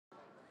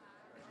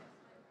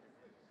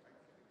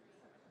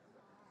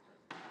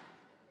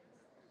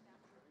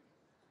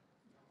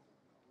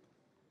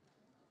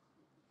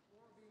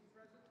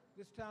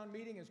This town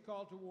meeting is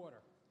called to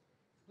order.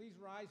 Please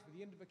rise for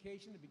the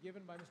invocation to be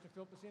given by Mr.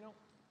 Phil Pacino.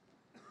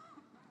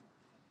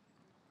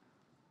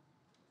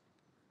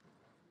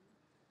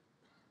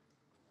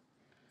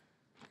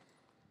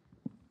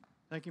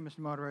 Thank you, Mr.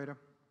 Moderator.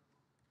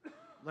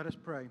 Let us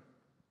pray.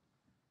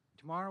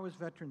 Tomorrow is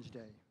Veterans Day.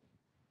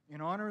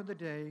 In honor of the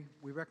day,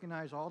 we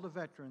recognize all the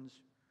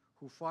veterans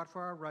who fought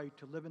for our right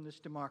to live in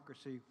this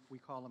democracy we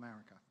call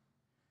America.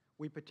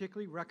 We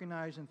particularly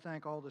recognize and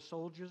thank all the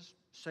soldiers,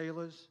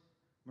 sailors,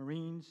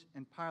 Marines,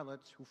 and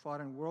pilots who fought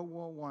in World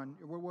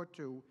War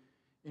II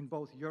in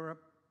both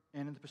Europe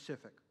and in the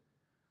Pacific.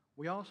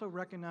 We also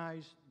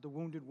recognize the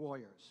wounded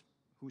warriors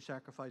who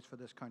sacrificed for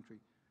this country,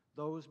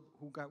 those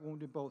who got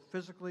wounded both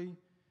physically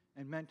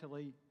and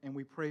mentally, and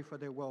we pray for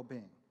their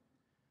well-being.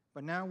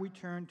 But now we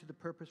turn to the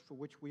purpose for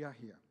which we are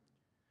here.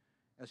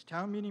 As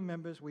town meeting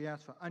members, we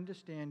ask for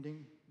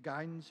understanding,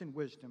 guidance, and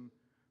wisdom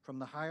from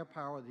the higher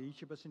power that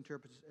each of us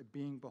interprets as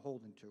being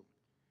beholden to.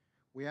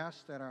 We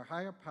ask that our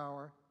higher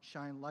power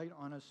shine light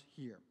on us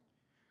here.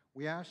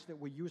 We ask that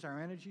we use our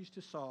energies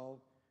to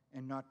solve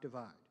and not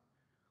divide.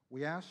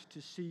 We ask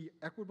to see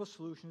equitable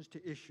solutions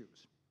to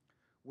issues.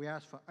 We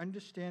ask for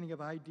understanding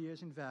of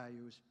ideas and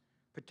values,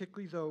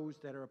 particularly those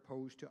that are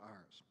opposed to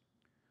ours.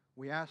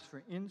 We ask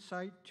for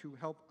insight to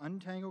help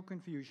untangle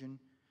confusion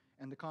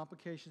and the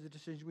complications of the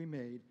decisions we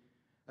made,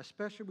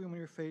 especially when we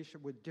are faced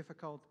with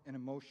difficult and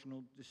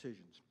emotional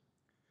decisions.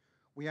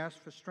 We ask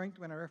for strength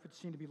when our efforts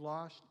seem to be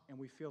lost and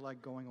we feel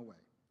like going away.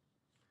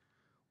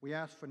 We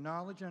ask for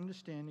knowledge and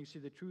understanding to see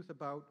the truth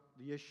about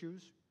the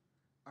issues,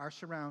 our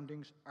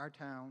surroundings, our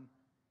town,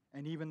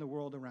 and even the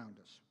world around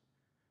us.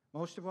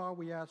 Most of all,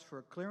 we ask for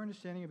a clear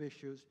understanding of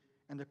issues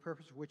and the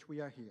purpose for which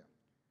we are here.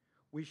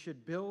 We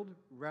should build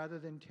rather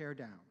than tear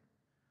down.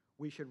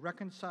 We should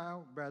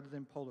reconcile rather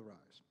than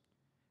polarize.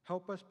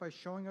 Help us by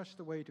showing us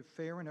the way to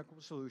fair and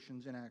equitable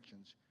solutions and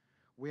actions.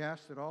 We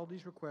ask that all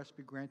these requests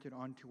be granted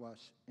unto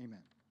us. Amen.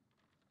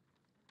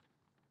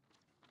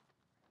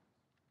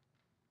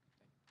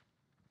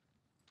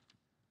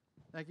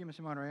 Thank you, Mr.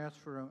 Moderator. I ask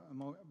for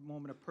a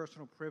moment of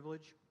personal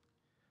privilege.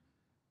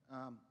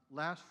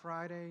 Last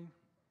Friday,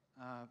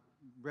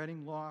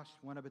 Reading lost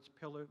one of its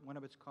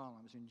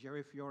columns, in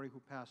Jerry Fiore, who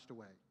passed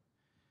away.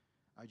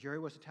 Jerry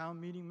was a town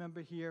meeting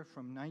member here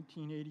from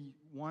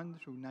 1981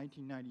 through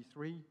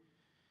 1993.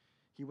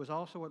 He was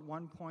also at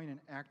one point an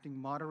acting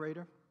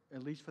moderator,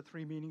 at least for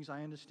 3 meetings,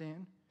 I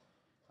understand.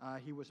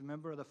 He was a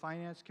member of the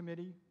Finance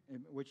Committee, at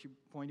which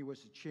point he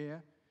was the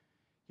chair.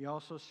 He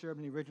also served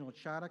in the original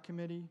Charter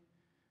Committee.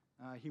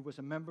 He was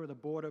a member of the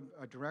Board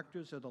of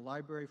Directors of the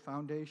Library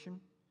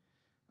Foundation.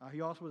 He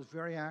also was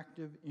very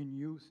active in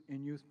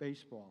youth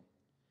baseball.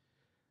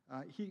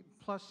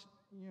 Plus,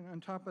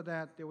 on top of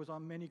that, there was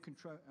many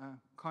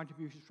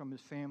contributions from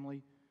his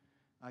family.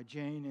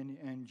 Jane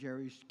and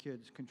Jerry's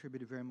kids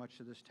contributed very much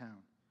to this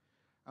town.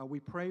 We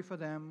pray for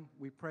them.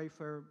 We pray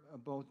for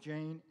both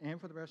Jane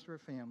and for the rest of her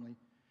family.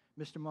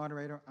 Mr.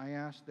 Moderator, I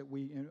ask that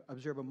we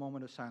observe a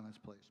moment of silence,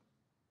 please.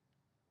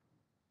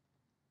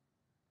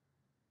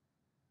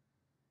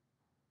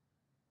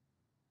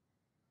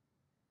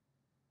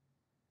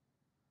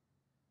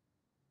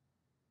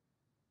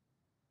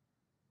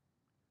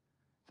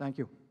 Thank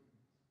you.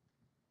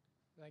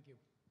 Thank you.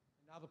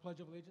 And now the Pledge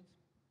of Allegiance.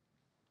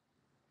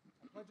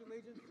 I pledge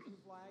allegiance to the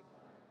flag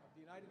of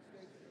the United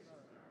States of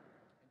America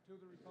and to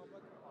the republic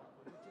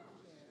for which it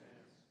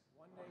stands,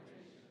 one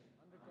nation,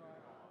 under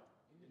God,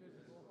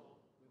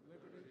 indivisible, with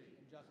liberty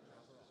and justice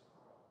for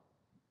all.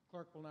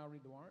 Clerk will now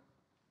read the warrant.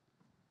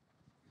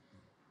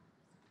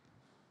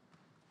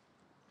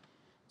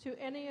 To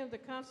any of the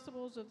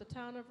constables of the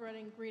town of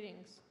Reading,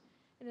 greetings.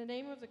 In the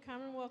name of the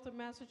Commonwealth of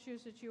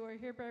Massachusetts, you are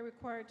hereby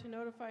required to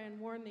notify and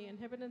warn the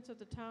inhabitants of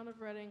the town of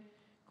Reading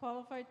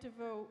qualified to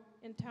vote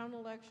in town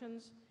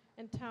elections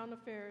and town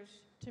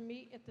affairs to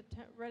meet at the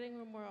Reading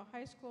Memorial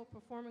High School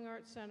Performing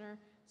Arts Center,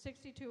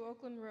 62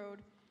 Oakland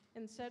Road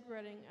in said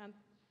Reading on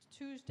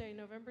Tuesday,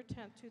 November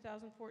 10th,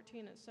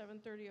 2014 at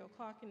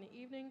 7:30 in the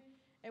evening,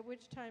 at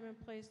which time and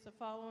place the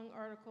following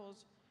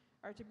articles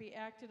are to be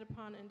acted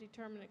upon and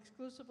determined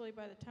exclusively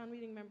by the town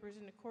meeting members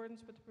in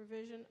accordance with the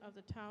provision of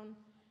the Town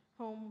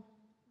Home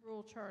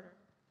Rule Charter.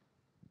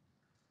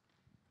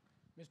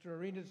 Mr.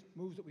 Arenas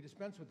moves that we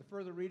dispense with the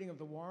further reading of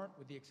the warrant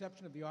with the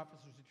exception of the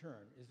officer's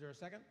return. Is there a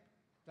second?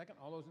 Second.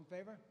 All those in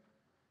favor?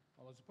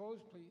 All those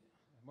opposed? Please.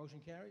 Motion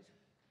carries.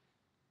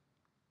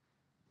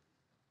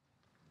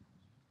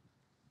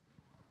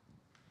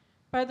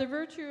 By the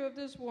virtue of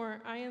this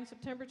warrant, I, on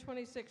September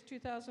 26,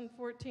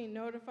 2014,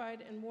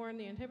 notified and warned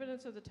the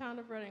inhabitants of the town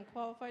of Reading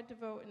qualified to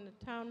vote in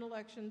the town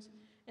elections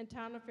and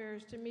town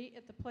affairs to meet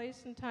at the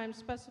place and time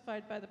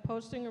specified by the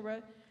posting of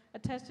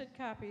attested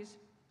copies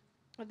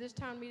of this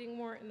town meeting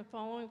warrant in the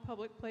following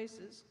public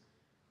places: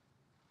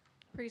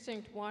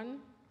 Precinct 1,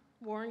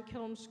 Warren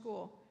Killam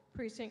School;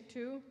 Precinct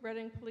 2,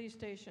 Reading Police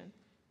Station;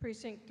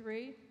 Precinct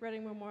 3,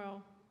 Reading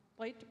Memorial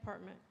Light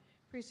Department;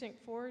 Precinct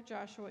 4,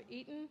 Joshua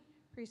Eaton;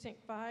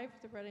 Precinct 5,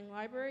 the Reading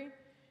Library;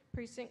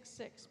 Precinct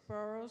 6,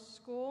 Burroughs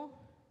School;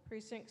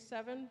 Precinct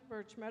 7,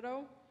 Birch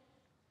Meadow;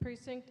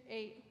 Precinct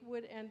 8,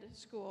 Wood End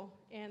School,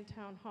 and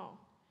Town Hall.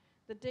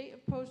 The date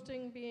of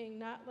posting being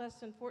not less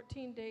than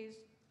 14 days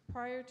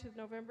prior to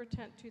November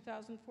 10,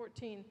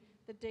 2014,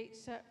 the date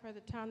set for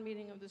the town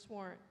meeting of this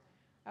warrant.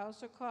 I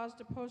also caused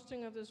the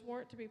posting of this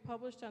warrant to be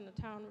published on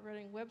the Town of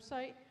Reading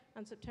website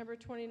on September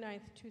 29,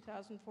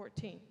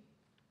 2014.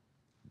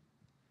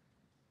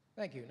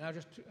 Thank you. Now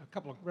just a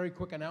couple of very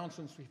quick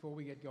announcements before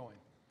we get going.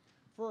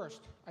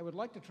 First, I would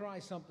like to try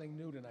something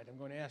new tonight. I'm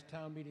going to ask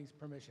town meeting's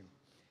permission.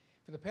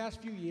 For the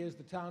past few years,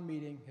 the town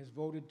meeting has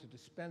voted to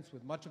dispense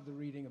with much of the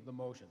reading of the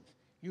motions.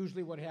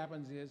 Usually what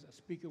happens is a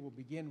speaker will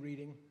begin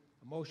reading,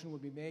 a motion will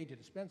be made to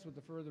dispense with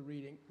the further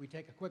reading, we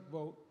take a quick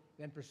vote,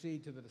 then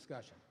proceed to the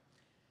discussion.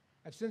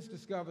 I've since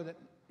discovered that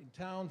in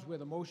towns where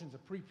the motions are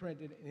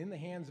pre-printed and in the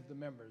hands of the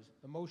members,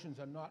 the motions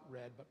are not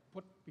read but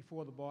put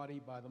before the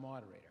body by the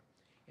moderator.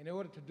 In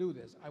order to do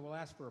this, I will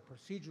ask for a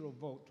procedural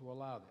vote to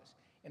allow this.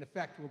 In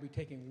effect, we'll be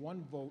taking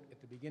one vote at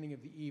the beginning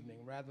of the evening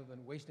rather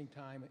than wasting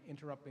time and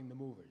interrupting the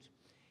movers.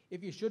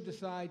 If you should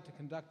decide to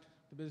conduct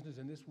the business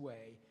in this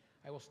way,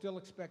 I will still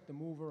expect the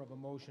mover of a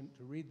motion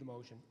to read the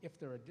motion if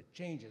there are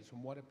changes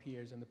from what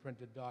appears in the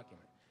printed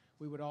document.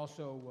 We would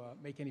also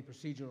make any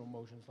procedural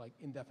motions like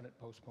indefinite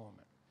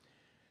postponement.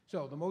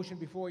 So the motion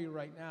before you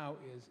right now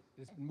is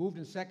it's been moved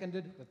and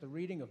seconded that the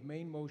reading of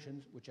main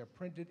motions which are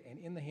printed and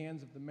in the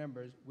hands of the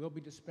members will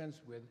be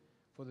dispensed with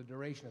for the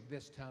duration of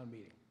this town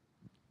meeting.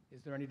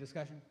 Is there any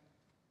discussion?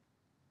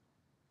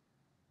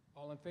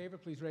 All in favor,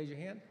 please raise your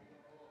hand.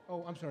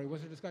 Oh, I'm sorry,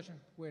 was there discussion?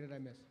 Where did I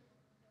miss?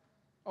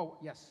 Oh,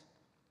 yes.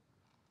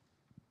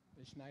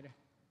 Ms. Schneider?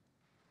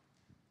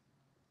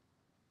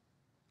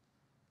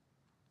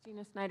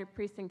 Gina Snyder,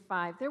 Precinct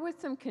 5. There was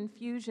some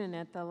confusion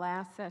at the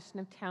last session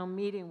of town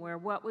meeting where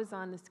what was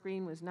on the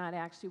screen was not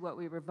actually what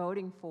we were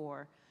voting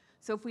for.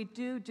 So if we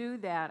do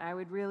that, I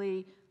would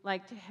really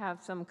like to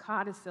have some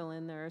codicil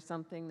in there or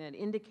something that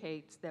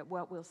indicates that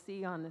what we'll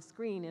see on the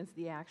screen is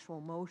the actual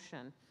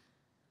motion,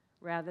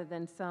 rather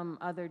than some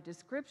other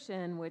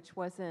description which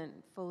wasn't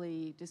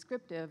fully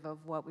descriptive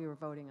of what we were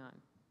voting on.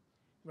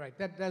 Right,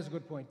 that's a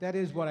good point. That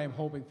is what I'm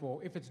hoping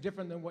for. If it's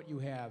different than what you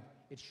have,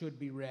 it should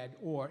be read,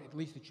 or at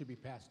least it should be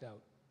passed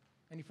out.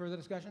 Any further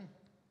discussion?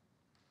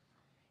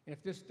 And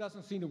if this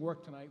doesn't seem to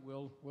work tonight,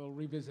 we'll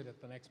revisit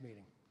it the next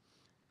meeting.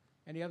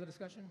 Any other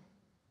discussion?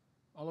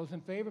 All those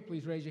in favor,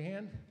 please raise your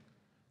hand.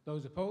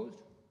 Those opposed?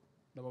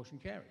 The motion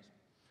carries.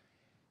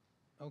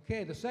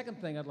 Okay, the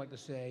second thing I'd like to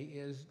say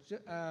is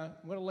I'm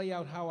going to lay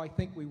out how I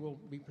think we will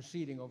be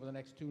proceeding over the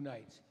next 2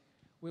 nights.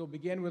 We'll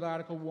begin with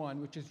Article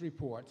 1, which is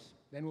reports.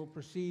 Then we'll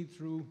proceed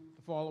through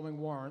the following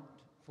warrant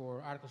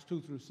for Articles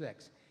 2 through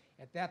 6.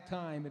 At that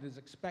time, it is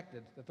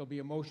expected that there'll be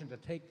a motion to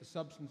take the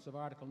substance of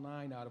Article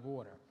 9 out of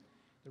order.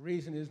 The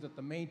reason is that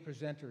the main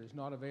presenter is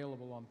not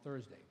available on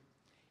Thursday.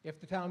 If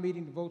the town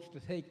meeting votes to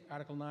take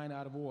Article 9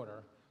 out of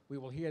order, we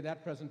will hear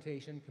that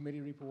presentation,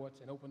 committee reports,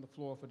 and open the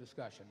floor for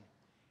discussion.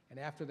 And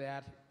after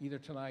that, either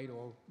tonight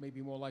or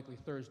maybe more likely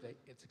Thursday,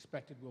 it's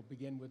expected we'll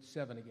begin with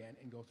 7 again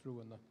and go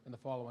through in the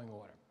following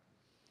order.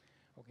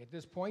 Okay, at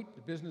this point,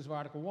 the business of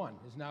Article 1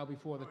 is now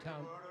before the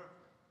town.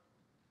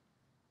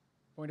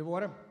 Point of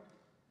order?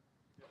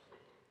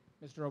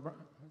 Mr.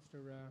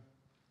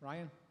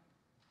 Ryan?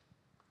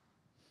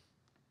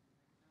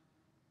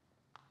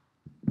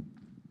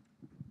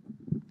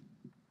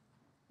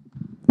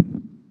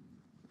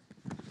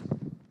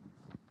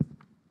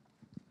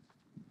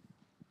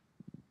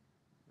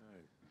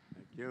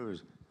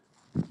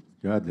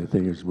 God, the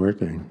thing is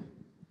working.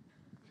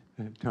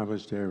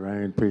 Thomas J.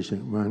 Ryan,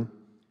 Precinct 1.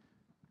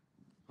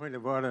 Point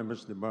of order,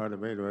 Mr.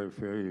 Moderator, I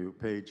refer you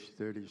page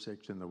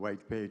 36 in the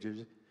white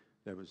pages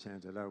that was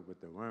handed out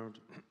with the warrant.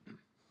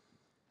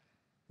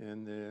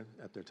 And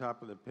at the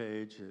top of the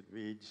page, it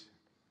reads,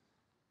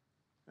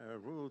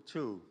 Rule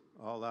 2,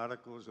 all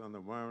articles on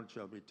the warrant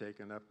shall be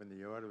taken up in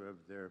the order of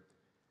their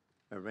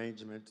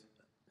arrangement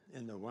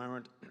in the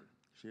warrant,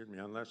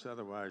 unless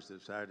otherwise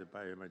decided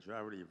by a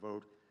majority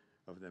vote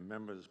of the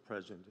members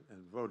present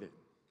and voting.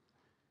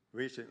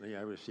 Recently,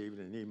 I received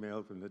an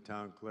email from the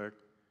town clerk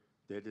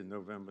dated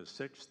November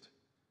 6th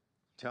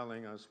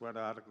telling us what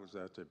articles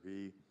are to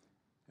be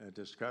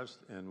discussed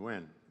and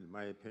when. In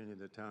my opinion,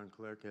 the town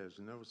clerk has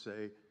no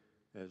say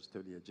as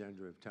to the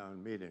agenda of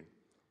town meeting.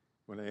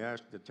 When I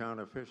asked the town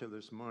official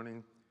this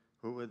morning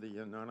who were the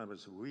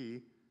anonymous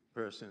we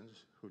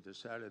persons who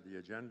decided the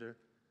agenda,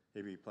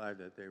 he replied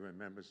that they were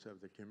members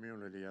of the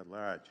community at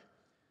large.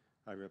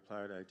 I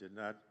replied I did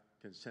not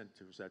consent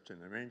to such an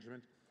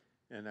arrangement,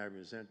 and I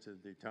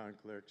resented the town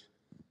clerk's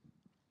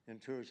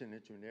intrusion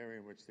into an area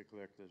in which the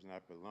clerk does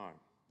not belong.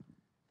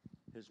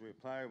 His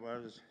reply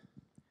was,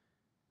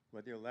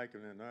 whether you like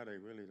it or not, I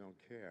really don't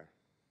care.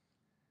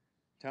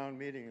 Town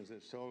meeting is the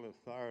sole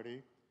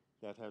authority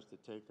that has to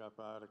take up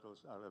articles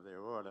out of their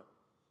order.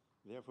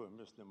 Therefore,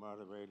 Mr.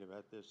 Moderator,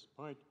 at this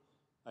point,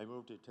 I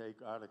move to take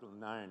Article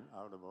 9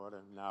 out of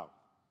order now.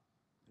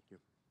 Thank you.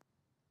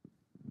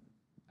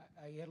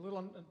 I had a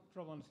little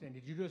trouble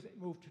understanding. Did you just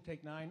move to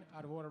take 9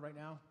 out of order right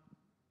now?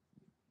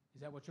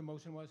 Is that what your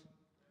motion was?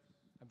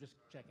 I'm just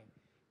checking.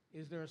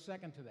 Is there a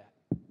second to that?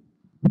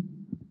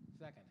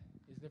 second.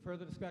 Is there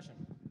further discussion?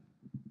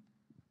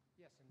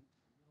 Yes, and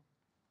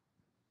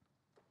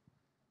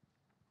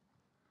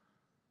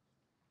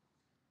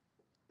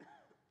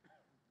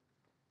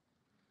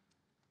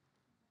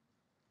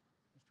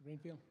Mr.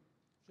 Greenfield?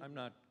 I'm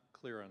not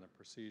clear on the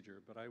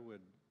procedure, but I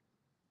would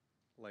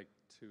like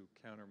to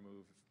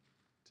counter-move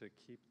to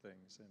keep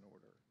things in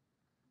order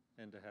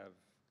and to have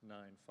 9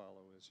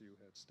 follow as you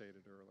had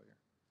stated earlier.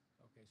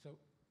 Okay, so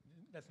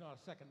that's not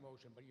a second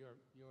motion, but you're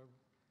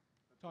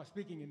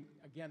speaking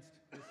against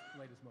this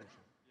latest motion.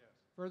 Yes.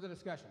 Further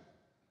discussion?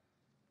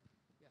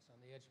 Yes, on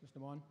the edge, Mr.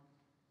 Mon?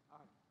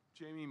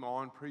 Jamie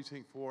Mon,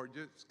 Precinct 4.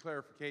 Just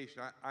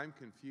clarification, I'm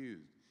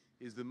confused.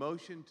 Is the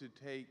motion to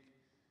take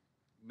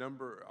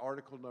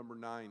Article number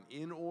 9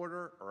 in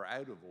order or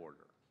out of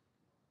order?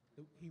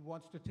 He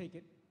wants to take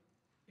it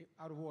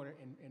out of order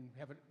and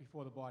have it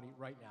before the body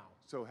right now.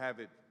 So have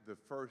it, the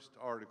first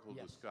article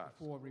Yes, discussed?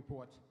 before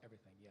reports,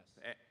 everything, yes.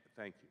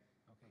 Thank you.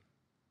 Okay.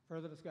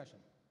 Further discussion?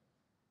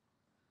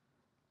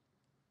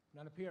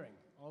 None appearing.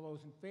 All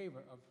those in favor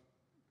of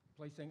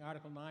placing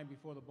Article 9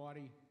 before the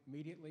body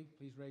immediately,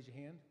 please raise your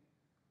hand.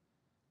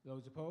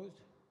 Those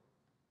opposed?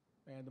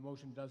 And the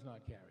motion does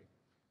not carry.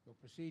 We'll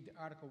proceed to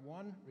Article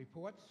 1,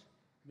 reports.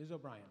 Ms.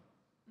 O'Brien.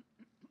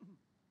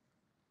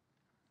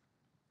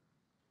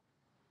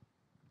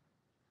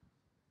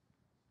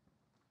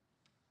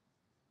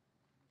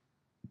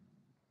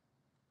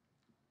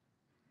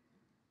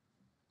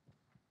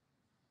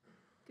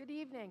 Good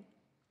evening.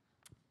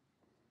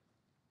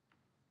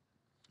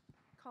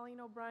 Colleen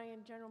O'Brien,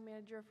 General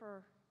Manager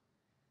for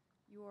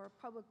your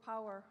Public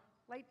Power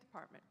Light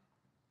Department.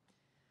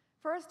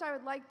 First, I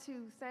would like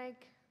to thank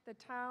the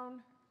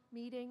town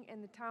meeting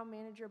and the town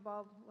manager,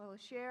 Bob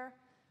LaLachère,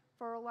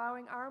 for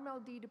allowing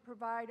RMLD to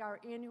provide our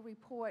annual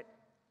report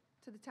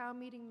to the town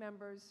meeting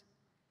members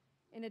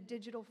in a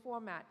digital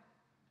format.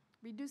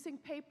 Reducing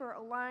paper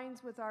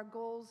aligns with our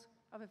goals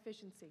of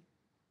efficiency.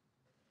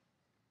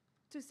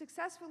 To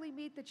successfully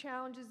meet the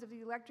challenges of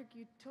the electric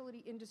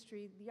utility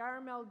industry, the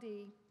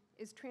RMLD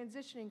is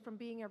transitioning from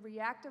being a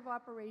reactive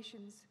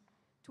operations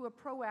to a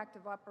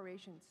proactive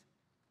operations.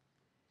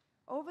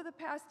 Over the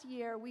past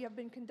year, we have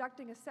been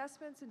conducting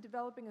assessments and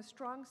developing a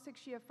strong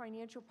 6-year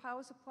financial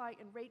power supply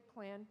and rate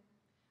plan,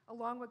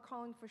 along with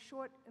calling for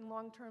short and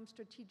long-term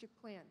strategic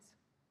plans.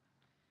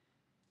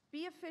 Be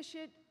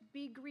efficient,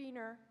 be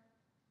greener,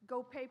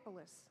 go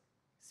paperless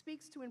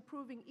speaks to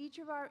improving each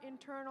of our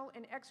internal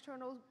and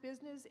external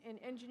business and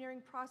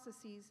engineering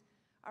processes,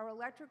 our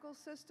electrical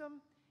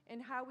system,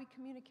 and how we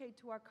communicate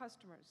to our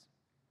customers.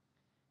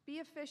 Be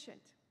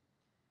efficient.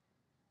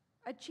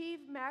 Achieve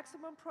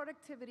maximum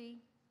productivity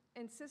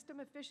and system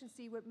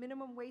efficiency with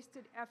minimum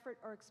wasted effort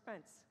or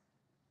expense.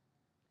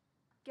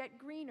 Get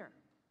greener.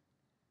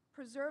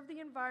 Preserve the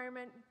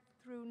environment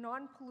through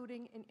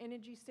non-polluting and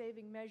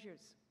energy-saving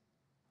measures.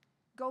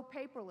 Go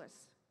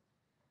paperless.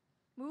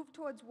 Move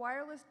towards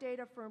wireless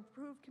data for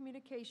improved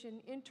communication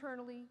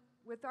internally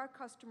with our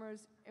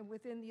customers and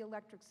within the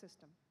electric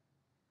system.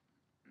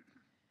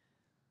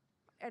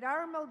 At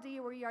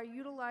RMLD, we are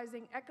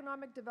utilizing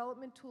economic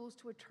development tools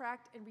to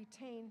attract and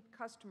retain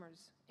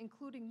customers,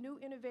 including new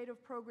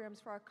innovative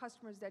programs for our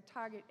customers that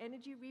target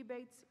energy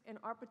rebates and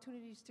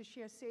opportunities to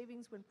share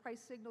savings when price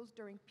signals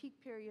during peak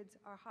periods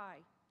are high.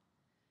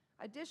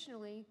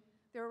 Additionally,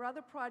 there are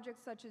other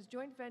projects such as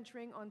joint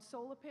venturing on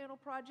solar panel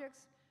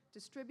projects,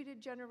 distributed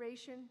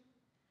generation,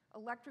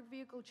 electric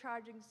vehicle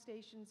charging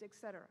stations,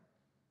 etc.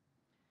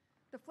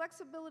 The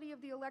flexibility of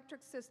the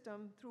electric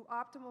system through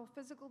optimal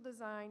physical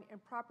design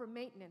and proper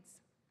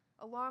maintenance,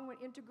 along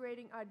with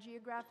integrating our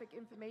geographic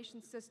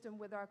information system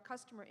with our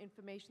customer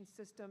information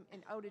system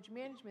and outage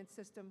management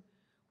system,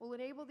 will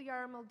enable the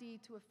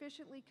RMLD to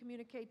efficiently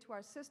communicate to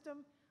our system,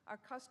 our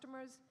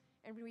customers,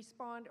 and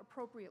respond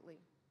appropriately.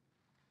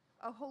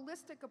 A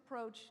holistic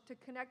approach to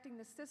connecting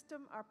the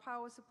system, our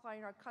power supply,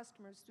 and our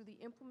customers through the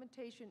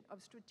implementation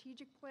of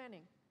strategic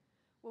planning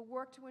will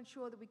work to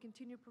ensure that we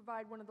continue to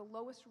provide one of the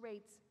lowest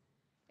rates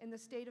in the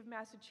state of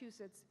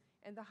Massachusetts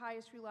and the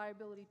highest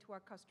reliability to our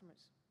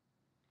customers.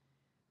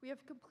 We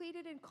have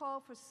completed and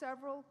called for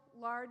several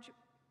large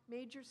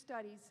major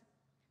studies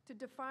to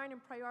define and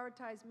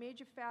prioritize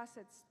major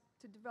facets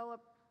to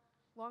develop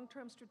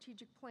long-term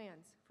strategic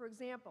plans. For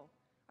example,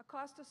 a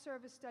cost of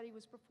service study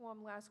was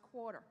performed last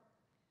quarter,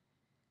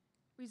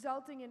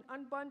 resulting in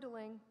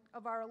unbundling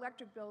of our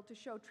electric bill to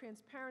show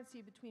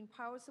transparency between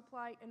power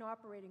supply and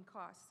operating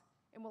costs,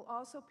 and will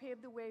also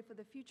pave the way for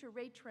the future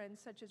rate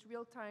trends such as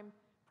real-time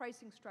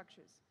pricing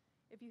structures.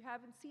 If you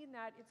haven't seen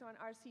that, it's on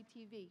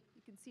RCTV.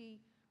 You can see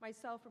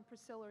myself and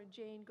Priscilla and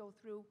Jane go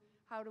through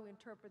how to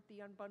interpret the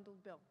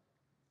unbundled bill.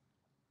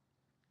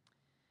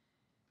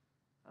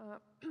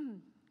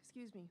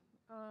 Excuse me.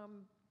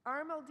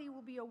 RMLD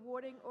will be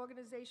awarding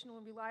organizational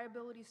and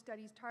reliability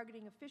studies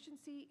targeting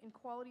efficiency and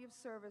quality of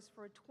service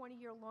for a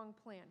 20-year-long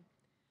plan.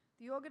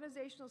 The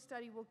organizational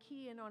study will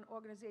key in on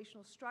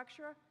organizational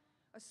structure,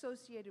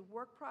 associated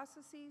work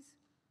processes,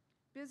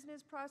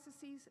 business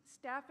processes,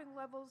 staffing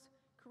levels,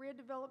 career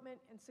development,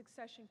 and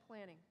succession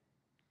planning.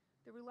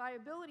 The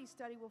reliability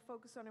study will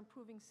focus on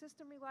improving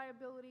system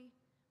reliability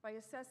by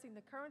assessing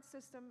the current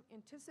system,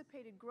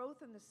 anticipated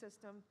growth in the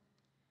system,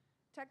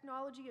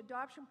 technology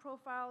adoption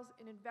profiles,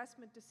 and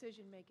investment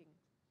decision-making.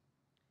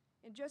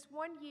 In just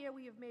 1 year,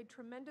 we have made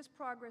tremendous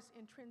progress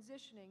in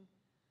transitioning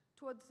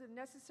towards the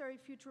necessary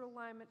future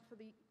alignment for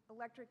the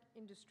electric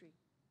industry.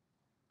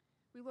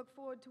 We look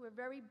forward to a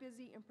very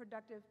busy and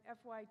productive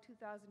FY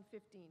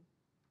 2015.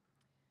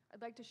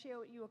 I'd like to share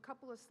with you a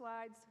couple of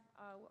slides,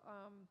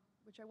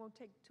 which I won't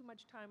take too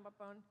much time up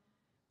on,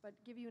 but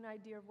give you an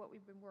idea of what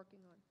we've been working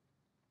on.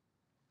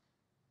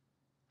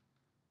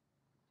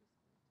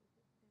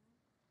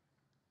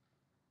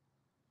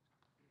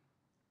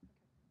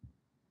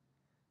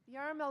 The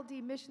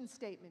RMLD mission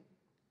statement: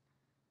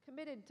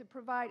 committed to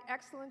provide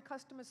excellent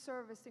customer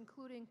service,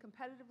 including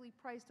competitively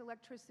priced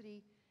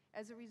electricity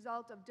as a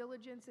result of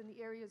diligence in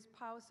the areas of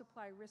power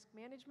supply risk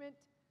management,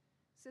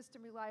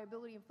 system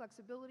reliability and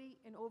flexibility,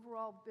 and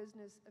overall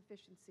business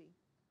efficiency.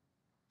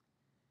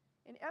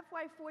 In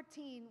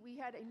FY14, we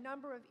had a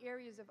number of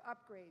areas of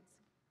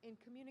upgrades in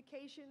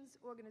communications,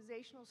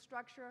 organizational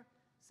structure,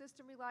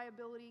 system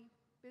reliability,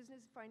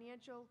 business,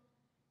 financial,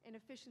 and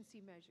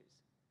efficiency measures.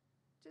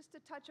 Just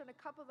to touch on a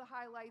couple of the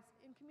highlights,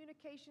 in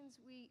communications,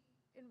 we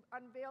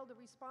unveiled a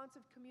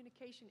responsive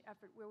communication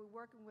effort where we're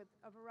working with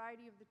a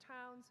variety of the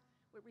towns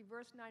with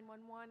reverse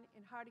 911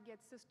 and how to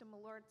get system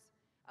alerts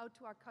out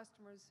to our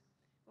customers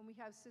when we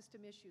have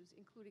system issues,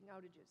 including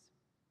outages.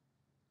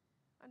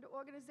 Under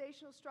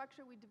organizational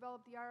structure, we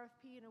developed the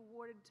RFP and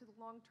awarded to the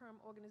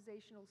long-term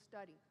organizational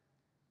study.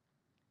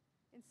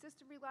 In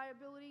system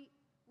reliability,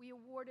 we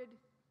awarded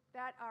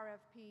that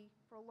RFP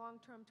for a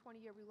long-term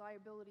 20-year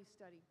reliability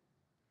study.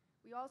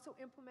 We also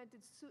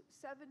implemented 7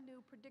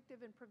 new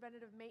predictive and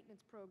preventative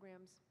maintenance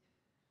programs.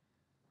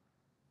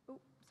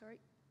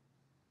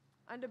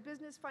 Under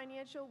business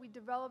financial, we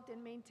developed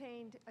and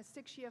maintained a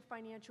 6-year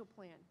financial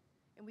plan,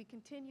 and we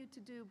continue to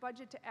do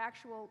budget to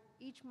actual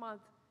each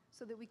month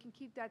so that we can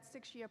keep that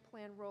 6-year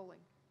plan rolling.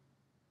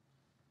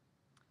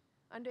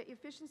 Under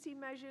efficiency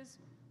measures,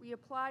 we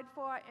applied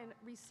for and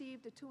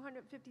received a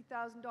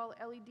 $250,000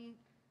 LED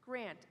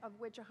grant, of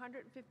which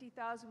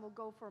 $150,000 will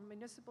go for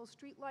municipal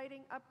street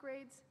lighting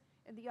upgrades,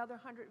 and the other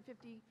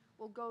 $150,000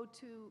 will go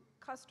to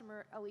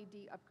customer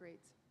LED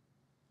upgrades.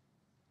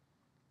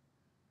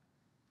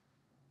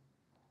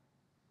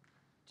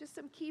 Just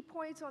some key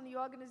points on the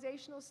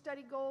organizational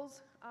study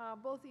goals.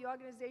 Both the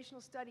organizational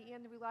study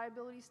and the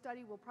reliability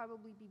study will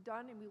probably be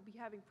done, and we'll be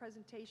having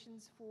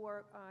presentations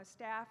for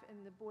staff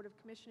and the Board of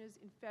Commissioners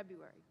in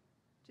February,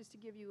 just to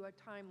give you a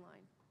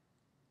timeline.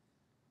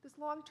 This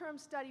long-term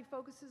study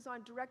focuses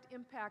on direct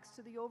impacts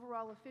to the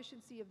overall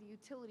efficiency of the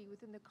utility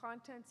within the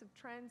contents of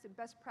trends and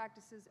best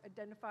practices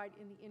identified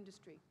in the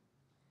industry.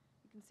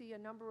 You can see a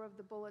number of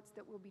the bullets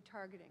that we'll be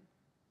targeting.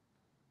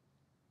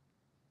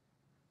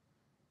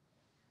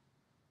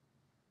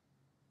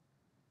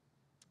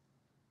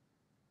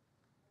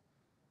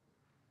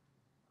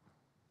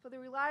 For the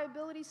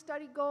reliability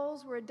study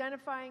goals, we're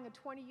identifying a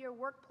 20-year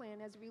work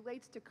plan as it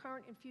relates to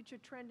current and future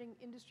trending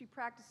industry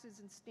practices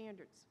and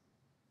standards.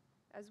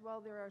 As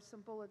well, there are some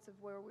bullets of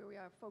where we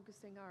are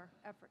focusing our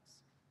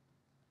efforts.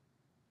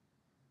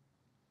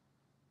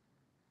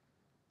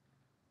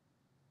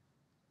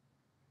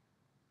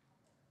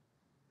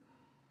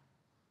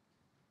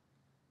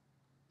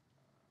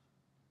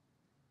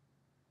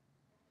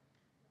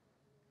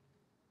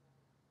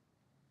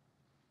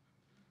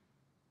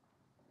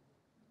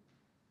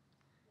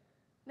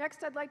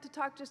 Next, I'd like to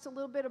talk just a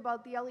little bit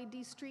about the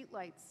LED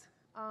streetlights.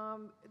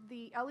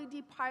 The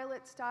LED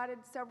pilot started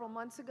several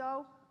months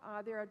ago.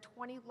 There are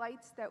 20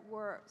 lights that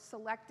were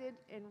selected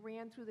and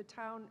ran through the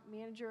town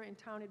manager and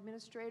town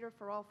administrator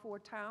for all 4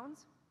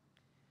 towns.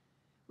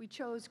 We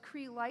chose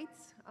Cree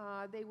lights.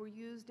 They were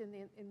used in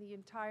the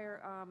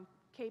entire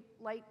Cape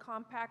Light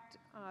compact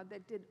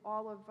that did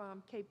all of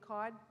Cape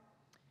Cod.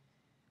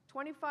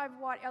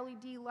 25-watt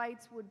LED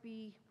lights would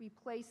be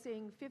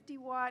replacing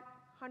 50-watt,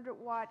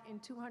 100-watt,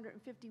 and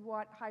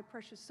 250-watt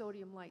high-pressure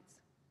sodium lights.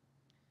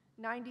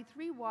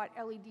 93-watt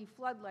LED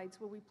floodlights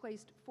will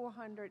replace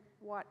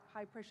 400-watt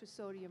high-pressure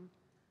sodium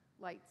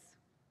lights.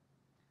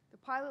 The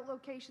pilot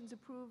locations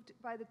approved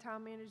by the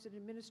town manager and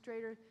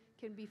administrator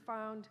can be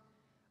found,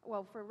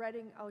 well, for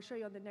Reading, I'll show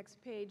you on the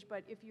next page,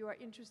 but if you are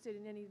interested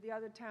in any of the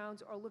other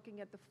towns or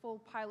looking at the full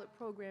pilot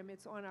program,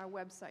 it's on our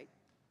website,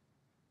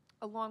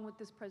 along with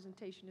this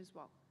presentation as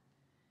well.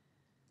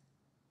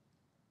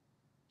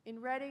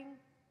 In Reading,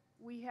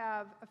 we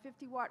have a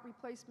 50-watt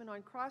replacement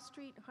on Cross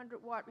Street,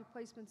 100-watt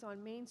replacements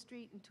on Main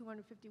Street, and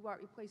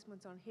 250-watt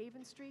replacements on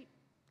Haven Street,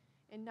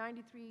 and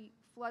 93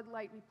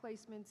 floodlight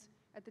replacements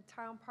at the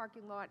town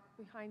parking lot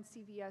behind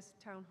CVS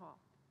Town Hall.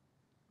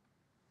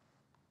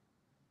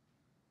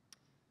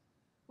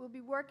 We'll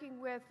be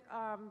working with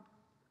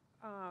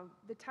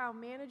the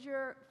town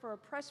manager for a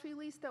press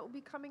release that will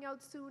be coming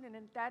out soon, and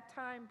at that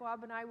time,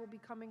 Bob and I will be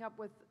coming up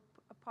with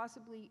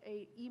possibly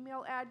an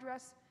email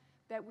address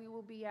that we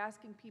will be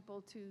asking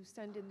people to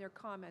send in their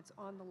comments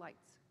on the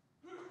lights.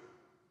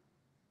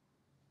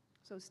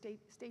 So stay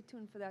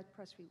tuned for that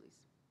press release.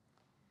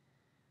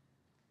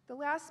 The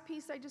last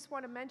piece I just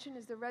want to mention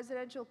is the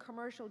residential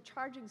commercial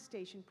charging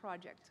station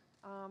project.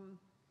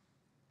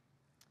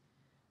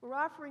 We're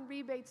offering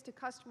rebates to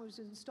customers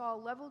who install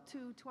level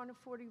 2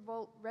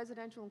 240-volt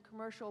residential and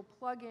commercial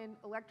plug-in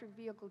electric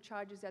vehicle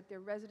chargers at their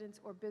residence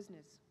or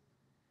business.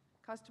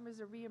 Customers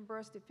are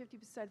reimbursed at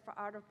 50% for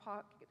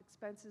out-of-pocket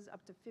expenses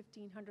up to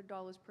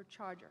 $1,500 per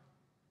charger.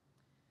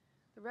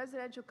 The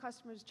residential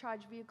customers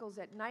charge vehicles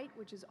at night,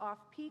 which is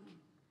off-peak,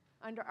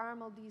 under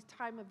RMLD's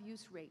time of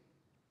use rate,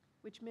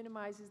 which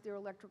minimizes their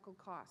electrical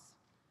costs.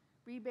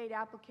 Rebate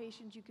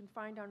applications you can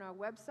find on our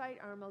website,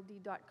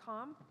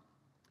 rmld.com.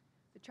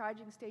 The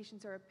charging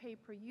stations are a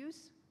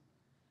pay-per-use,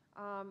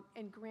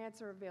 and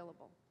grants are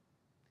available.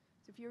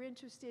 So if you're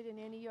interested in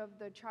any of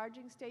the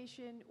charging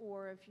station,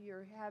 or if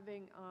you're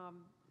having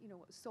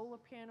a solar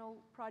panel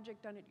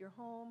project done at your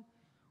home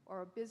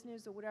or a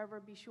business or whatever,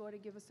 be sure to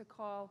give us a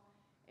call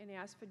and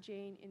ask for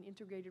Jane in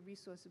Integrated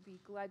Resource. We'll be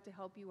glad to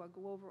help you or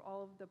go over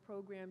all of the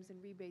programs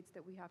and rebates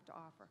that we have to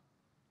offer.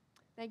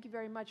 Thank you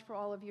very much for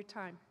all of your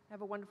time.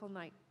 Have a wonderful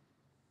night.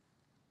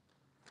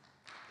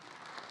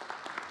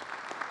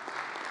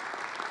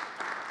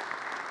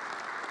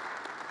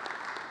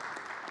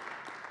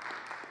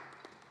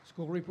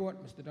 School report,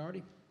 Mr.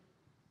 Doherty.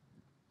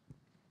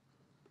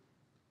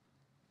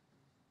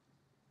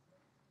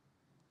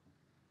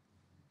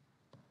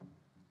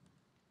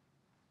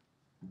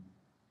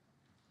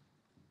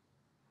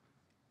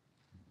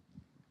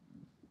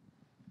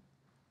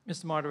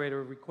 Mr.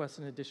 Moderator, request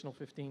an additional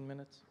 15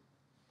 minutes.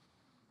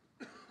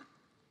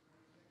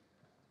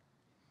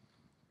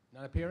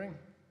 Not appearing.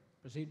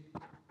 Proceed.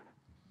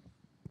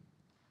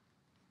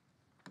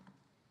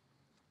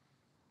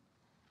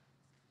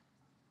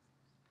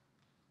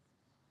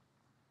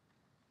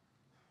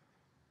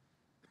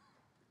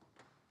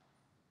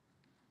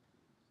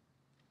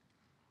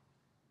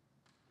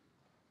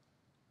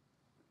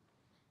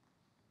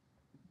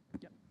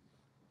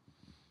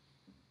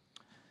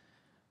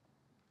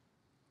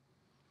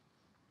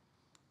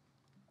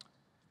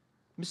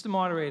 Mr.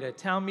 Moderator,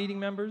 town meeting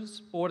members,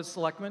 Board of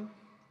Selectmen,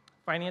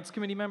 Finance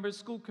Committee members,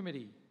 School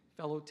Committee,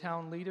 fellow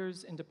town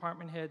leaders and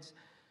department heads,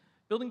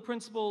 building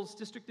principals,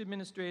 district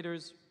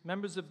administrators,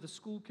 members of the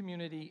school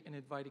community, and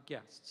invited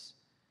guests.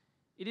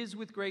 It is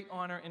with great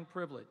honor and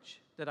privilege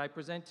that I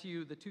present to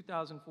you the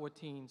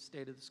 2014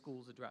 State of the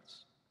Schools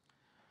Address.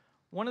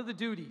 One of the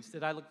duties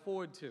that I look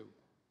forward to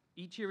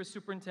each year as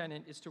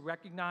superintendent is to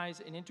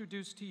recognize and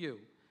introduce to you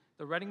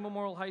the Reading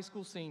Memorial High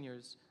School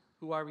seniors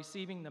who are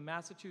receiving the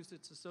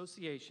Massachusetts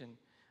Association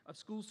of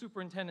School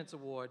Superintendents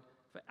Award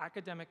for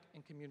Academic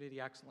and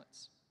Community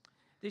Excellence.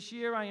 This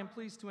year, I am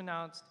pleased to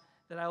announce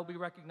that I will be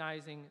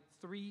recognizing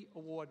 3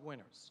 award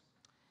winners,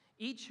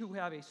 each who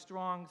have a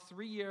strong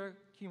 3-year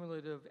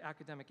cumulative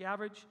academic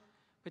average,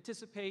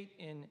 participate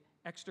in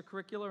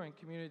extracurricular and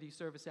community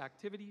service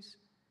activities,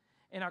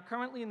 and are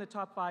currently in the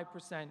top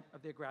 5%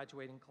 of their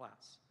graduating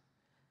class.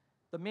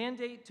 The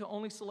mandate to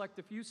only select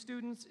a few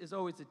students is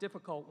always a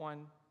difficult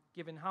one,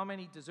 given how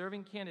many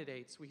deserving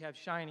candidates we have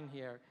shining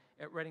here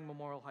at Reading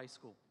Memorial High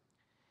School.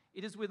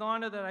 It is with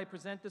honor that I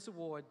present this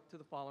award to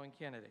the following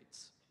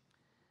candidates.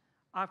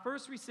 Our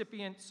first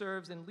recipient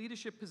serves in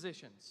leadership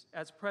positions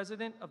as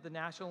president of the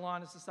National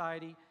Honor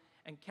Society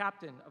and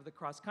captain of the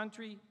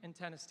cross-country and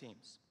tennis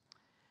teams.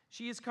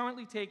 She is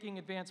currently taking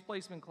advanced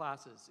placement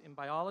classes in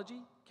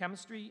biology,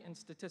 chemistry, and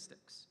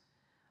statistics.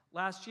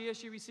 Last year,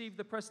 she received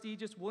the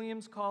prestigious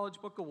Williams College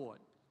Book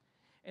Award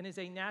and is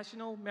a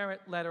National Merit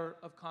Letter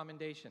of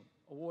Commendation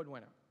award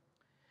winner.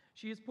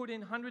 She has put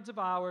in hundreds of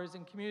hours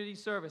in community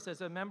service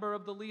as a member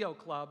of the Leo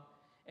Club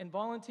and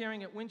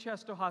volunteering at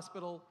Winchester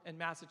Hospital and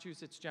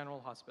Massachusetts General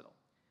Hospital.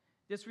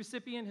 This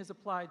recipient has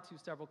applied to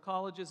several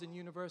colleges and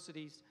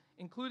universities,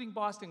 including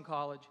Boston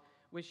College,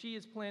 where she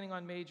is planning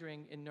on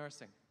majoring in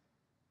nursing.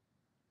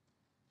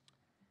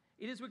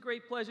 It is with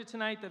great pleasure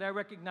tonight that I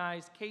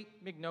recognize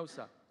Kate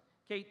Mignosa.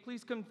 Kate,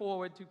 please come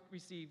forward to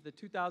receive the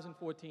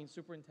 2014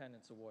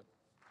 Superintendent's Award.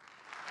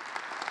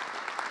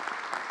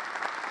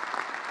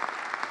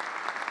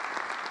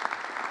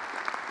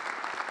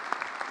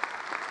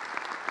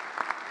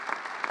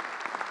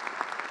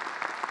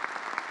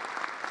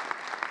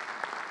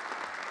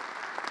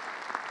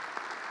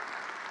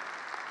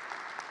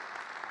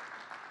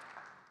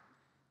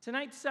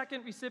 Tonight's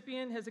second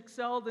recipient has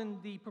excelled in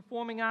the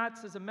performing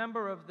arts as a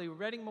member of the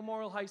Reading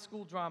Memorial High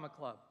School Drama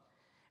Club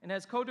and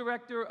as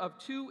co-director of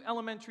 2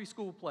 elementary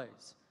school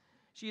plays.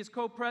 She is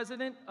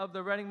co-president of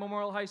the Reading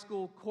Memorial High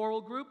School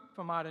Choral Group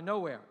from Out of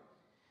Nowhere.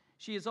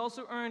 She has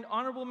also earned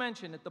honorable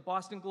mention at the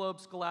Boston Globe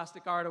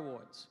Scholastic Art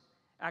Awards.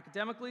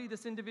 Academically,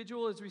 this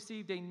individual has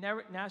received a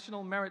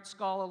National Merit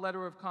Scholar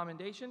Letter of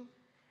Commendation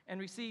and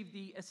received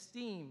the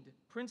esteemed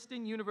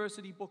Princeton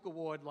University Book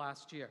Award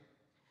last year.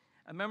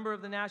 A member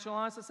of the National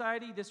Honor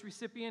Society, this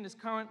recipient is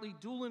currently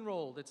dual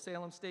enrolled at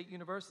Salem State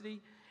University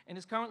and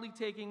is currently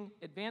taking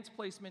advanced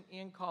placement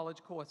and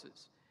college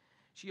courses.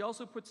 She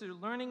also puts her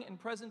learning and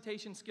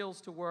presentation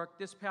skills to work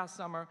this past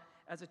summer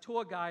as a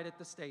tour guide at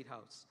the State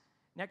House.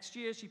 Next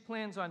year, she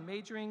plans on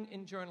majoring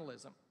in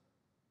journalism.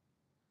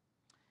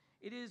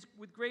 It is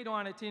with great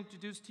honor to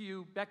introduce to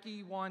you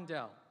Becky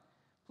Wandell.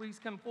 Please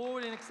come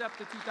forward and accept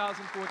the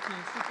 2014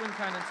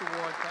 Superintendent's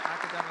Award for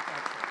Academic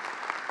Excellence.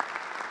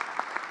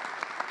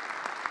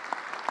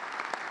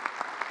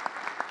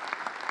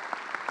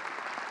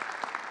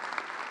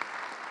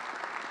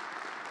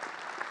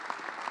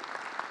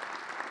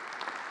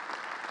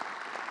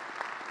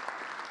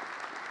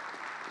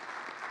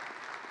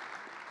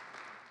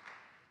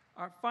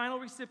 Our final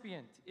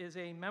recipient is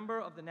a member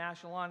of the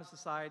National Honor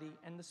Society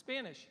and the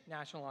Spanish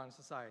National Honor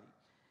Society.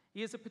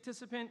 He is a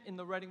participant in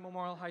the Reading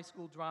Memorial High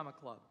School Drama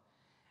Club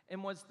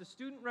and was the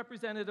student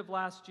representative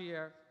last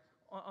year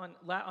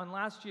on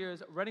last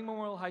year's Reading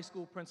Memorial High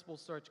School Principal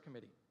Search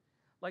Committee.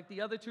 Like the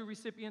other two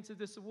recipients of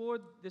this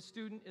award, this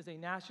student is a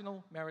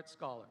National Merit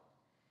Scholar.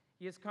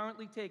 He is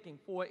currently taking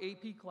 4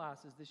 AP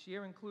classes this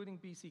year, including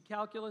BC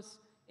Calculus,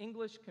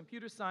 English,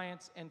 Computer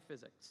Science, and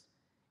Physics.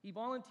 He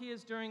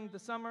volunteers during the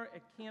summer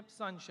at Camp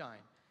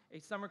Sunshine, a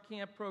summer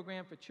camp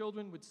program for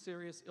children with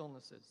serious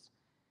illnesses.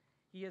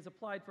 He has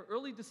applied for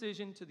early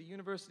decision to the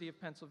University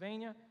of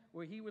Pennsylvania,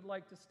 where he would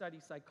like to study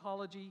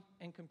psychology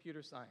and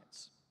computer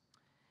science.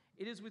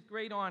 It is with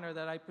great honor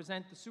that I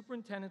present the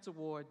Superintendent's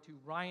Award to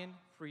Ryan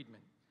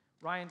Friedman.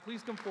 Ryan,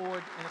 please come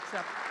forward and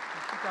accept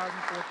the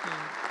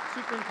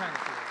 2014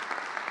 Superintendent's Award.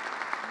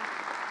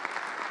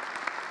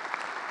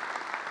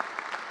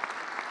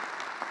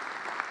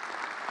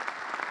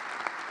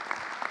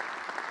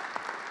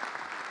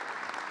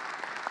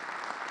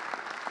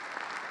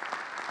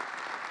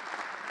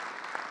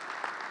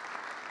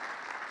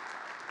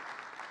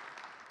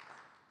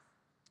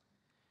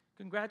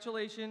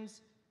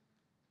 Congratulations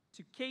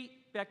to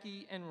Kate,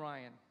 Becky, and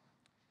Ryan.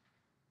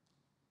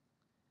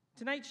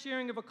 Tonight's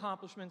sharing of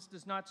accomplishments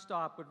does not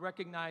stop with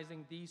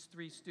recognizing these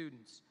 3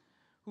 students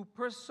who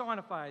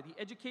personify the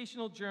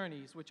educational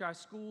journeys which our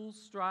schools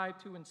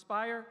strive to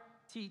inspire,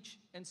 teach,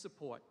 and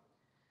support.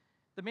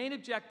 The main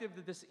objective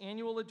of this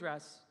annual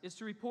address is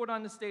to report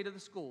on the state of the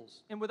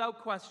schools, and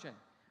without question,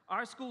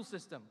 our school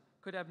system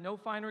could have no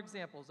finer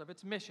examples of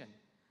its mission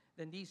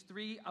than these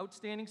 3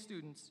 outstanding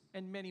students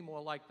and many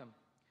more like them.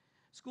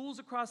 Schools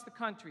across the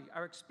country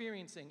are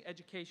experiencing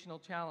educational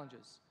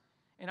challenges,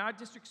 and our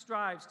district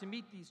strives to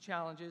meet these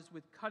challenges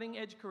with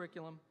cutting-edge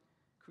curriculum,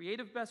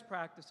 creative best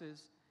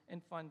practices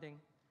and funding,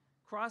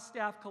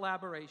 cross-staff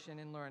collaboration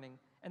in learning,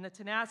 and the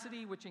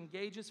tenacity which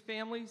engages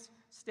families,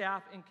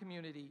 staff, and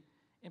community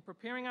in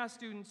preparing our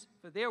students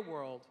for their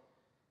world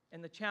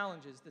and the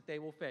challenges that they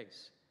will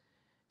face.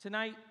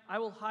 Tonight, I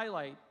will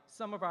highlight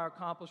some of our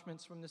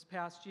accomplishments from this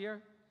past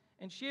year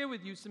and share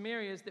with you some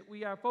areas that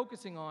we are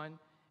focusing on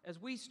as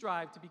we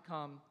strive to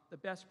become the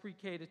best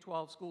pre-K to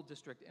 12 school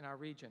district in our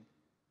region.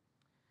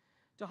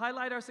 To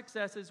highlight our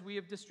successes, we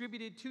have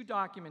distributed 2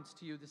 documents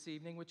to you this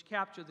evening which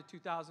capture the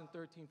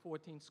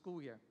 2013-14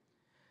 school year.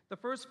 The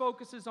first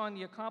focuses on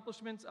the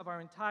accomplishments of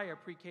our entire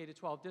pre-K to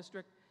 12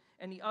 district,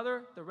 and the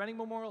other, the Reading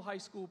Memorial High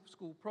School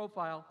School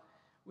Profile,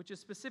 which is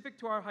specific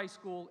to our high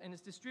school and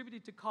is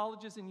distributed to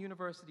colleges and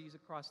universities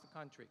across the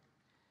country.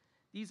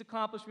 These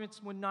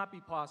accomplishments would not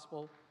be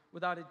possible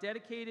without a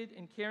dedicated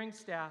and caring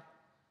staff,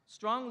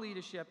 strong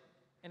leadership,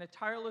 and a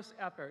tireless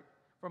effort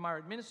from our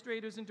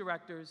administrators and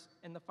directors,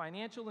 and the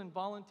financial and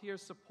volunteer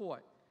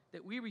support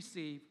that we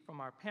receive from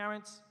our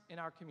parents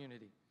and our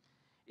community.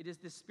 It is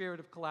this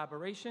spirit of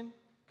collaboration,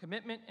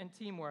 commitment, and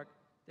teamwork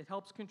that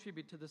helps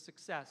contribute to the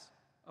success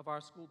of our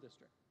school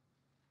district.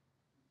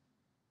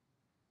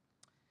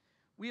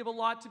 We have a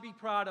lot to be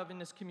proud of in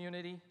this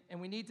community, and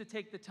we need to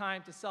take the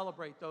time to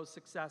celebrate those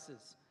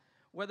successes.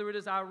 Whether it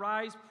is our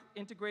RISE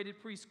integrated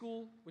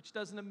preschool, which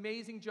does an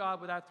amazing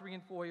job with our 3-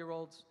 and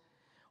 4-year-olds,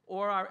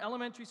 or our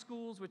elementary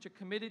schools, which are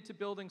committed to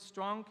building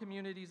strong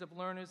communities of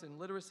learners in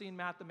literacy and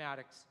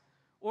mathematics,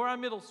 or our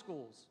middle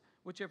schools,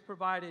 which have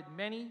provided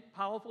many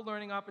powerful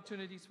learning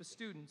opportunities for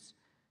students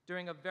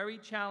during a very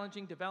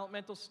challenging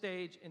developmental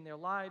stage in their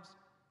lives,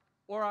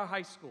 or our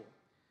high school,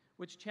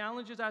 which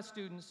challenges our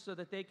students so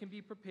that they can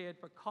be prepared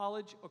for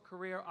college or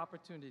career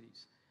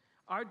opportunities.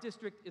 Our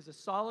district is a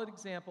solid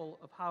example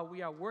of how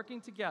we are working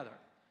together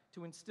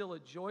to instill a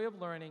joy of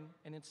learning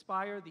and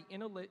inspire the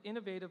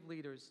innovative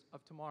leaders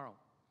of tomorrow.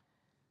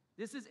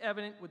 This is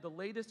evident with the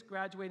latest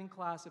graduating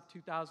class of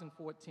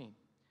 2014,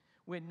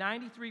 where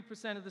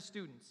 93% of the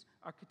students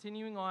are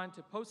continuing on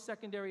to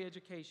post-secondary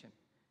education,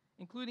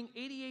 including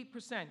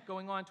 88%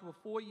 going on to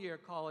a 4-year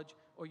college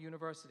or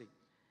university.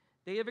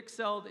 They have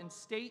excelled in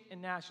state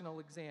and national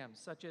exams,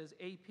 such as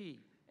AP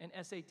and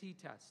SAT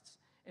tests,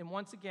 and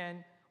once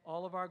again,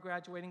 all of our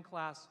graduating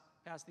class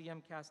passed the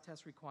MCAS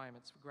test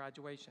requirements for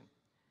graduation.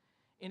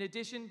 In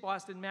addition,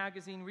 Boston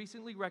Magazine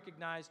recently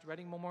recognized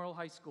Reading Memorial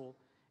High School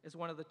as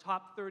one of the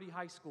top 30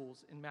 high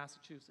schools in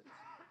Massachusetts.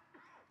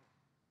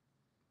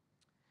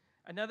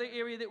 Another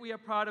area that we are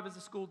proud of as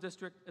a school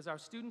district is our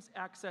students'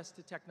 access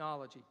to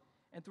technology,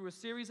 and through a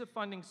series of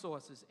funding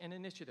sources and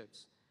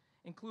initiatives,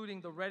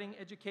 including the Reading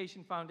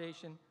Education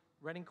Foundation,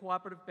 Reading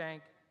Cooperative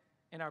Bank,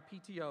 and our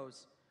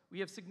PTOs, we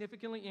have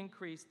significantly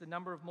increased the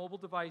number of mobile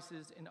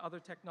devices and other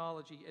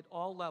technology at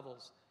all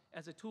levels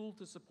as a tool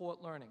to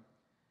support learning.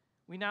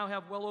 We now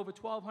have well over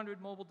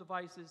 1,200 mobile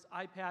devices,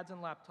 iPads,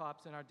 and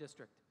laptops in our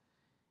district.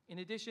 In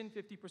addition,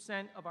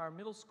 50% of our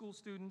middle school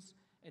students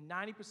and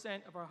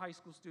 90% of our high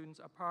school students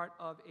are part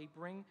of a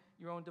Bring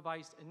Your Own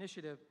Device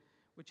initiative,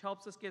 which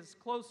helps us get us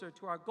closer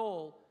to our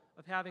goal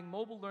of having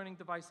mobile learning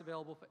device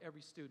available for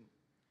every student.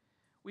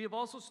 We have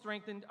also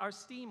strengthened our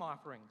STEAM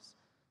offerings,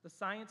 the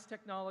science,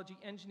 technology,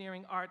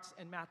 engineering, arts,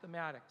 and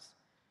mathematics,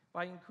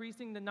 by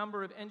increasing the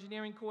number of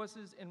engineering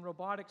courses and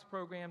robotics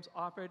programs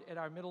offered at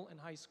our middle and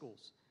high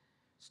schools.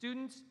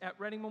 Students at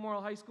Reading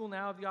Memorial High School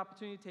now have the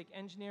opportunity to take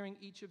engineering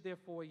each of their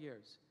 4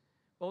 years.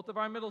 Both of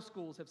our middle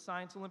schools have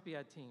Science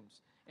Olympiad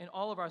teams, and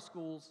all of our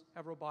schools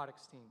have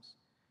robotics teams.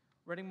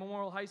 Reading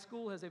Memorial High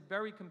School has a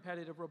very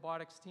competitive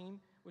robotics team,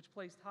 which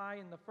placed high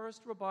in the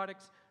first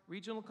robotics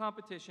regional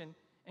competition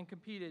and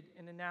competed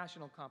in the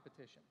national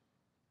competition.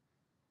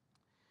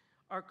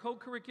 Our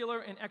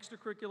co-curricular and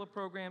extracurricular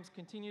programs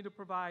continue to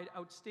provide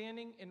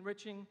outstanding,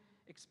 enriching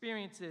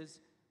experiences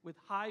with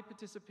high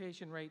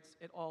participation rates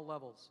at all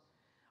levels.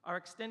 Our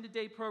extended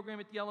day program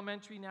at the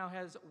elementary now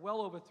has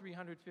well over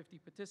 350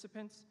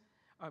 participants.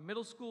 Our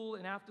middle school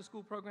and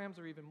after-school programs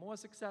are even more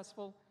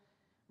successful.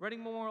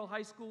 Reading Memorial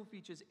High School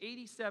features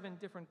 87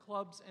 different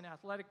clubs and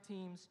athletic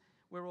teams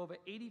where over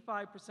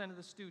 85% of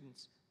the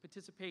students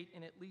participate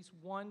in at least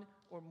one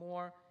or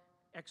more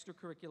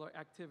extracurricular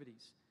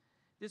activities.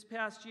 This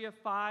past year,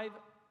 5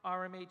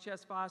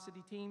 RMHS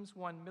varsity teams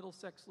won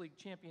Middlesex League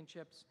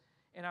championships,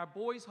 and our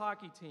boys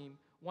hockey team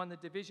won the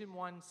Division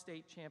I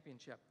state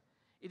championship.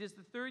 It is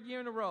the 3rd year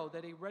in a row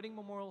that a Reading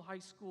Memorial High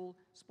School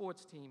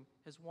sports team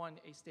has won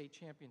a state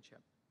championship.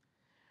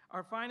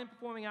 Our fine and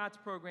performing arts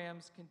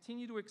programs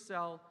continue to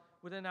excel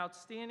with an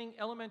outstanding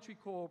elementary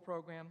choral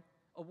program,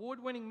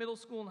 award-winning middle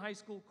school and high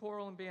school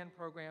choral and band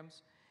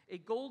programs, a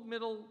gold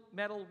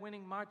medal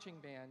winning marching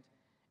band,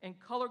 and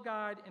color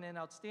guard and an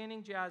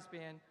outstanding jazz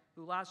band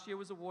who last year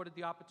was awarded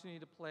the opportunity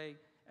to play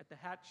at the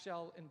Hat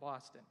Shell in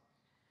Boston.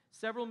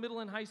 Several middle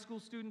and high school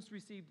students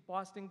received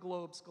Boston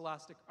Globe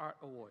Scholastic Art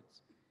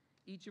Awards.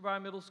 Each of our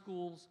middle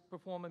schools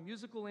perform a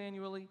musical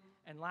annually,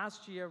 and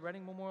last year,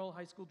 Reading Memorial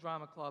High School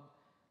Drama Club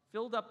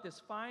filled up this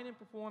fine and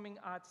performing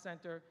arts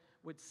center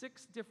with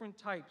 6 different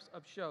types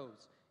of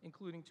shows,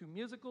 including 2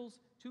 musicals,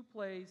 2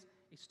 plays,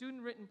 a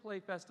student-written play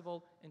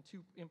festival, and 2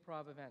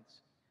 improv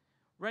events.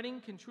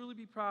 Reading can truly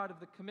be proud of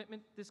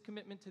this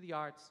commitment to the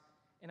arts,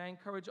 and I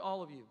encourage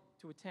all of you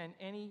to attend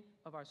any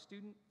of our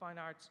student fine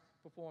arts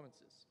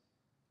performances.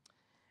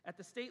 At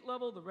the state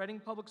level, the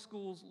Reading Public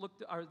Schools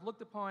are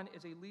looked upon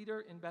as a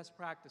leader in best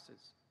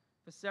practices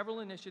for several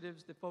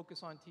initiatives that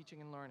focus on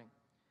teaching and learning.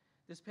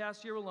 This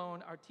past year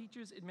alone, our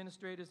teachers,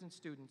 administrators, and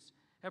students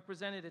have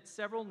presented at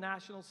several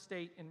national,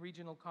 state, and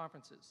regional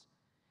conferences.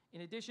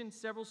 In addition,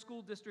 several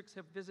school districts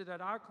have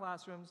visited our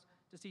classrooms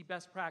to see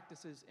best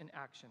practices in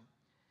action.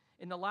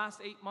 In the last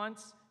 8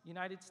 months,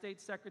 United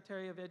States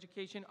Secretary of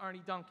Education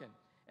Arne Duncan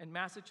and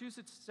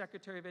Massachusetts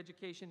Secretary of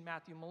Education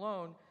Matthew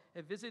Malone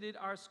have visited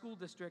our school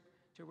district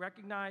to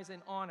recognize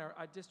and honor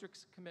our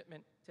district's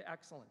commitment to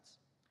excellence.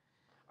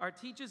 Our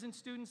teachers and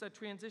students are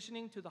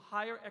transitioning to the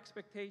higher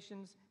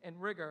expectations and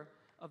rigor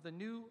of the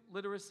new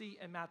literacy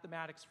and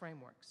mathematics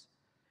frameworks.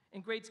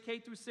 In grades K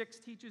through 6,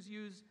 teachers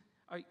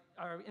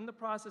are in the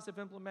process of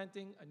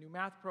implementing a new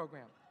math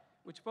program,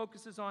 which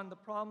focuses on the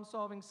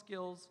problem-solving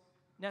skills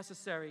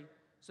necessary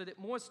so that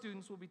more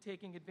students will be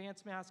taking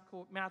advanced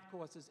math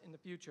courses in the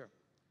future.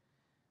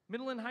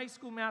 Middle and high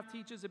school math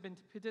teachers have been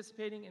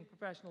participating in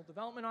professional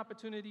development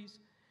opportunities,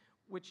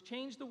 which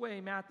change the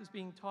way math is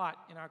being taught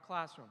in our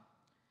classroom.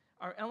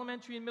 Our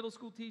elementary and middle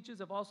school teachers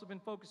have also been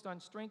focused on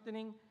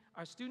strengthening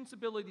our students'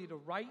 ability to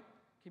write,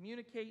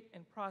 communicate,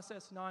 and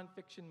process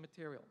nonfiction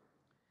material.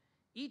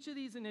 Each of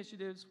these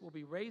initiatives will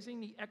be raising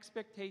the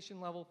expectation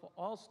level for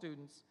all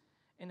students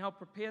and help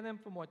prepare them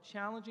for more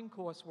challenging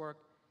coursework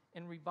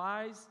and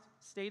revised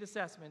state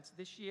assessments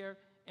this year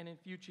and in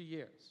future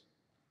years.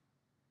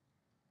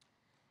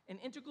 An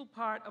integral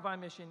part of our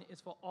mission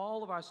is for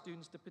all of our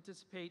students to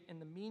participate in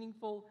the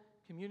meaningful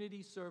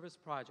community service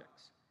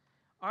projects.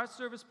 Our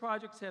service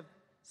projects have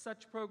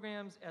such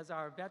programs as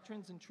our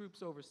Veterans and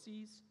Troops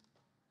Overseas,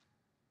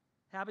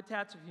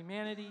 Habitats for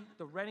Humanity,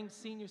 the Reading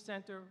Senior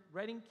Center,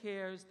 Reading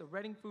Cares, the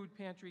Reading Food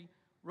Pantry,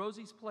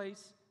 Rosie's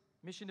Place,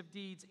 Mission of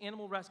Deeds,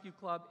 Animal Rescue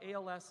Club,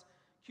 ALS,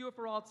 Cure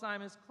for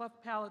Alzheimer's,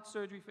 Cleft Palate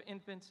Surgery for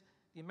Infants,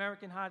 the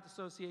American Heart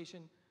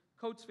Association,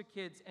 Coats for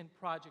Kids, and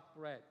Project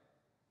Bread.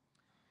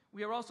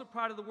 We are also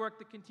proud of the work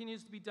that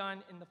continues to be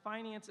done in the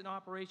finance and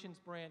operations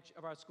branch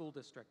of our school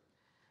district.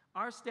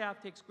 Our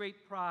staff takes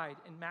great pride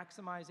in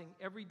maximizing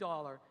every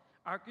dollar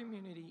our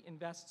community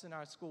invests in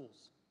our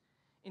schools.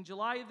 In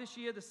July of this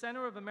year, the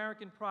Center of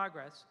American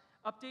Progress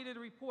updated a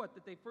report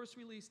that they first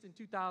released in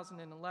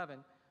 2011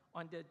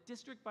 on the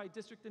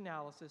district-by-district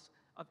analysis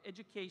of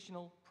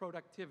educational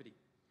productivity.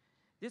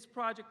 This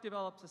project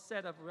develops a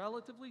set of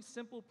relatively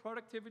simple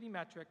productivity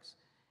metrics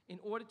in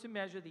order to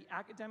measure the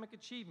academic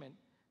achievement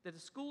that a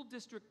school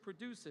district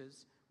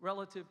produces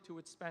relative to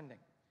its spending,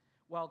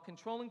 while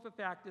controlling for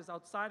factors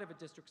outside of a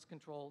district's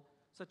control,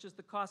 such as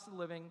the cost of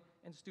living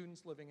and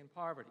students living in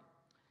poverty.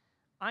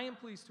 I am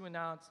pleased to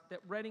announce that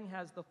Reading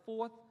has the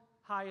 4th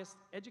highest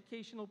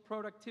educational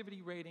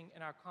productivity rating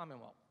in our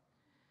Commonwealth.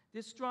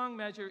 This strong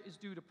measure is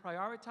due to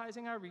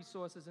prioritizing our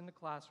resources in the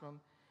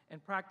classroom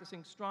and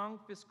practicing strong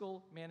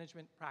fiscal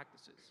management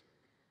practices.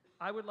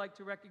 I would like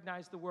to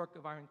recognize the work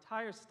of our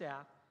entire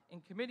staff in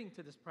committing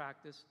to this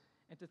practice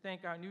and to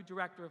thank our new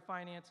Director of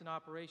Finance and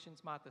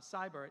Operations, Martha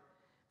Seibert,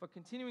 for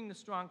continuing the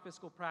strong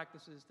fiscal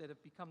practices that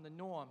have become the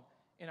norm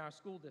in our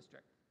school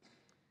district.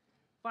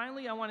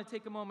 Finally, I want to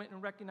take a moment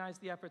and recognize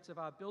the efforts of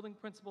our building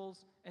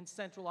principals and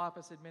central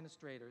office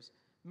administrators,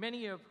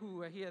 many of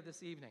who are here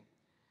this evening.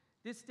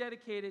 This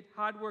dedicated,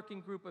 hardworking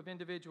group of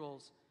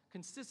individuals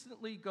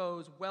consistently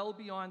goes well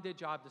beyond their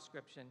job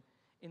description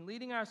in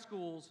leading our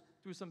schools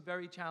through some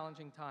very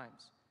challenging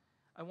times.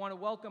 I want to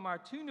welcome our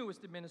 2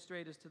 newest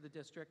administrators to the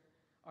district,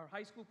 our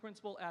high school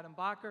principal, Adam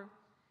Bacher,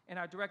 and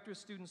our Director of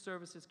Student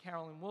Services,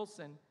 Carolyn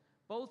Wilson.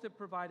 Both have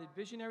provided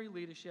visionary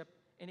leadership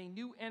and a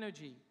new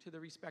energy to the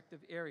respective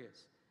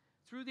areas.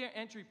 Through their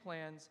entry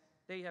plans,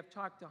 they have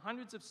talked to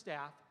hundreds of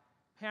staff,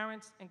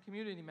 parents, and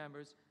community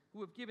members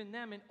who have given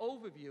them an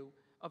overview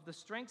of the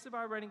strengths of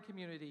our Reading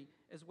community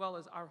as well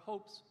as our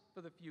hopes for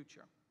the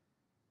future.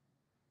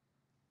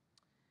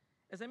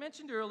 As I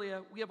mentioned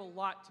earlier, we have a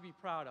lot to be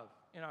proud of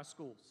in our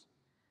schools.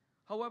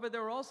 However,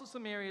 there are also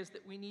some areas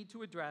that we need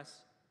to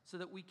address so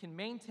that we can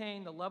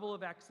maintain the level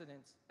of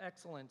excellence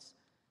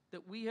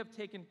that we have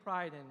taken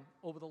pride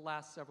in over the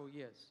last several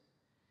years.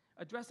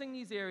 Addressing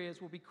these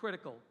areas will be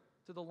critical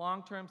to the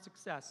long-term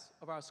success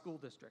of our school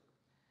district.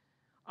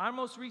 Our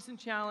most recent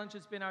challenge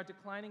has been our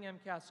declining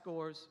MCAS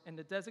scores and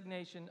the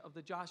designation of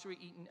the Joshua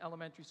Eaton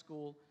Elementary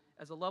School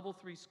as a Level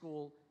 3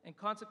 school, and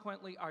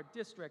consequently our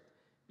district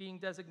being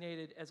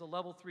designated as a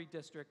Level 3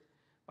 district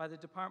by the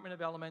Department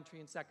of Elementary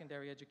and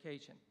Secondary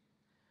Education.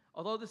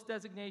 Although this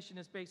designation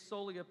is based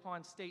solely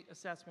upon state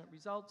assessment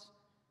results,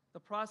 the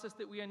process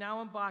that we are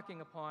now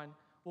embarking upon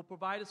will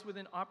provide us with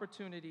an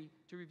opportunity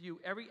to review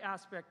every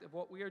aspect of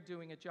what we are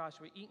doing at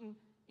Joshua Eaton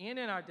and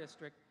in our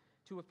district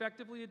to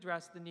effectively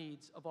address the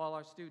needs of all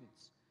our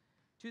students.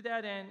 To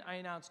that end, I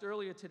announced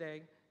earlier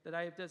today that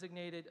I have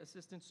designated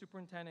Assistant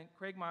Superintendent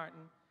Craig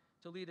Martin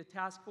to lead a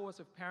task force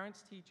of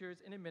parents, teachers,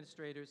 and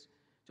administrators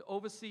to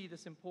oversee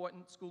this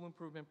important school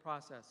improvement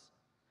process.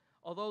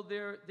 Although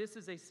this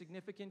is a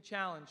significant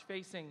challenge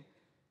facing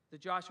the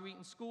Joshua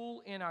Eaton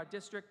School and our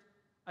district,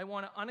 I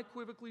want to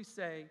unequivocally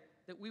say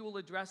that we will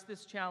address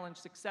this challenge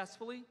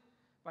successfully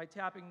by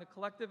tapping the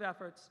collective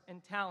efforts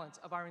and talents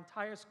of our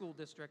entire school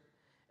district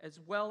as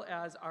well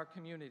as our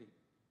community.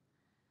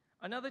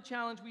 Another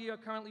challenge we are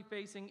currently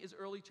facing is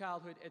early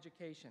childhood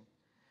education.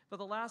 For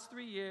the last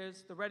 3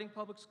 years, the Reading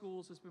Public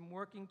Schools has been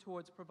working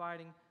towards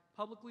providing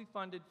publicly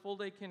funded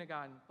full-day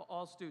kindergarten for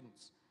all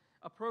students,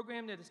 a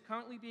program that is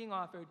currently being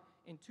offered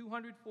in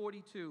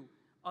 242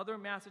 other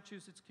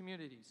Massachusetts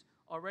communities,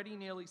 already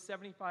nearly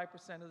 75%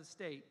 of the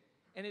state,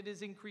 and it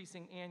is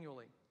increasing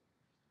annually.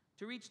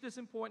 To reach this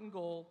important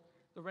goal,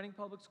 the Reading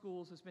Public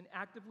Schools has been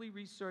actively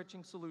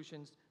researching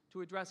solutions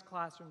to address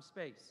classroom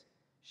space,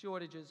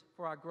 shortages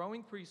for our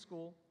growing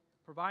preschool,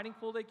 providing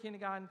full-day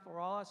kindergarten for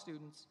all our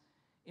students,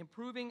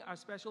 improving our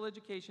special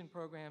education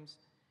programs,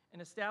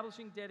 and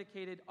establishing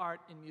dedicated art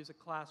and music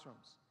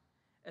classrooms.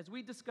 As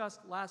we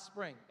discussed last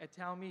spring at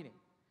town meeting,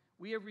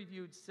 we have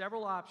reviewed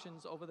several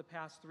options over the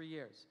past 3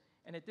 years,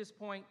 and at this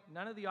point,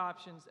 none of the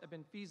options have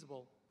been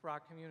feasible for our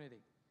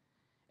community.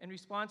 In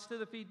response to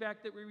the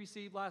feedback that we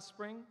received last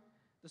spring,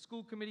 the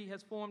school committee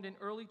has formed an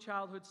early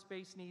childhood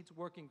space needs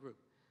working group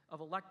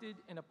of elected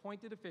and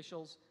appointed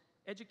officials,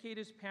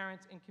 educators,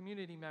 parents, and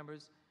community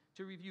members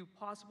to review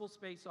possible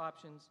space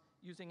options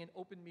using an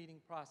open meeting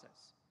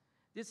process.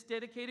 This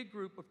dedicated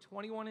group of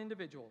 21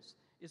 individuals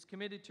is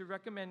committed to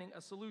recommending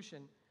a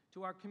solution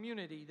to our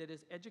community that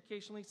is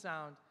educationally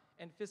sound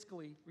and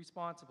fiscally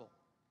responsible.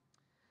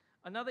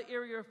 Another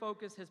area of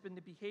focus has been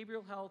the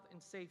behavioral health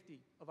and safety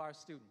of our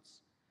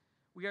students.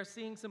 We are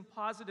seeing some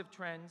positive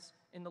trends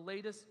in the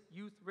latest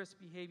Youth Risk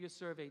Behavior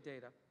Survey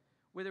data,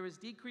 where there is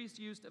decreased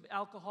use of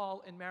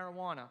alcohol and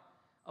marijuana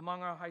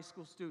among our high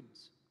school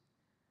students.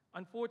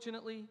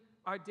 Unfortunately,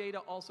 our data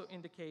also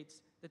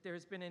indicates that there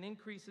has been an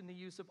increase in the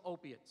use of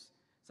opiates,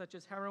 such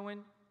as heroin,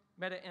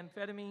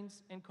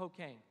 methamphetamines, and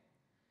cocaine.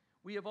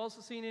 We have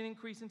also seen an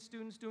increase in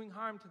students doing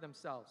harm to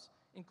themselves,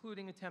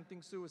 including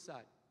attempting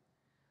suicide.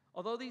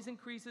 Although these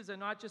increases are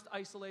not just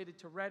isolated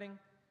to Reading,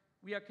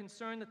 we are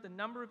concerned that the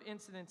number of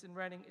incidents in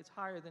Reading is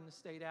higher than the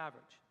state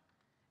average.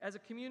 As a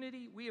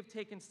community, we have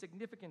taken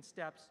significant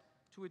steps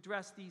to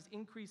address these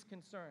increased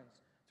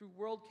concerns through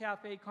World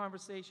Cafe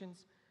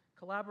conversations,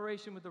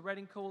 collaboration with the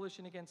Reading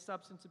Coalition Against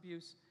Substance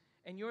Abuse,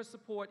 and your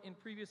support in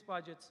previous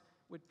budgets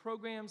with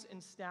programs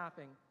and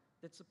staffing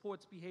that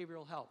supports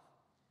behavioral health.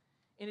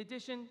 In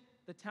addition,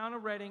 the town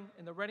of Reading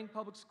and the Reading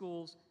Public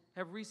Schools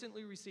have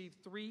recently received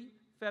 3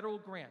 federal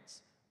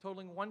grants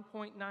totaling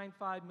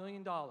 $1.95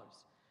 million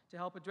to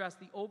help address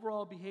the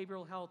overall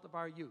behavioral health of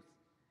our youth.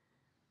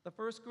 The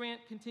first grant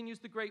continues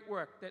the great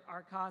work that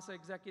our CASA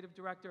Executive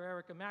Director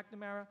Erica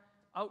McNamara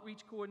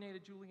Outreach Coordinator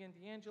Julian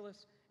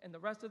DeAngelis, and the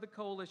rest of the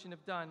coalition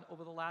have done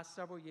over the last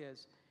several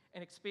years,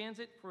 and expands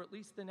it for at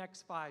least the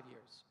next 5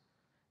 years.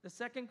 The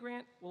second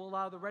grant will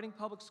allow the Reading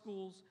Public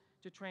Schools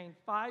to train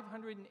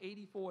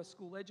 584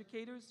 school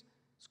educators,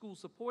 school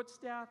support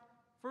staff,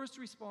 first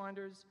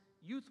responders,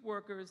 youth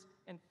workers,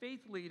 and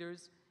faith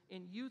leaders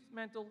in youth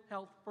mental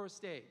health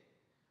first aid,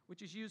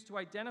 which is used to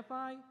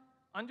identify,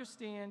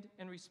 understand,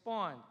 and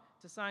respond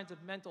to signs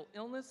of mental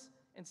illness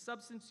and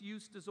substance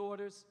use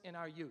disorders in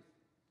our youth.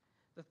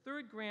 The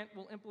third grant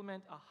will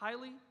implement a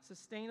highly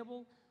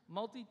sustainable,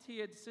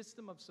 multi-tiered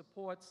system of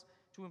supports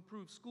to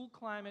improve school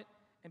climate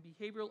and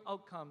behavioral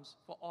outcomes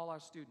for all our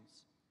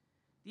students.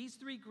 These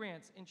 3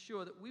 grants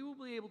ensure that we will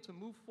be able to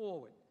move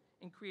forward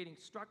in creating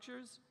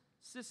structures,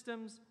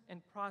 systems,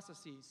 and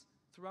processes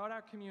throughout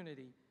our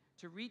community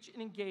to reach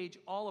and engage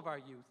all of our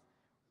youth,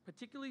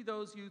 particularly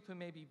those youth who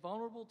may be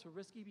vulnerable to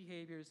risky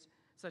behaviors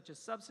such as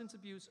substance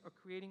abuse or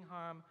creating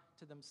harm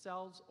to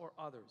themselves or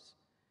others.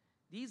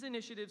 These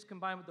initiatives,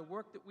 combined with the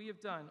work that we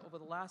have done over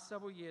the last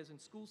several years in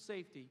school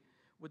safety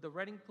with the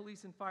Reading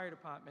Police and Fire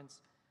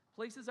Departments,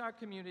 places our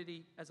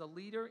community as a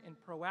leader in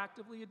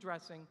proactively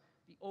addressing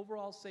the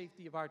overall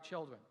safety of our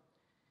children.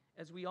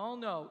 As we all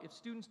know, if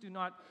students do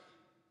not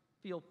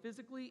feel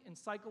physically and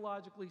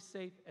psychologically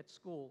safe at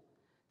school,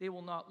 they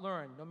will not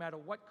learn, no matter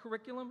what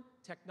curriculum,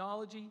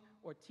 technology,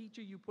 or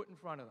teacher you put in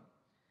front of them.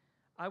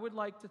 I would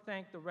like to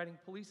thank the Reading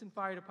Police and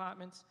Fire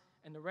Departments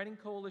and the Reading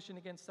Coalition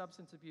Against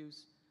Substance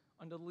Abuse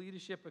under the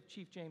leadership of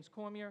Chief James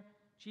Cormier,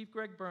 Chief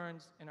Greg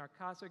Burns, and our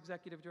CASA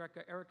Executive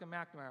Director Erica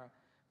McNamara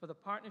for the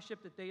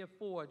partnership that they have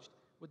forged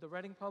with the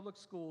Reading Public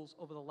Schools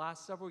over the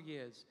last several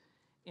years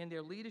and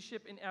their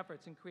leadership and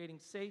efforts in creating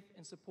safe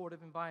and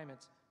supportive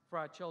environments for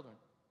our children.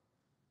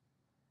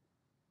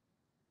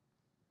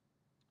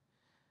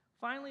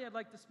 Finally, I'd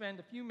like to spend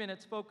a few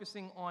minutes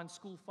focusing on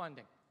school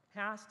funding,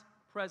 past,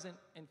 present,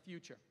 and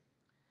future.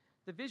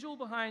 The visual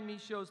behind me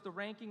shows the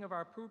ranking of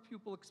our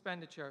per-pupil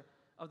expenditure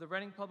of the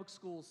Reading Public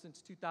Schools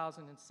since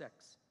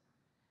 2006.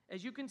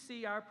 As you can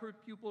see, our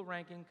per-pupil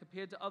ranking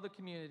compared to other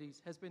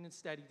communities has been in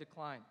steady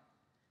decline.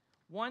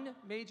 One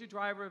major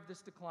driver of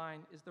this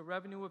decline is the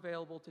revenue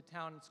available to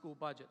town and school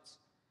budgets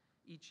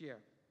each year.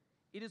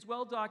 It is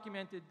well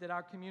documented that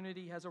our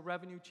community has a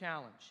revenue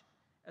challenge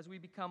as we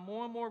become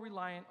more and more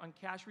reliant on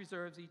cash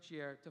reserves each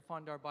year to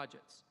fund our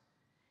budgets.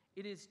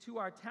 It is to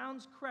our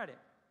town's credit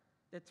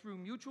that through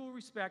mutual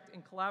respect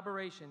and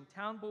collaboration,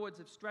 town boards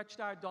have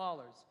stretched our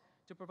dollars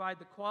to provide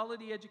the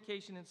quality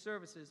education and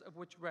services of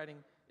which Reading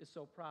is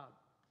so proud.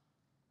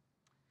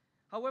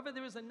 However,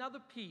 there is another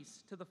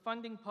piece to the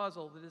funding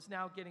puzzle that is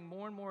now getting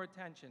more and more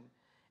attention,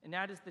 and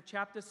that is the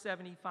Chapter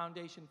 70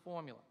 Foundation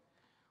formula,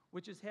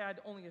 which has had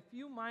only a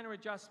few minor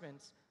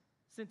adjustments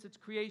since its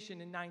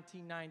creation in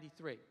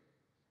 1993.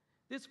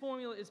 This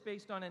formula is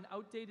based on an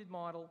outdated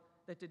model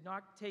that did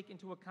not take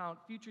into account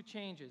future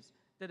changes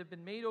that have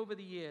been made over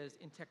the years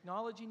in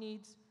technology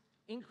needs,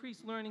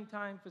 increased learning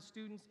time for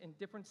students and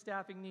different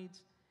staffing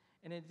needs.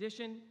 In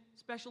addition,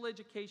 special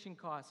education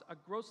costs are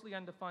grossly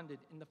underfunded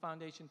in the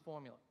foundation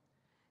formula.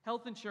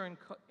 Health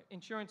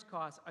insurance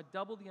costs are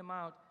double the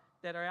amount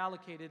that are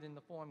allocated in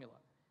the formula.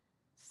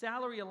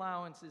 Salary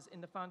allowances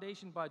in the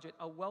foundation budget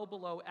are well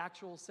below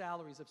actual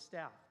salaries of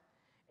staff.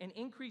 And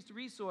increased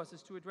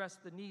resources to address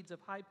the needs of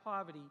high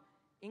poverty,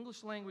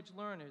 English language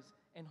learners,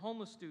 and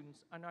homeless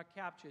students are not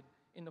captured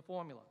in the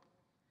formula.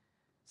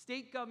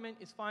 State government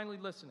is finally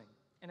listening,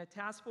 and a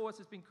task force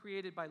has been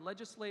created by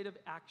legislative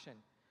action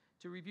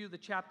to review the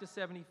Chapter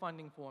 70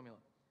 funding formula.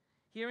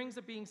 Hearings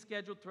are being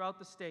scheduled throughout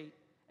the state,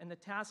 and the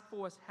task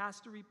force has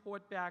to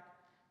report back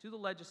to the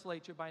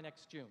legislature by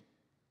next June.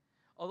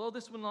 Although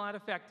this will not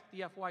affect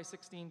the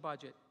FY16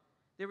 budget,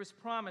 there is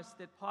promise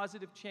that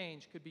positive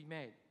change could be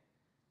made.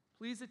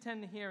 Please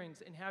attend the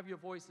hearings and have your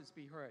voices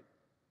be heard.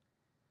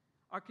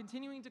 Our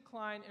continuing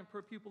decline in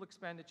per-pupil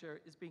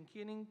expenditure is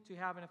beginning to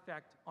have an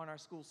effect on our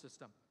school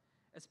system,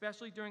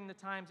 especially during the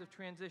times of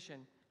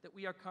transition that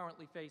we are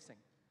currently facing.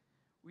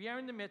 We are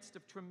in the midst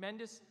of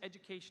tremendous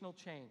educational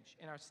change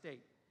in our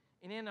state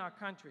and in our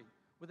country,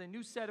 with a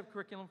new set of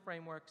curriculum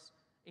frameworks,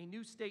 a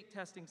new state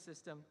testing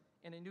system,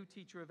 and a new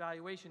teacher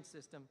evaluation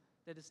system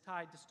that is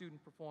tied to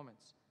student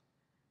performance.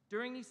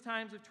 During these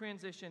times of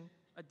transition,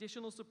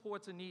 additional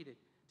supports are needed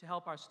to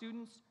help our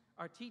students,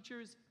 our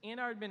teachers, and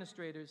our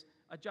administrators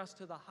adjust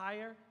to the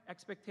higher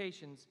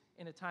expectations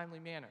in a timely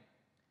manner.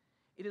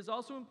 It is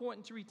also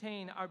important to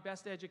retain our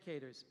best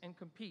educators and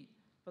compete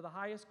for the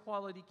highest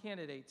quality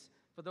candidates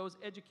for those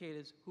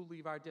educators who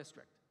leave our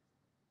district.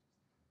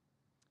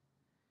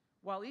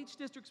 While each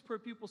district's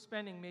per-pupil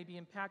spending may be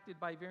impacted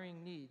by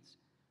varying needs,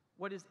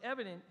 what is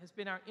evident has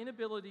been our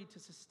inability to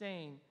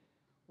sustain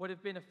what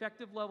have been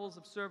effective levels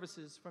of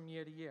services from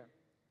year to year.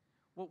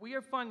 What we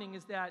are finding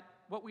is that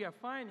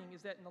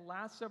in the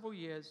last several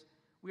years,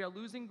 we are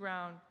losing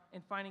ground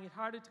and finding it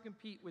harder to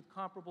compete with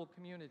comparable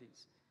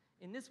communities.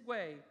 In this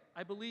way,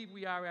 I believe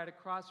we are at a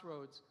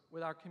crossroads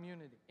with our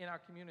community.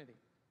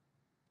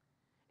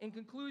 In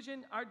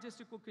conclusion, our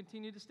district will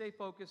continue to stay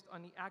focused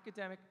on the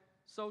academic,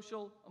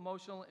 social,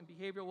 emotional, and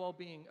behavioral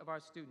well-being of our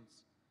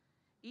students.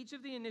 Each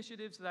of the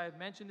initiatives that I have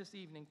mentioned this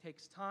evening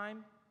takes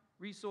time,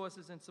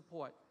 resources, and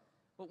support,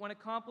 but when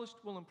accomplished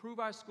will improve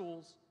our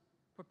schools,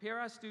 prepare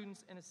our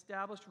students, and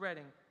establish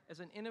Reading as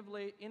an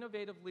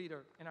innovative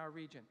leader in our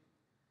region.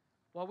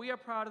 While we are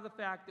proud of the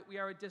fact that we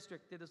are a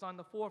district that is on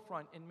the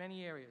forefront in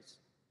many areas,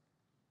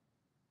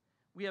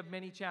 we have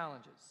many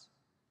challenges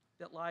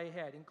that lie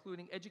ahead,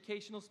 including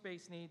educational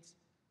space needs,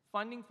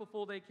 funding for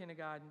full-day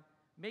kindergarten,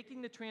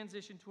 making the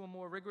transition to a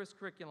more rigorous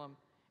curriculum,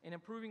 and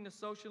improving the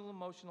social and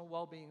emotional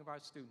well-being of our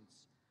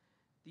students.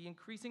 The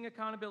increasing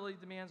accountability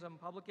demands on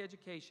public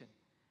education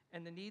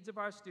and the needs of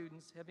our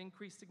students have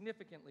increased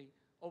significantly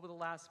over the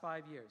last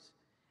 5 years,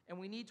 and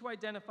we need to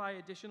identify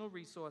additional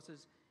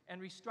resources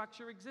and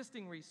restructure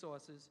existing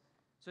resources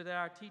so that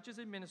our teachers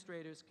and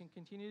administrators can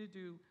continue to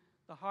do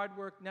the hard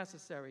work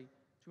necessary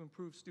to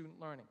improve student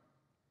learning.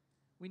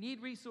 We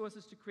need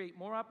resources to create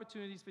more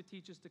opportunities for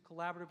teachers to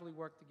collaboratively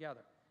work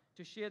together,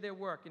 to share their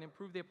work and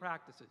improve their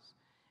practices,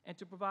 and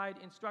to provide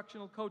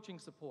instructional coaching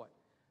support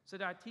so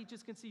that our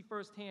teachers can see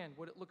firsthand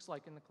what it looks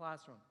like in the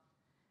classroom.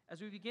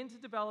 As we begin to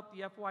develop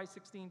the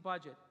FY16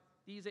 budget,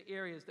 these are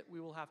areas that we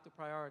will have to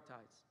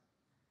prioritize.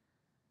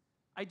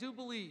 I do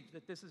believe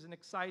that this is an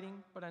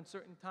exciting but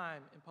uncertain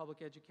time in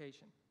public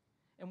education,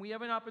 and we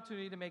have an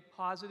opportunity to make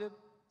positive,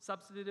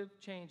 substantive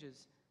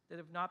changes that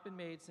have not been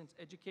made since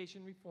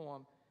education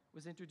reform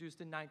was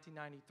introduced in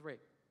 1993.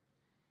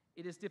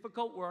 It is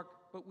difficult work,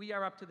 but we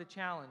are up to the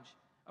challenge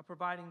of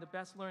providing the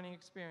best learning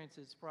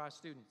experiences for our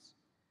students.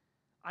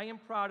 I am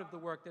proud of the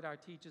work that our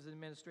teachers and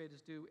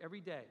administrators do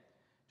every day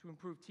to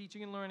improve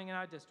teaching and learning in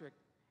our district,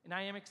 and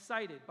I am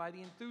excited by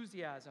the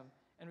enthusiasm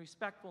and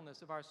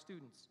respectfulness of our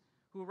students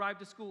who arrive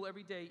to school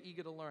every day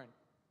eager to learn.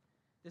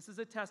 This is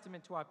a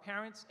testament to our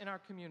parents and our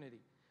community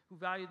who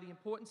value the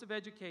importance of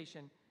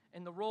education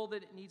and the role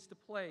that it needs to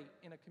play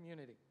in a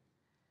community.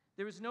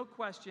 There is no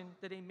question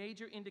that a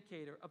major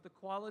indicator of the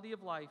quality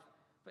of life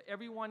for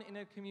everyone in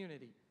a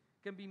community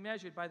can be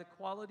measured by the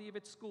quality of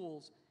its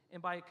schools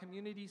and by a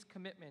community's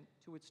commitment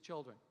to its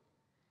children.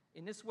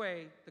 In this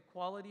way, the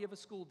quality of a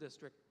school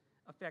district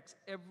affects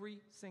every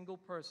single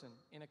person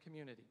in a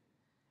community,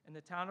 and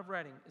the town of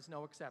Reading is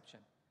no exception.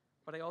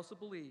 But I also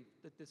believe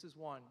that this is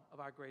one of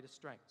our greatest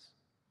strengths.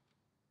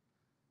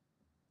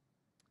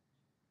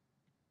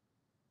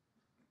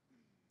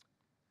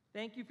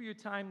 Thank you for your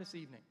time this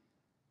evening.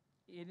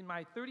 In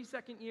my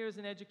 32nd year as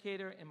an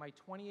educator and my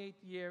 28th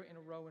year in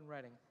a row in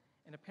Reading,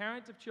 and a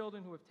parent of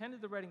children who have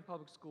attended the Reading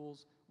Public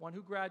Schools, one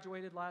who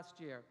graduated last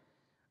year,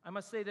 I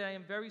must say that I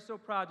am very so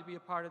proud to be a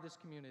part of this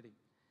community.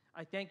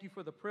 I thank you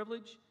for the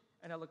privilege,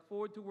 and I look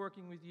forward to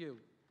working with you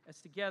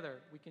as together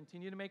we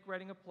continue to make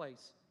Reading a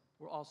place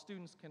where all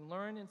students can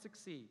learn and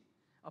succeed,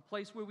 a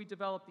place where we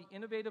develop the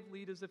innovative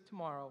leaders of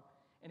tomorrow,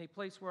 and a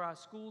place where our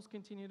schools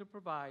continue to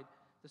provide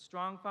the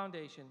strong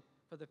foundation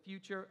for the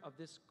future of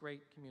this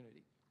great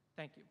community.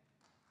 Thank you.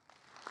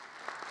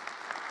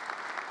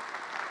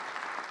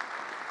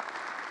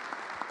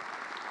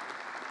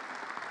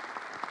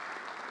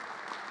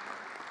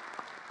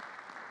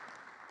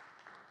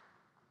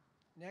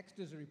 Next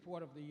is a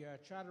report of the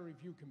Charter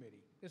Review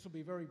Committee. This will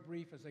be very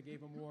brief as I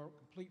gave a more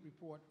complete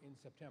report in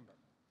September.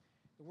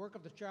 The work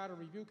of the Charter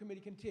Review Committee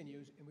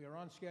continues, and we are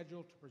on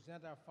schedule to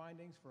present our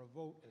findings for a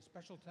vote at a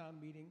special town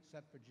meeting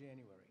set for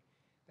January.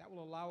 That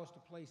will allow us to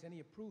place any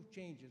approved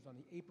changes on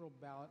the April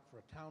ballot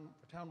for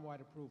town-wide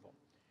approval.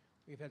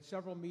 We've had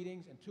several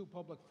meetings and 2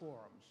 public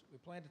forums. We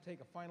plan to take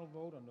a final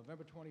vote on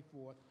November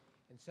 24th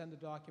and send the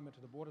document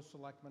to the Board of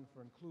Selectmen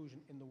for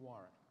inclusion in the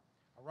warrant.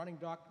 A running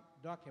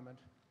document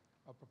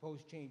of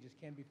proposed changes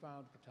can be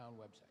found at the town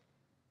website.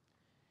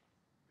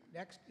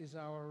 Next is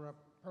our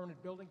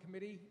Permanent Building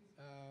Committee.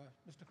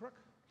 Mr. Crook?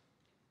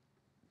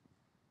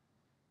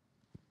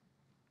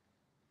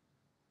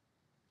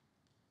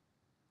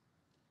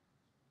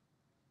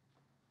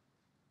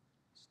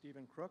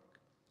 Stephen Crook,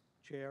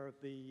 Chair of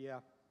the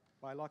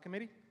Bylaw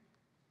Committee.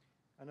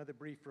 Another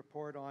brief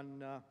report on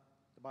the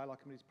Bylaw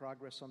Committee's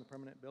progress on the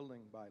Permanent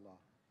Building Bylaw.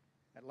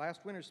 At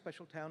last winter's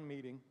special town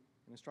meeting,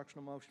 an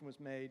instructional motion was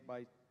made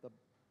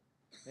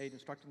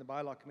instructing the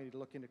Bylaw Committee to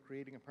look into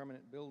creating a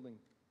Permanent Building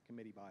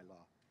Committee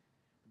bylaw.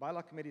 The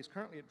Bylaw Committee is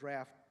currently at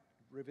draft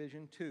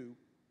revision 2.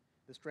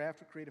 This draft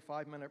would create a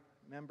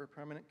 5-member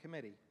permanent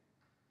committee.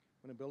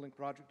 When a building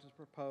project is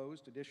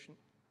proposed, addition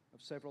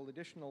of several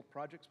additional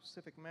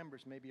project-specific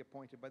members may be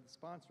appointed by the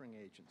sponsoring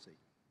agency.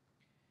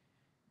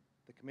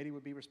 The committee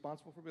would be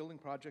responsible for building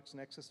projects in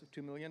excess of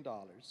 $2 million,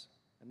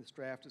 and this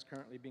draft is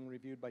currently being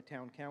reviewed by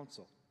Town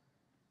Council.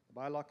 The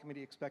Bylaw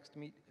Committee expects to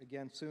meet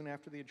again soon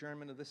after the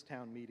adjournment of this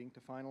town meeting to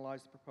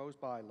finalize the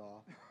proposed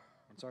bylaw.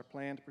 It's our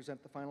plan to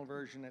present the final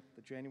version at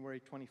the January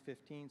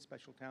 2015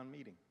 special town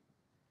meeting.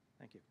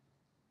 Thank you.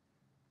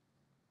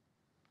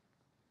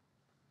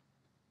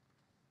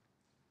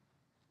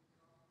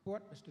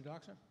 Report, Mr.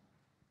 Doxer.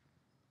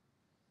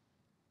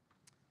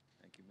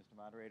 Thank you, Mr.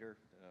 Moderator,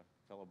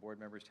 fellow board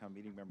members, town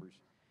meeting members.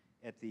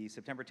 At the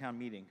September town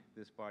meeting,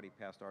 this body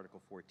passed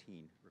Article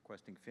 14,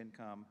 requesting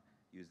FinCom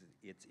use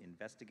its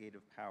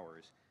investigative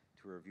powers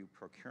to review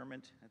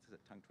procurement, that's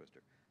a tongue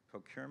twister,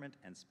 procurement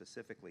and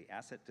specifically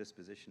asset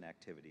disposition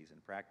activities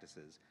and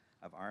practices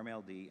of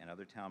RMLD and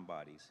other town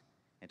bodies,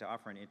 and to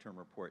offer an interim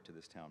report to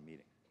this town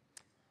meeting.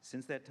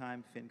 Since that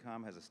time,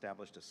 FinCom has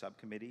established a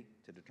subcommittee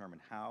to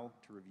determine how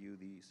to review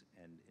these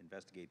and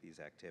investigate these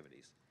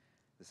activities.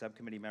 The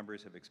subcommittee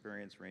members have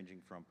experience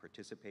ranging from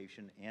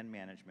participation and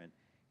management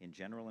in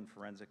general and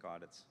forensic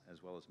audits,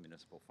 as well as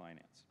municipal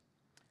finance.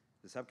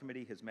 The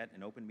subcommittee has met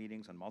in open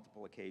meetings on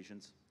multiple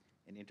occasions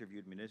and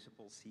interviewed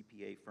municipal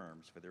CPA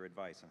firms for their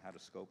advice on how to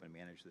scope and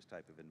manage this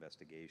type of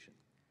investigation.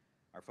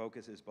 Our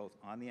focus is both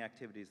on the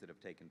activities that have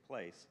taken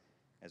place,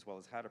 as well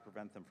as how to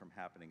prevent them from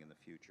happening in the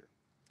future.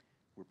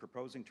 We're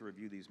proposing to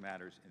review these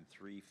matters in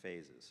 3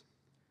 phases.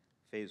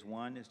 Phase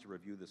 1 is to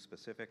review the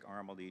specific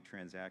RMLD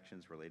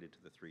transactions related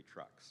to the 3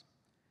 trucks.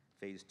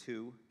 Phase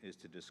 2 is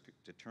to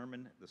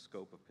determine the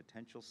scope of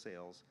potential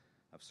sales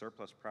of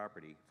surplus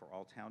property for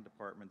all town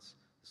departments,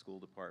 the school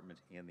department,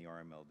 and the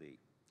RMLD.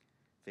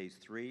 Phase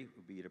 3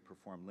 would be to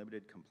perform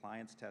limited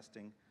compliance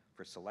testing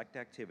for select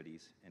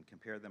activities and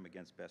compare them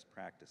against best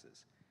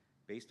practices.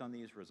 Based on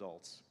these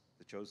results,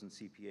 the chosen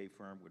CPA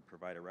firm would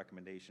provide a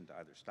recommendation to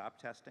either stop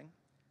testing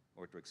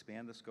or to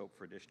expand the scope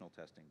for additional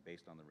testing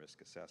based on the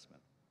risk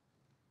assessment.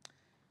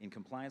 In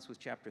compliance with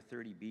Chapter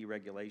 30B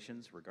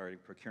regulations regarding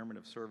procurement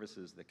of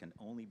services that can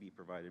only be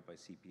provided by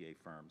CPA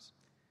firms,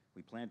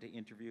 we plan to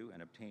interview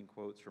and obtain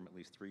quotes from at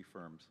least 3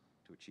 firms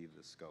to achieve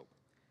this scope.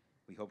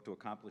 We hope to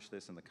accomplish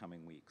this in the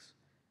coming weeks.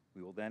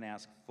 We will then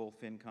ask full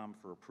FinCom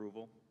for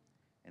approval,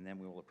 and then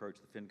we will approach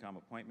the FinCom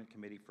Appointment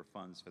Committee for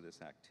funds for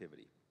this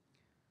activity.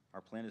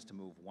 Our plan is to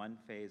move 1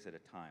 phase at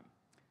a time.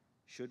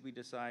 Should we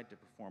decide to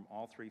perform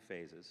all 3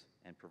 phases,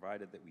 and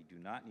provided that we do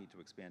not need to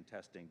expand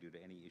testing due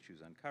to any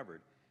issues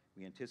uncovered,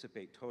 we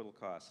anticipate total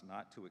costs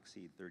not to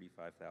exceed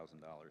 $35,000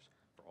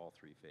 for all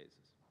 3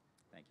 phases.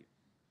 Thank you.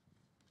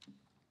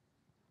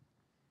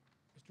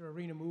 Mr.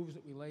 Arena moves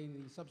that we lay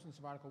the substance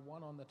of Article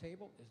 1 on the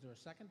table. Is there a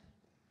second?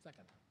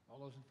 Second. All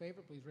those in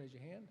favor, please raise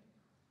your hand.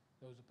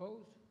 Those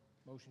opposed?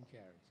 Motion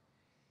carries.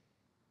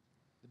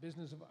 The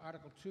business of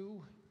Article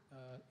 2,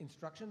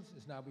 instructions,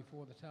 is now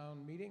before the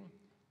town meeting.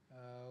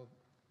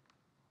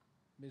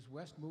 Ms.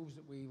 West moves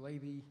that we lay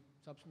the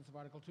substance of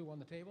Article 2 on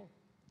the table.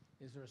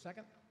 Is there a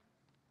second?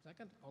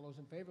 Second. All those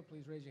in favor,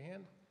 please raise your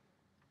hand.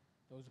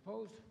 Those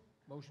opposed?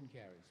 Motion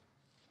carries.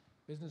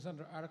 Business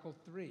under Article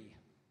 3.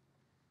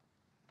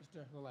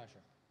 Mr.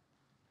 LaLasher.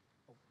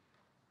 Oh.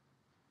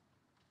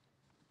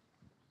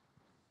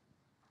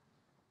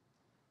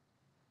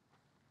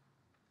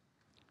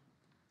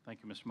 Thank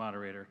you, Mr.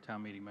 Moderator,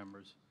 town meeting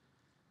members.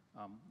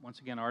 Once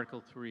again,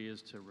 Article 3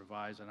 is to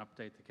revise and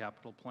update the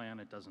capital plan.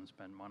 It doesn't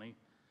spend money.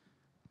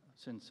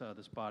 Since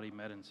this body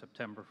met in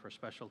September for a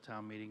special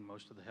town meeting,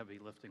 most of the heavy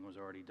lifting was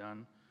already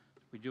done.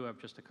 We do have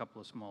just a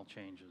couple of small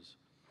changes.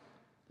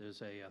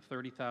 There's a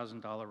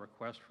 $30,000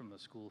 request from the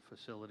school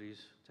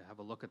facilities to have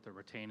a look at the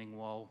retaining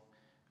wall.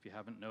 If you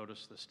haven't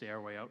noticed, the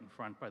stairway out in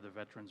front by the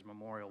Veterans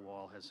Memorial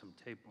Wall has some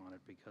tape on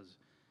it because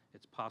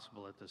it's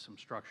possible that there's some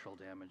structural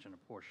damage in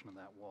a portion of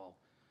that wall.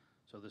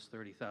 So this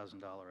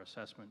 $30,000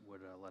 assessment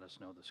would let us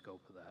know the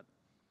scope of that.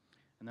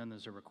 And then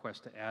there's a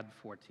request to add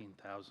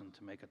 $14,000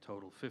 to make a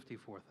total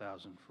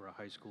 $54,000 for a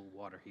high school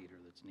water heater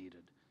that's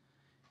needed.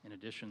 In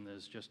addition,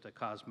 there's just a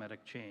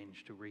cosmetic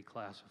change to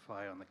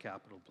reclassify on the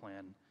capital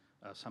plan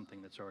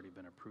something that's already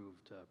been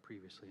approved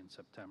previously in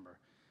September.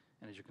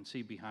 And as you can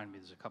see behind me,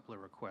 there's a couple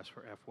of requests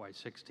for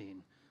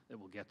FY16 that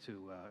we'll get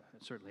to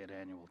certainly at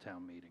annual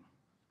town meeting.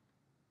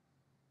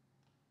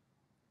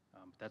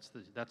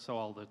 That's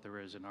all that there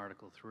is in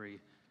Article 3.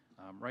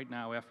 Right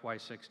now,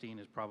 FY16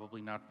 is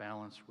probably not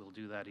balanced. We'll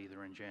do that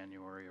either in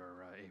January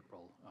or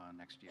April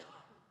next year.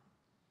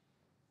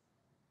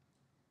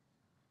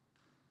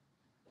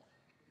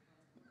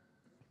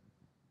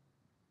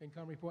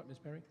 FinCom report, Ms.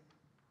 Perry.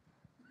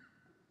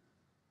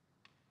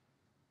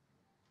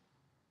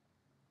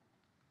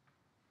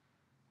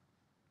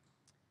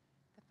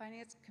 The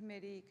Finance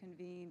Committee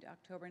convened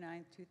October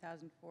 9th,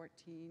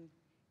 2014,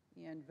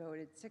 and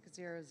voted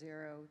 6-0-0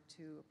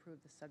 to approve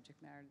the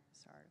subject matter of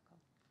this article.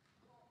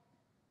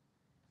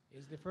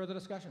 Is there further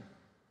discussion?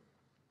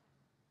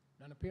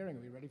 None appearing.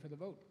 Are we ready for the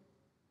vote?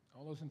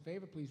 All those in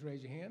favor, please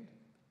raise your hand.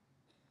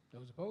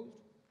 Those opposed?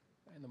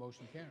 And the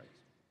motion carries.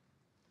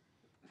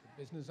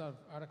 The business of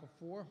Article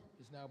 4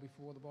 is now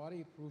before the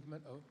body,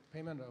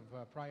 payment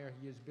of prior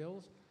year's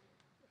bills.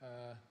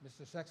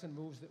 Mr. Sexton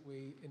moves that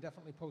we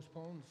indefinitely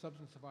postpone the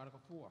substance of Article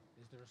 4.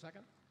 Is there a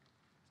second?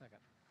 Second.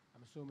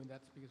 I'm assuming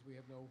that's because we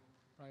have no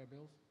prior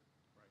bills?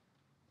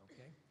 Right.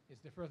 Okay. Is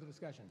there further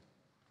discussion?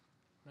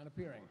 None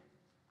appearing.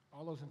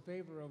 All those in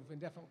favor of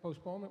indefinite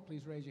postponement,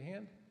 please raise your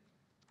hand.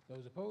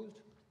 Those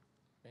opposed?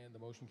 And the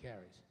motion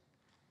carries.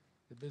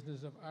 The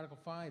business of Article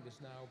 5 is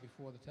now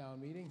before the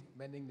town meeting,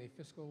 amending the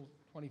fiscal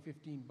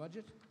 2015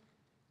 budget.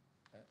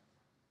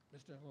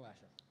 Mr.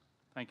 LaLasher.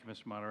 Thank you,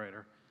 Mr.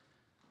 Moderator.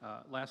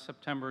 Last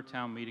September,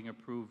 town meeting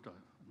approved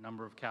a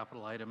number of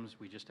capital items.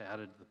 We just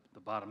added the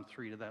bottom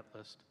 3 to that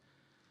list.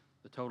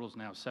 The total is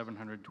now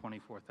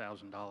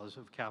 $724,000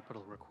 of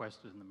capital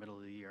requested in the middle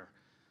of the year.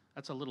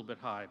 That's a little bit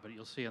high, but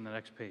you'll see on the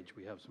next page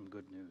we have some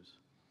good news.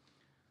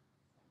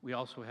 We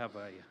also have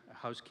a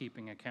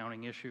housekeeping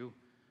accounting issue.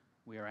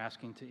 We are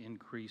asking to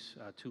increase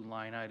 2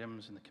 line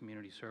items in the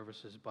community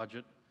services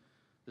budget.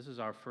 This is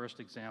our first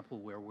example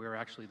where we're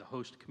actually the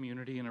host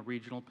community in a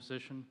regional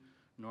position.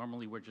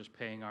 Normally, we're just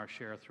paying our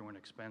share through an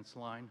expense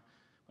line,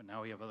 but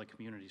now we have other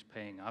communities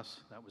paying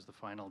us. That was the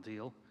final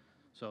deal.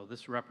 So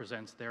this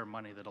represents their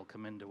money that'll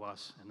come into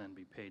us and then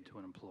be paid to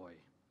an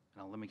employee.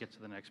 Now, let me get to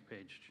the next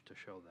page to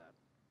show that.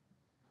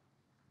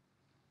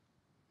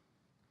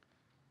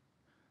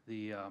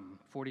 The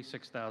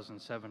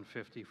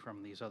 $46,750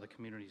 from these other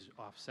communities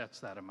offsets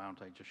that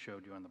amount I just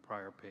showed you on the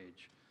prior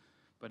page.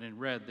 But in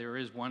red, there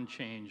is one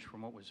change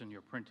from what was in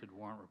your printed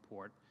warrant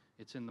report.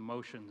 It's in the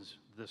motions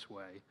this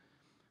way.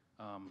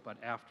 But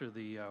after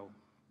the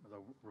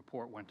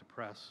report went to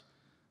press,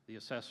 the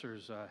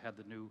assessors had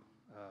the new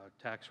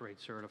tax rate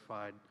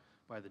certified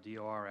by the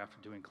DOR after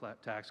doing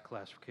tax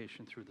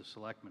classification through the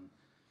selectmen.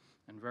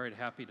 And very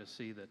happy to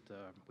see that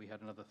we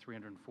had another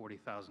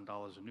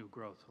 $340,000 of new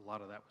growth. A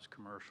lot of that was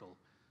commercial.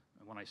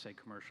 And when I say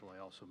commercial, I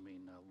also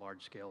mean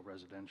large-scale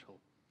residential.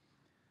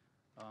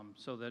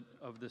 So that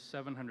of the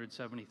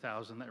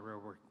 $770,000 that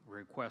we're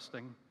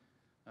requesting,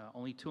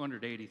 only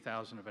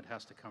 $280,000 of it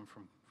has to come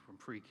from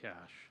free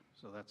cash.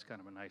 So that's kind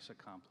of a nice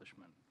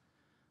accomplishment.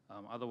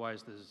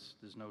 Otherwise,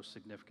 there's no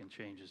significant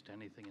changes to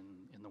anything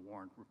in the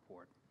warrant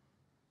report.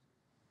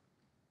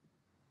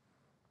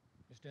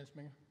 Mr.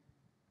 Ensminger?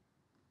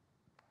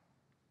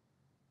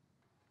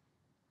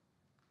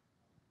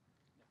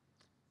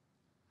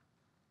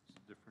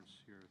 Difference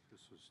here, if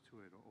this was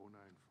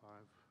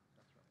 28095.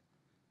 That's right.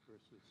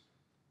 Versus,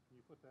 can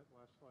you put that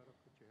last slide up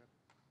that you had?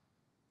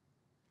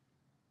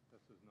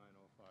 That says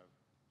 905,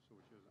 so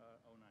which is it?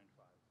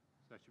 095.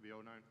 So that should be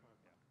 095?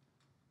 Yeah.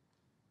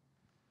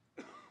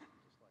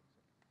 Just like so.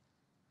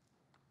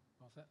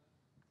 All set?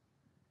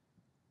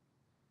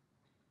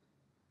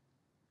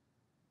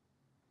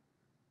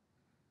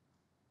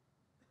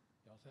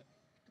 You all set?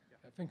 Yeah.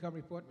 FinCom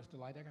report, Mr.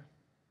 Leidecker.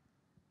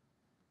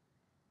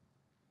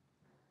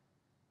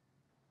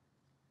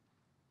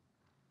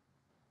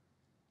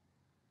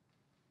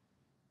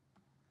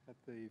 At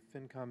the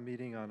FinCom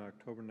meeting on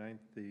October 9th,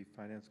 the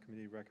Finance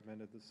Committee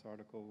recommended this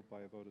article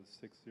by a vote of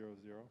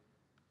 6-0-0.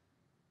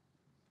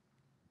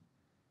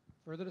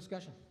 Further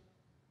discussion?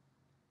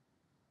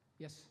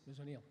 Yes, Ms.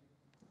 O'Neill.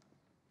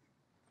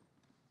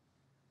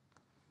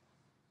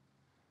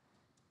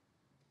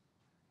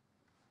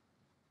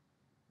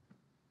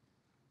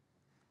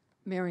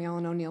 Mary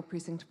Ellen O'Neill,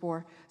 Precinct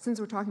 4. Since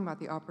we're talking about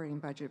the operating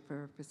budget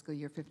for fiscal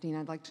year 15,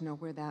 I'd like to know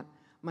where that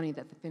money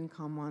that the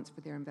FinCom wants for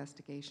their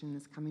investigation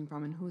is coming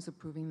from and who's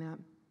approving that.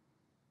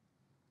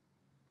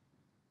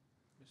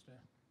 Mr.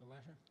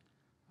 LaLasher?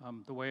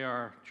 The way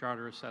our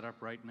charter is set up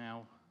right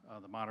now,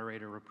 the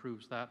moderator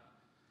approves that.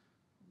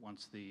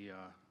 Once the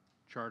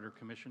Charter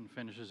Commission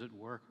finishes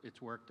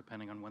its work,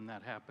 depending on when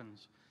that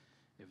happens,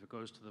 if it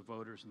goes to the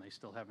voters and they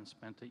still haven't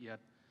spent it yet,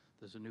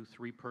 there's a new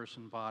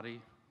 3-person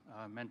body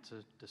meant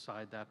to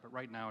decide that, but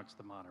right now it's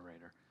the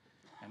moderator.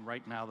 And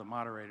right now the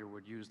moderator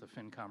would use the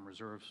FinCom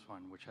Reserves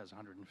Fund, which has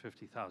 $150,000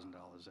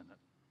 in it.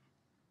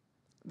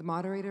 The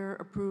moderator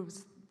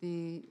approves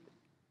the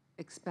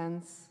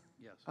expense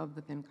Yes. of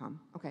the FinCom.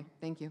 Okay,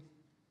 thank you.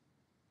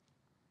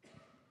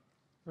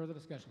 Further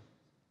discussion?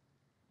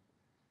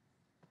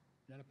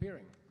 None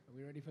appearing. Are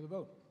we ready for the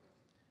vote?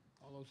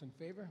 All those in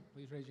favor,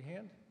 please raise your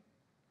hand.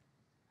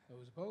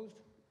 Those opposed?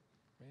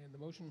 And the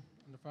motion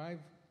under 5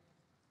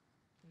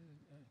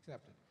 is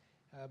accepted.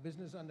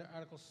 Business under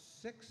Article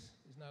 6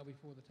 is now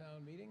before the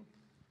town meeting.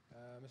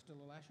 Mr.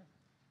 LaLasher?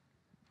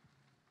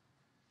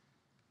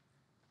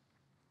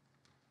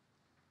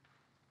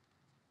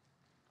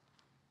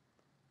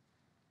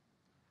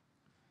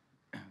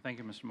 Thank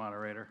you, Mr.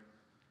 Moderator.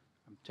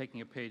 I'm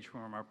taking a page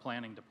from our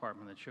planning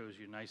department that shows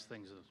you nice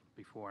things of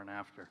before and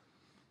after.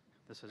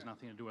 This has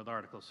nothing to do with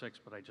Article 6,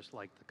 but I just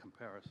like the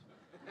comparison.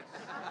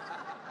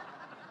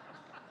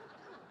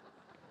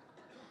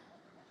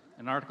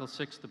 In Article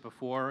 6, the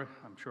before,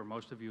 I'm sure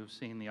most of you have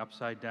seen the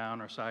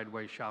upside-down or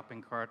sideways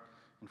shopping cart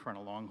in front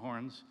of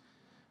Longhorns.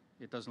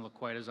 It doesn't look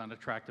quite as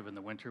unattractive in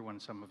the winter when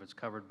some of it's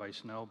covered by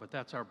snow, but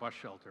that's our bus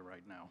shelter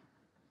right now.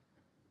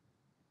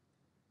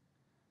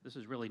 This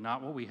is really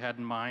not what we had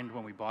in mind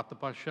when we bought the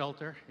bus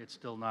shelter. It's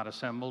still not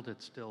assembled.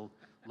 It's still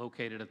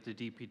located at the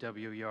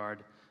DPW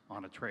yard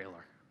on a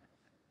trailer.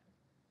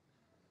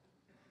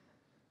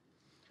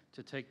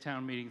 To take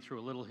town meeting through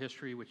a little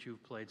history, which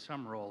you've played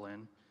some role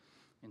in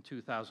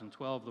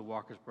 2012, the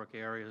Walkersbrook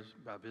area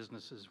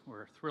businesses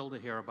were thrilled to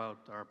hear about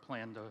our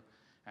plan to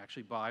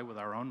actually buy with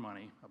our own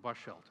money a bus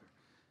shelter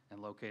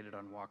and located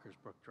on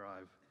Walkersbrook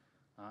Drive.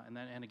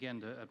 And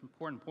again, an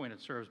important point, it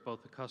serves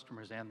both the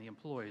customers and the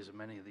employees of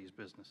many of these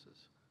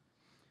businesses.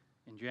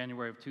 In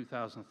January of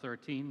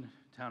 2013,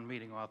 town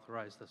meeting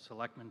authorized the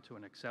selectmen to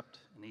accept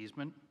an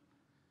easement.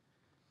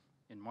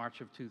 In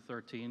March of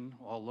 2013,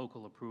 all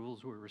local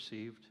approvals were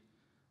received.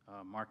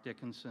 Mark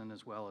Dickinson,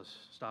 as well as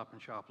Stop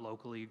and Shop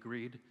locally,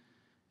 agreed,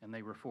 and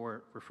they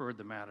referred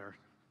the matter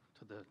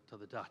to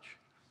the Dutch,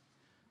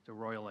 to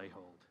Royal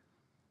Ahold.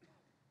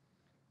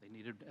 They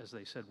needed, as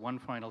they said, one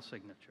final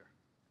signature.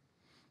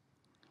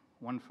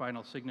 One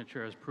final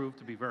signature has proved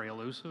to be very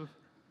elusive.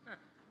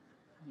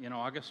 In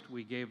August,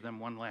 we gave them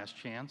one last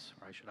chance,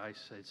 or should I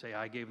say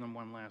I gave them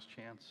one last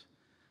chance,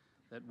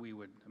 that we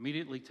would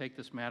immediately take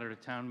this matter to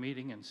town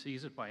meeting and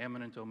seize it by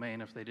eminent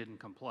domain if they didn't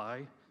comply.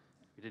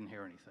 We didn't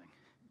hear anything.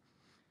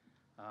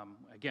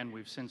 Again,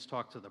 we've since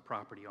talked to the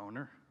property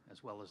owner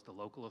as well as the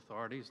local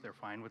authorities. They're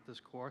fine with this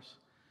course.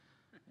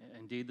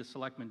 Indeed, the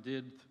selectmen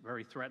did,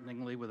 very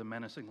threateningly, with a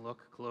menacing look,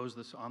 close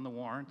this on the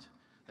warrant.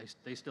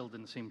 They still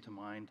didn't seem to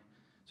mind.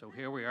 So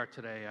here we are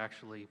today,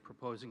 actually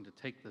proposing to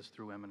take this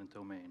through eminent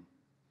domain.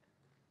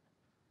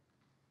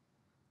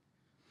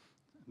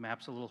 The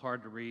map's a little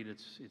hard to read.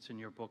 It's in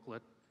your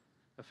booklet.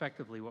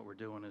 Effectively, what we're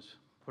doing is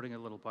putting a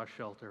little bus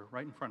shelter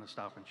right in front of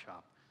Stop and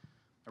Shop.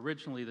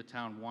 Originally, the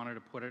town wanted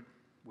to put it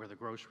where the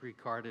grocery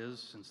cart is,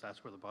 since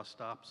that's where the bus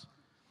stops.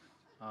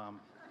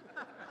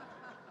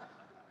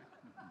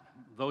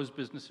 Those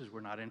businesses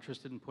were not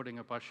interested in putting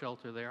a bus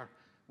shelter there,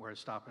 whereas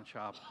Stop and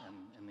Shop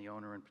and the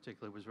owner in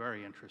particular was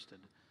very interested.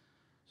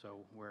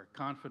 So we're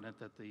confident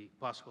that the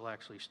bus will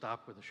actually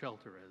stop where the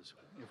shelter is,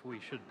 if we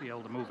should be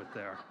able to move it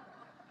there.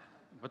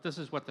 But this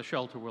is what the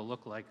shelter will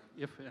look like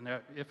if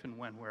and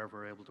when we're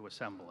ever able to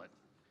assemble it.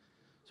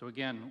 So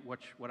again,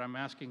 what I'm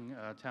asking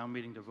town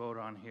meeting to vote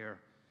on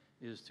here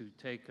is to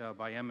take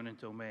by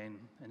eminent domain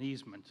an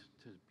easement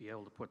to be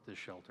able to put this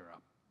shelter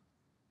up.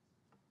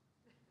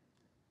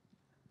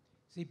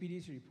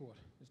 CPD's report.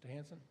 Mr.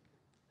 Hanson?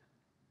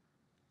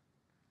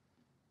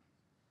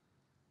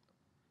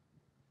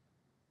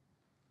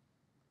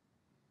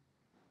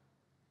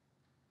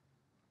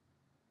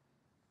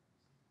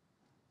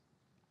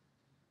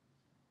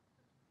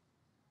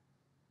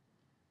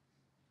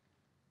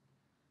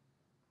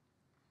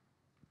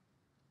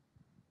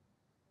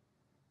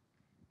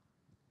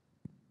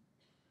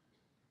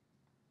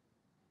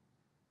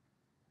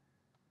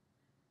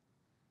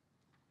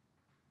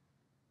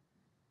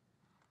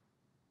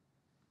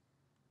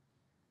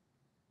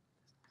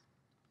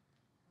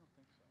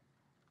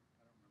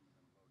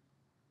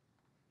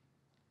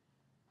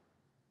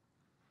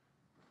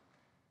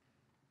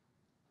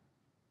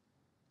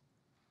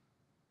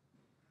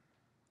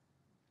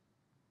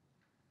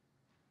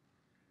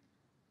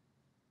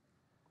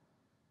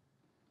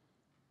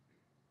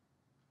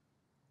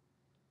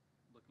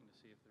 Looking to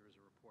see if there is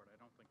a report. I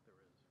don't think there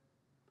is.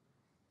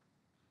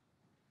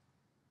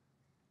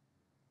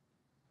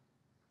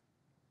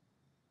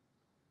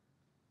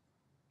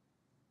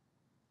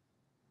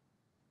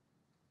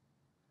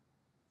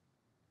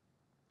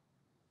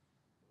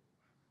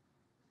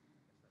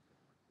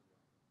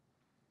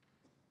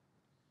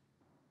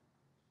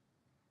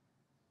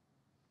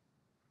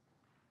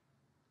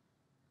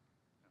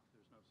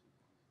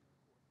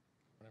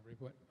 Whatever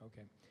report?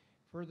 Okay.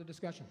 Further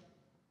discussion?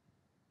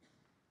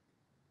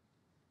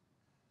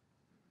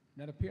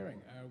 Not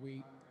appearing. Are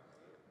we?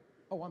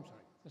 Oh, I'm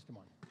sorry. Mr.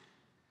 Mon.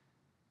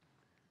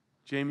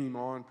 Jamie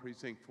Mon,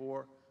 Precinct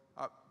 4.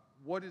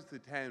 What is the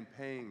town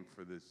paying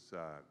for this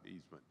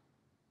easement?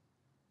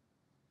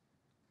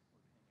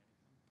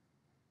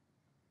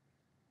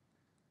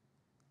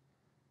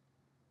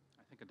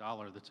 I think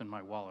 $1 that's in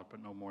my wallet,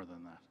 but no more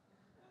than that.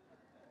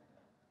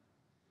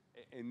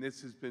 And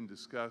this has been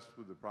discussed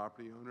with the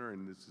property owner,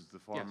 and this is the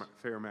Yes.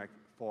 fair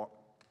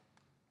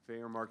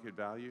market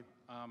value?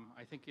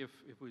 I think if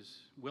it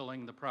was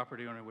willing, the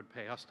property owner would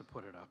pay us to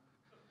put it up.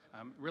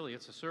 Really,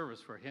 it's a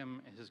service for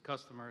him and his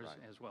customers,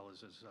 Right. as well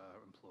as his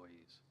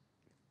employees.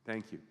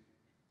 Thank you.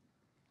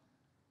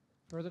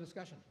 Further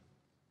discussion?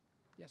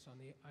 Yes, on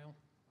the aisle.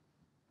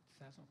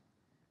 Sasso?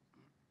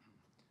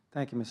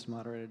 Thank you, Mr.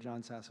 Moderator.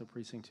 John Sasso,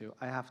 Precinct 2.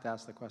 I have to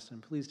ask the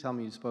question. Please tell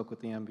me you spoke with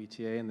the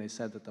MBTA and they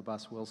said that the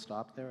bus will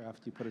stop there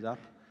after you put it up?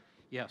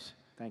 Yes.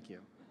 Thank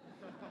you.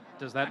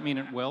 Does that mean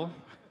it will?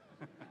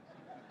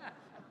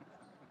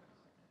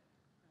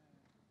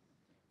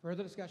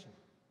 Further discussion?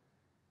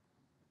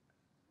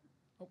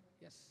 Oh,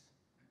 yes.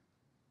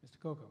 Mr.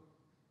 Coco.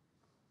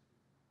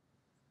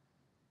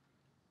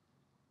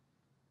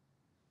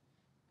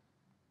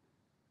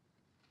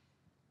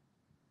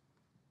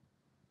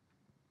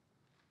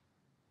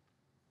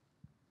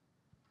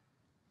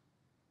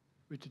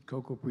 Richard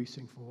Coco,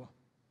 Precinct 4.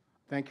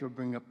 Thank you for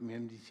bringing up the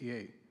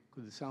MDTA,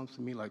 because it sounds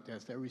to me like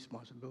that's their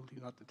responsibility,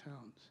 not the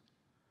town's.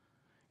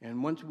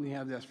 And once we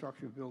have that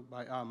structure built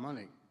by our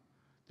money,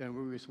 then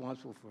we're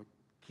responsible for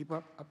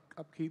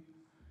upkeep,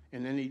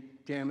 and any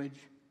damage,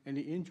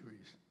 any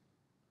injuries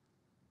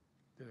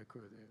that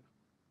occur there.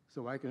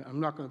 So I'm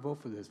not going to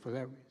vote for this for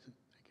that reason.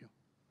 Thank you.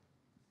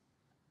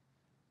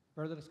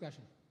 Further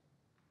discussion?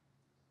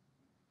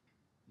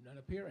 None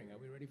appearing. Are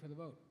we ready for the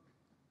vote?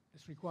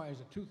 This requires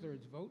a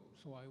 2/3 vote,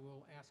 so I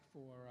will ask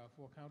for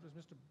 4 counters.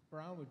 Mr.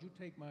 Brown, would you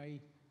take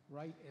my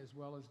right as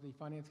well as the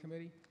Finance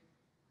Committee?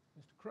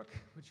 Mr. Crook,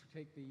 would you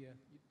take the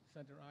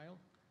center aisle?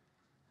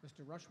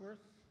 Mr. Rushworth,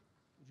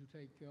 would you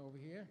take over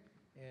here?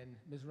 And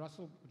Ms.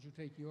 Russell, would you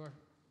take your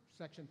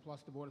section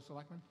plus the Board of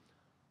Selectmen?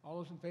 All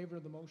those in favor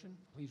of the motion,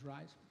 please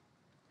rise.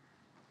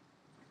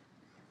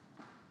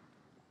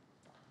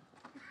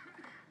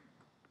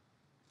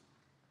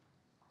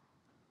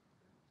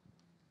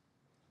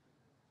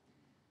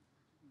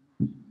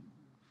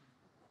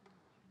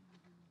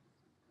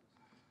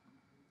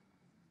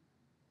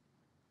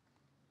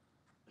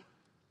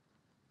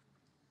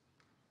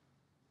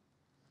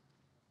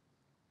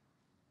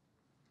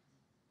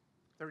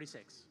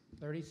 Thirty-six.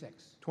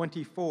 36.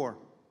 24.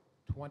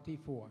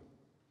 24.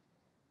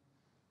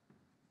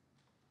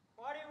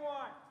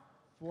 41.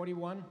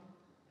 41.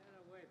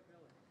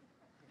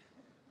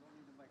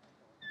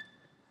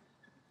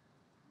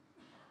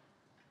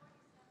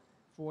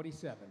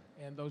 47.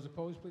 And those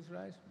opposed, please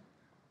rise.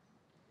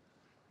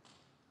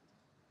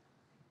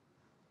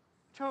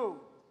 2.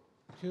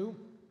 2.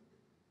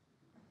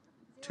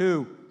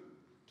 2.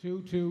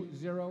 2, 2,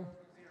 0,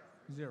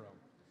 0.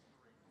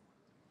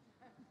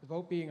 The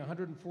vote being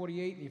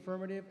 148 in the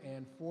affirmative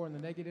and 4 in the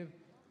negative,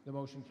 the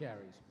motion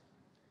carries.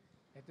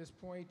 At this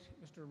point,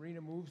 Mr.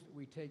 Arena moves that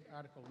we take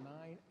Article 9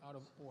 out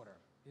of order.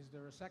 Is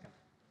there a second?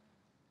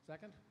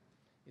 Second?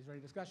 Is there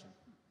any discussion?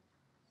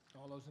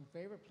 All those in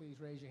favor,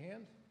 please raise your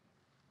hand.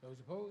 Those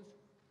opposed?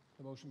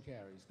 The motion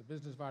carries. The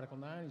business of Article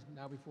 9 is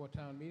now before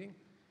town meeting.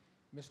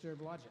 Mr.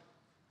 Blodgett.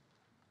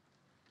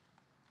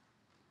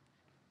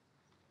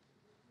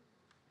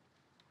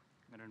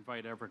 I'm going to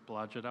invite Everett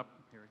Blodgett up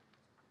here.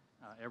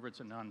 Everett's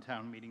a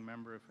non-town meeting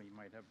member, if he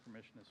might have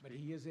permission to speak. But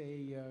he is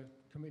a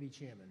committee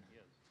chairman. He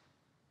is.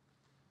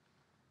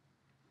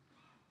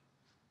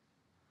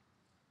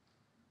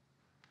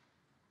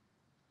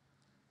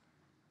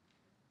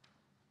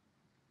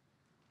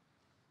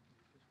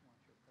 Just want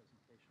your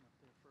presentation up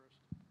there first.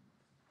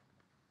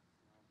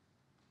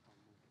 I'll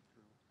move it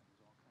through. There's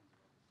all kinds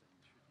of other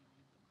things. Should you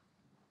need them?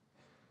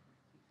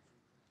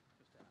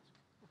 Just ask.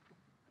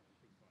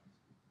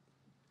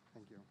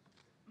 Thank you.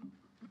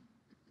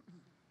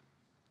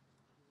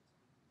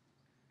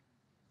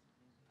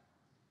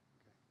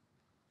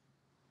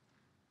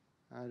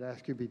 I'd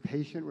ask you to be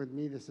patient with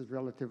me. This is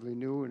relatively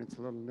new, and it's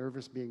a little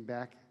nervous being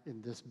back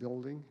in this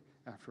building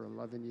after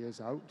 11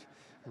 years out.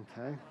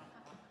 Okay.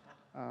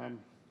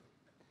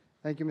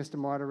 Thank you, Mr.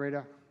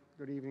 Moderator.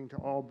 Good evening to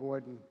all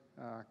board and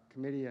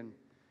committee and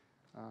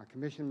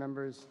commission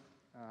members,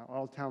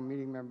 all town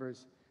meeting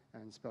members,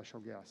 and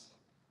special guests.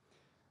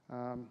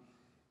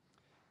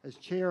 As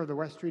chair of the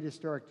West Street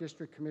Historic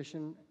District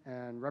Commission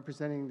and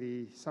representing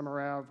the Summer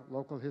Ave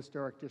Local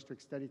Historic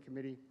District Study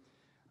Committee,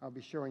 I'll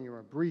be showing you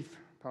a brief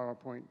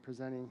PowerPoint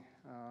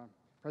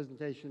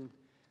presentation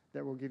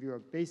that will give you a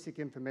basic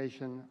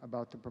information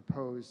about the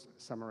proposed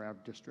Summer Ave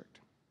district.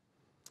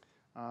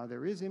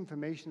 There is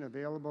information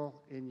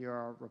available in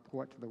your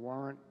report to the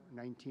warrant,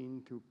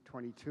 19 to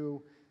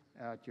 22.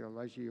 At your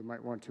leisure, you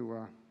might want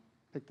to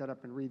pick that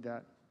up and read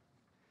that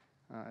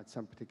at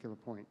some particular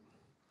point.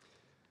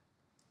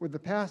 With the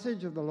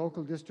passage of the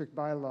local district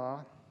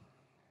bylaw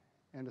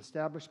and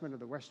establishment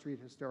of the West Street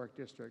Historic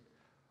District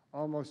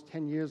almost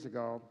 10 years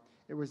ago,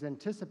 it was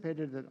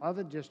anticipated that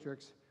other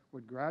districts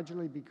would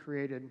gradually be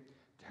created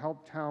to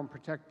help town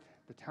protect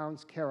the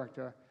town's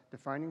character,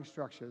 defining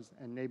structures,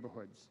 and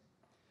neighborhoods.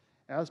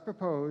 As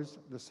proposed,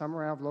 the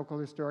Summer Ave Local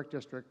Historic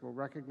District will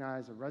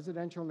recognize a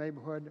residential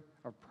neighborhood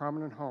of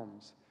prominent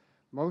homes,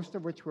 most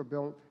of which were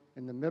built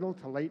in the middle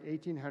to late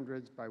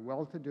 1800s by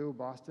well-to-do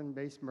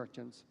Boston-based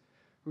merchants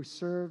who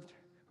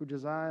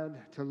desired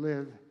to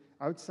live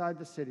outside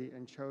the city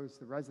and chose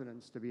the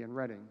residence to be in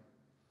Reading.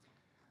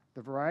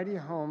 The variety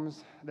of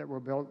homes that were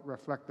built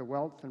reflect the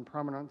wealth and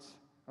prominence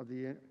of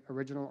the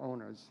original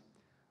owners.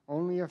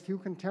 Only a few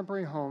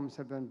contemporary homes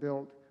have been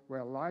built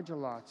where larger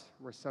lots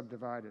were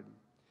subdivided.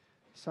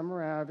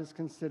 Summer Ave is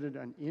considered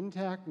an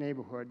intact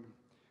neighborhood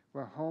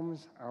where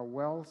homes are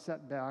well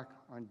set back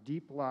on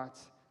deep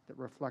lots that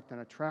reflect an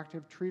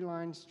attractive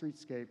tree-lined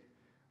streetscape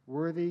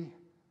worthy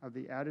of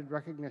the added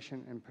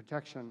recognition and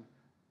protection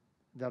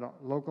that a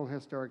local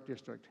historic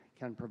district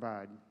can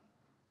provide. Are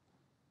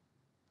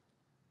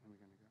we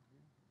going to go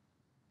here?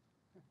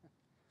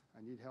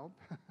 I need help.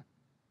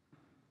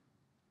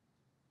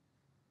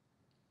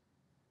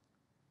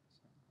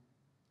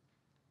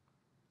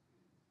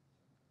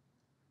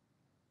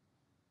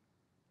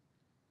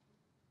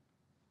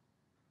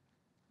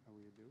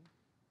 We do.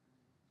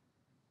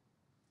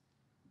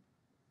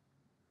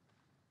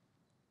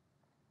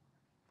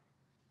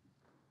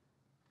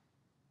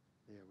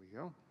 There we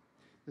go.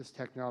 This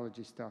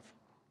technology stuff.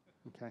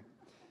 Okay,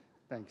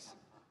 thanks.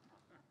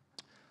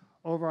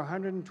 Over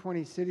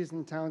 120 cities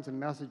and towns in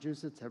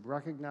Massachusetts have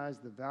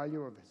recognized the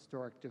value of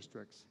historic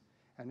districts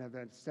and have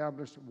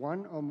established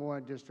one or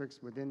more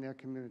districts within their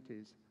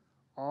communities.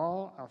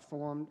 All are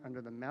formed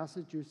under the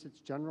Massachusetts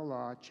General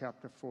Law,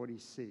 Chapter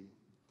 40C.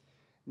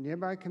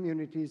 Nearby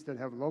communities that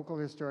have local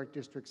historic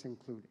districts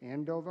include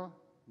Andover,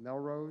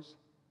 Melrose,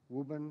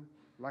 Woburn,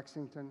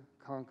 Lexington,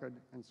 Concord,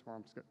 and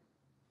Swampscott.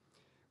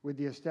 With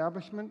the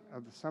establishment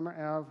of the Summer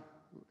Ave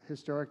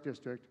Historic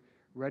District,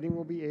 Reading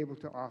will be able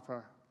to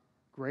offer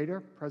greater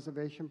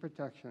preservation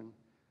protection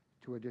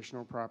to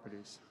additional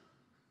properties.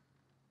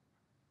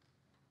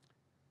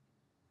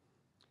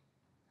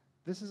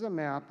 This is a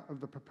map of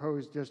the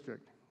proposed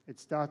district. It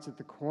starts at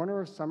the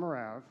corner of Summer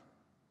Ave.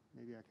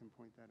 Maybe I can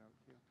point that out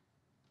here.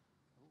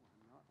 Oh,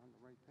 I'm not on the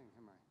right thing,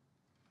 am I?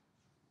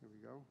 Here we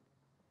go.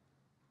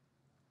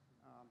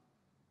 No,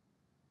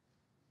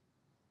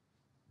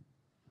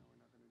 we're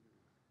not going to do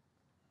that.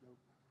 Nope,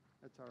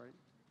 that's all right.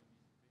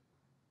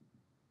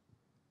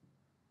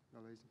 The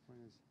laser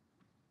pointers.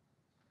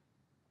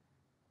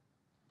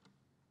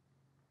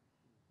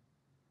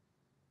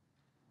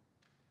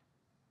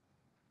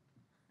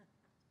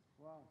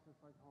 Wow,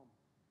 just like home.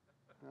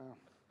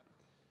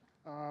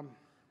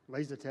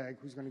 Laser tag,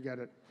 who's going to get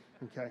it?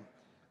 Okay.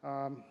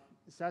 So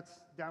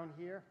that's down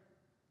here.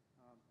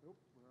 Oop,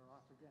 we're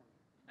off again.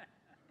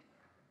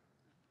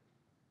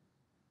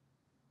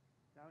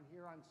 Down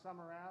here on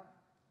Summer Ave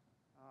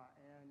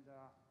and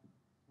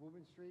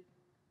Woburn Street,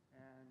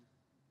 and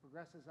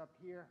progresses up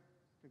here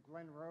to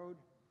Glen Road,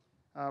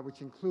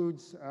 which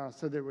includes,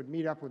 so that it would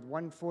meet up with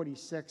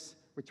 146,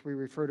 which we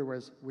refer to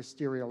as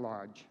Wisteria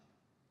Lodge.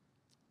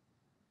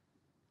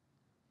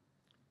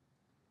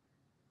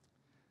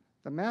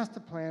 The master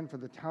plan for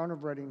the town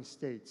of Reading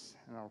states,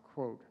 and I'll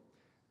quote,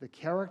 "The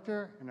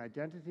character and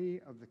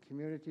identity of the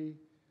community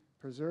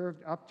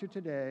preserved up to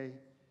today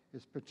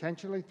is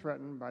potentially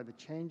threatened by the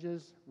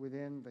changes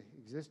within the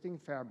existing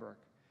fabric,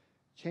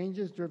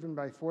 changes driven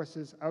by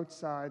forces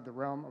outside the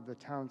realm of the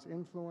town's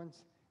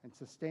influence and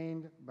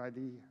sustained by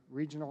the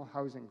regional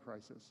housing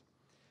crisis.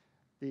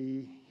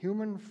 The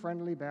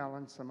human-friendly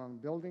balance among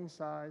building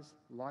size,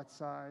 lot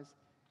size,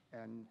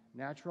 and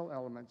natural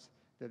elements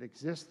that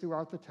exist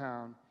throughout the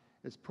town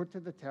is put to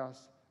the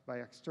test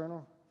by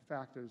external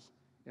factors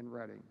in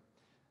Reading,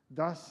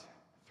 thus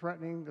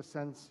threatening the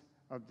sense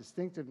of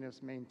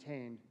distinctiveness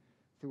maintained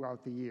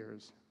throughout the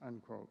years,"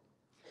 unquote.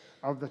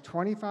 Of the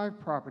 25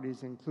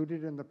 properties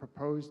included in the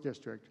proposed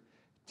district,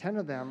 10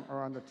 of them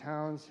are on the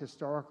town's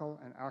historical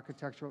and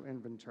architectural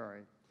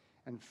inventory,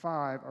 and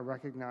 5 are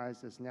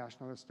recognized as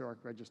National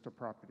Historic Register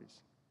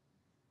properties.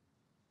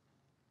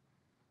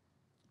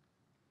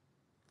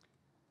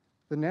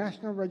 The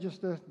National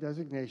Register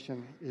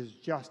designation is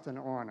just an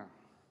honor.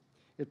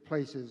 It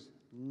places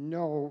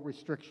no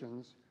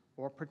restrictions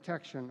or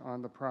protection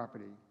on the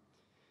property.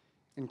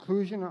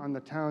 Inclusion on the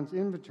town's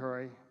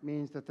inventory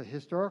means that the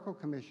Historical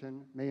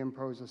Commission may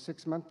impose a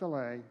 6-month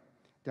delay,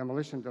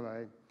 demolition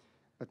delay,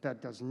 but that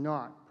does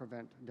not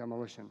prevent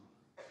demolition.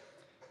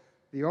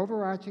 The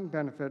overarching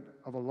benefit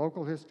of a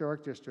local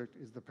historic district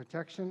is the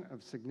protection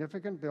of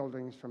significant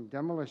buildings from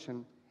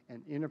demolition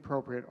and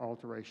inappropriate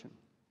alteration.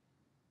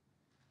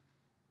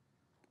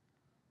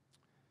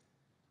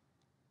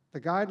 The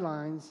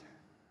guidelines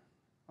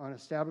on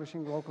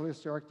establishing local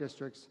historic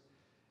districts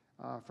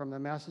from the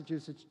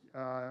Massachusetts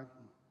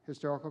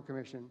Historical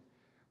Commission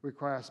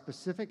require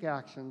specific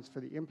actions for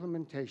the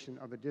implementation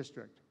of a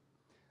district.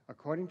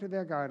 According to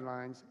their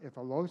guidelines, if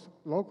a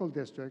local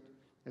district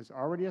is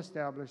already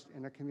established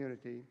in a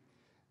community,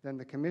 then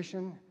the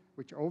commission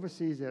which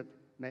oversees it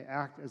may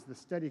act as the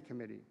study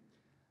committee.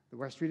 The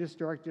West Street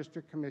Historic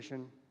District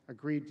Commission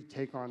agreed to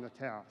take on the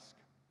task.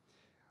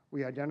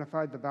 We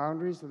identified the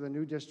boundaries of the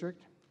new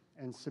district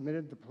and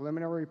submitted the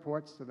preliminary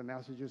reports to the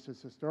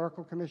Massachusetts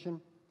Historical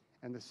Commission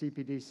and the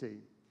CPDC.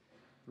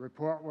 The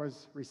report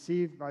was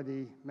received by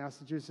the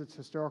Massachusetts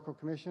Historical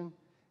Commission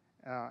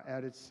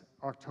at its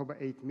October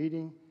 8th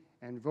meeting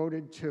and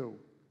voted to,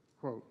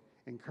 quote,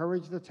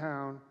 "encourage the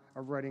town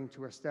of Reading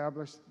to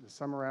establish the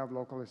Summer Ave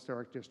Local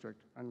Historic District,"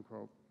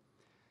 unquote.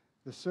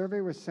 A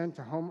survey was sent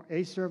to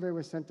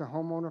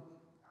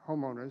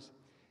homeowners,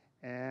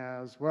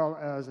 as well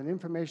as an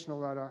informational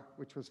letter,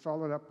 which was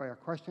followed up by a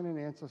question and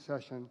answer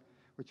session,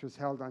 which was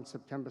held on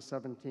September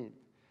 17th.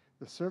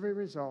 The survey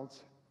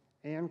results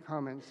and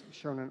comments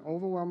shown an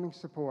overwhelming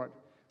support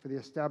for the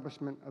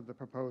establishment of the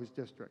proposed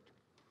district.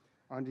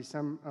 On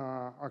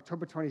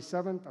October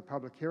 27th, a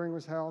public hearing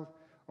was held.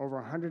 Over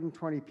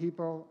 120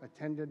 people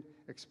attended,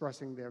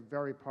 expressing their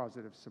very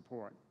positive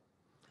support.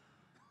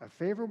 A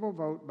favorable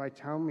vote by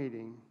town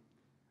meeting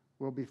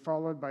will be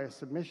followed by a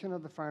submission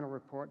of the final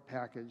report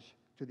package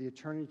to the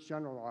Attorney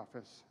General's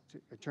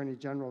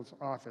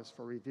office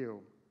for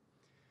review.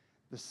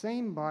 The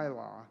same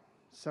bylaw,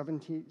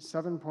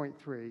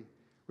 7.3,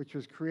 which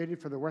was created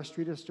for the West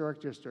Street Historic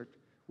District,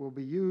 will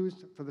be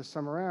used for the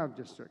Summer Ave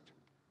District.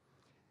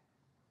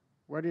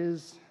 What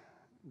is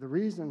the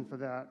reason for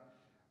that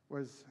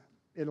was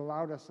it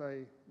allowed us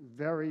a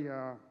very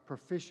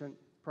proficient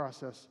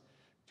process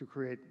to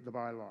create the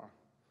bylaw.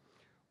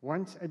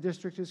 Once a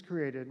district is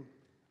created,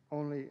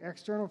 only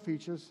external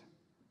features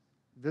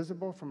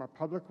visible from a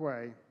public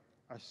way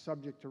are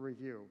subject to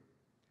review,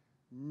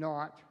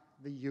 not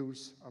the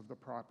use of the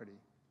property.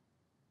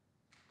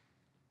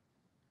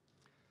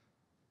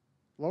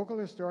 Local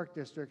historic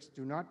districts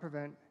do not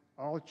prevent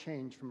all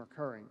change from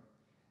occurring.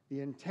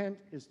 The intent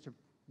is to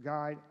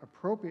guide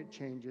appropriate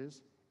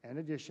changes and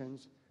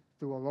additions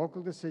through a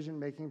local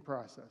decision-making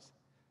process.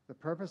 The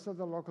purpose of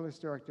the local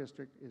historic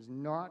district is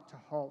not to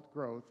halt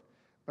growth,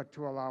 but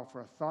to allow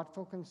for a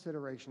thoughtful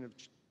consideration of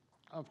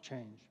of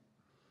change.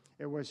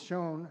 It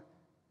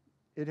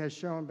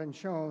has been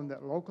shown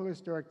that local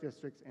historic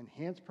districts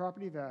enhance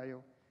property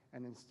value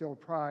and instill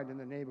pride in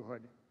the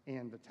neighborhood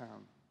and the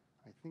town.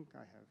 I think I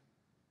have,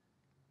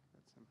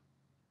 that's him.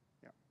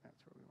 Yeah, that's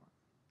what we want.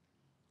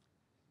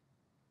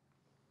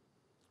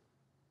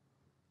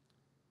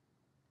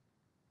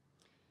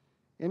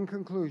 In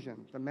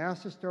conclusion, the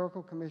Mass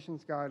Historical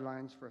Commission's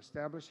guidelines for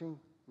establishing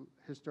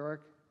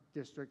historic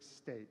districts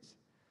states,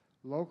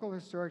 local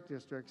historic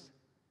districts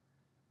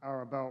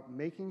are about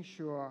making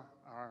sure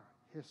our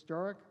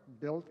historic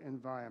built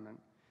environment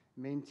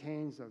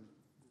maintains a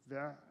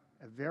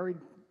varied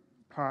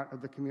part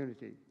of the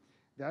community.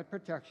 That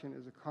protection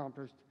is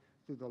accomplished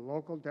through the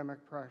local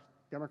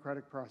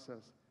democratic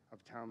process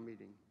of town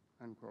meeting,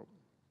 unquote.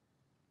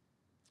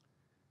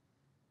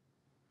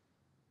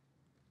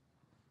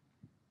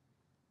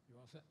 You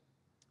all set?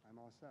 I'm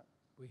all set.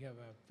 We have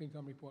a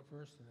FinCom report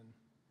first, and then,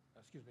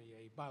 excuse me,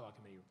 a bylaw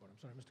committee report. I'm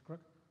sorry, Mr.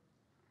 Crook?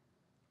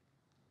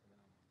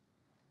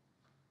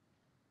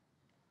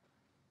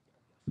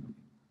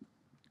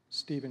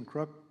 Stephen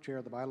Crook, Chair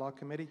of the Bylaw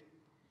Committee.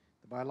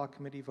 The Bylaw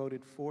Committee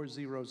voted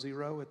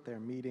 4-0-0 at their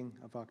meeting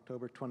of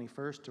October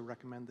 21st to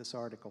recommend this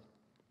article.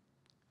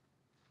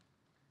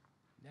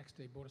 Next,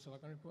 a Board of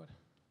Selectmen report.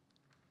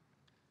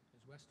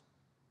 Ms. West?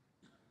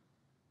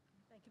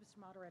 Thank you, Mr.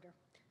 Moderator.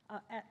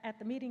 At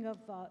the meeting of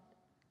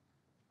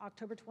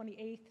October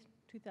 28th,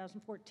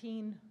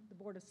 2014, the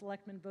Board of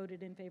Selectmen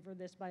voted in favor of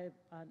this by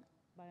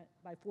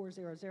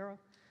 4-0-0.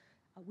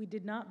 We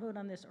did not vote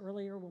on this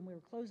earlier when we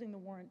were closing the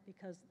warrant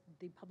because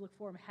the public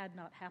forum had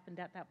not happened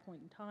at that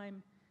point in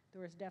time.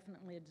 There was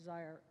definitely a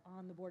desire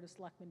on the Board of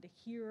Selectmen to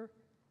hear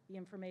the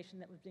information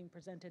that was being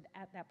presented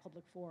at that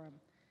public forum.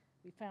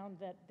 We found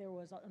that there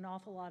was an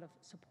awful lot of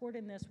support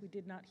in this. We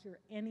did not hear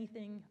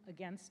anything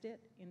against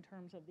it in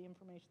terms of the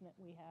information that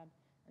we had,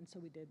 and so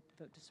we did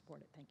vote to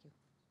support it. Thank you.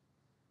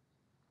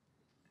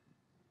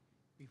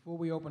 Before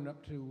we open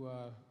up to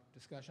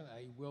discussion,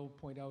 I will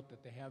point out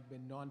that there have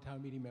been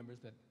non-town meeting members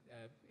that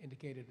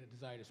indicated a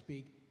desire to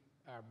speak.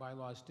 Our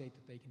bylaws state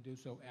that they can do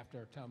so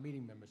after town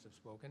meeting members have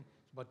spoken,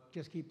 but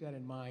just keep that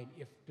in mind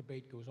if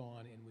debate goes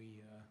on and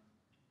we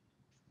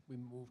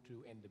move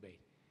to end debate.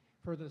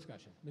 Further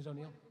discussion. Ms.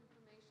 O'Neill?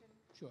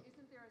 Sure.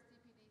 Isn't there a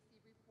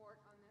CPDC report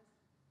on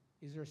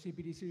this? Is there a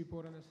CPDC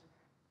report on this?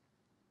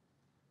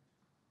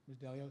 Ms.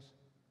 Delios?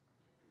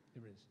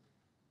 There is.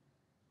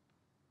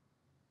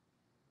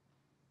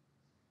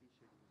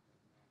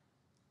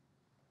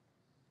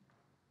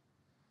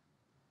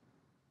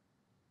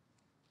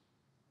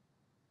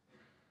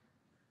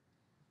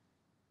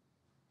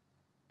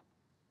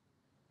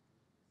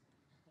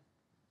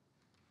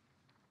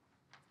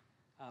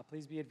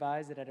 Please be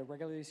advised that at a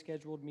regularly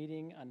scheduled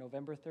meeting on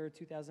November 3rd,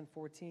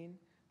 2014,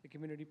 the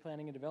Community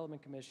Planning and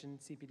Development Commission,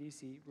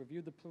 CPDC,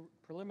 reviewed the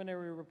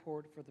preliminary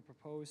report for the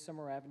proposed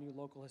Summer Avenue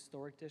Local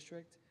Historic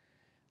District.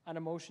 On a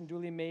motion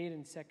duly made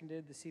and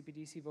seconded, the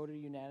CPDC voted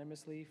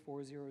unanimously,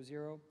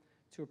 4-0-0,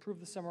 to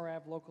approve the Summer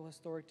Ave Local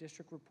Historic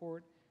District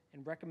report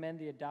and recommend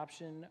the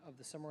adoption of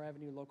the Summer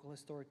Avenue Local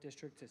Historic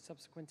District at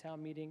subsequent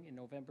town meeting in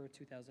November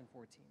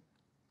 2014.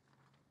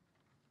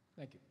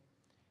 Thank you.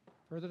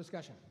 Further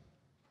discussion?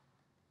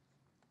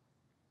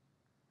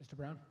 Mr.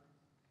 Brown?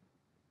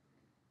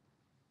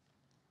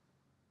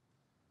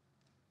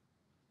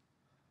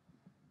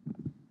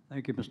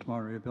 Thank you, Mr.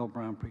 Moderator. Bill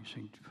Brown,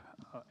 Precinct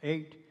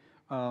 8.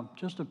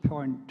 Just a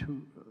point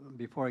to,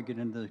 before I get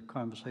into the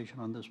conversation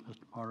on this,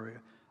 Mr.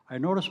 Moderator, I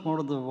noticed one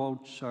of the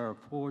votes are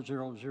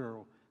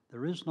 4-0-0.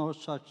 There is no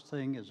such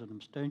thing as an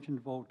abstention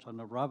vote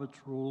under Robert's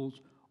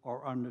rules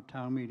or under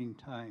town meeting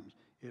times.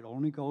 It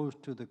only goes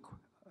to the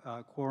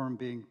quorum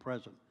being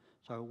present.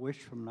 So I wish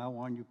from now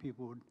on you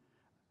people would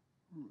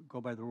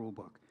go by the rule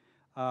book.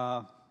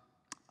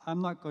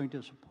 I'm not going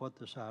to support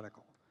this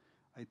article.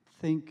 I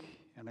think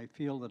and I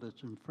feel that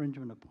it's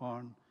infringement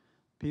upon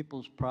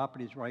people's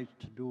property's rights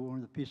to do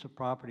on the piece of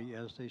property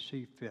as they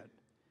see fit.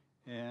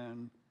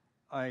 And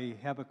I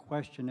have a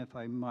question, if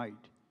I might.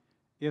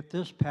 If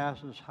this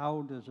passes,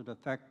 how does it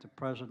affect the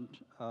present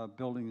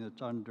building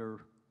that's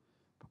under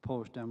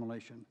proposed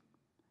demolition?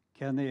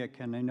 Can they or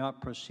can they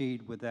not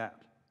proceed with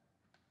that?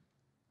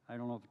 I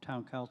don't know if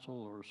town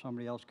council or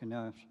somebody else can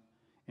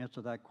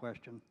answer that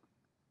question.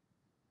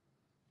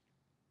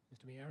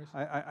 Mr. Miyares?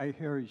 I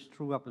hear he's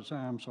threw up his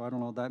arm, so I don't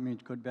know if that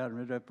means good, bad, or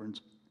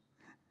indifference.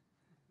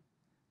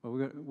 But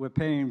we're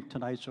paying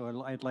tonight,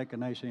 so I'd like a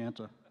nice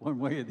answer, one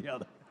way or the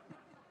other.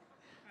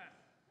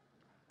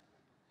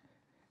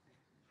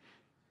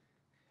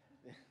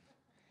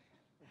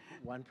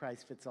 One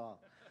price fits all.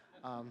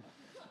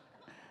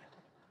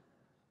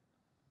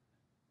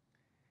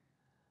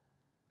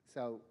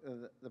 So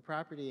the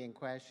property in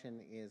question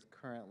is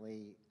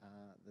currently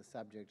the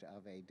subject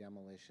of a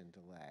demolition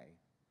delay,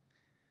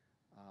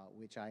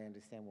 which I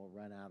understand will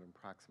run out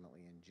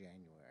approximately in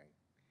January.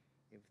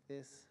 If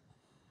this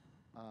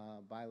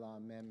bylaw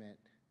amendment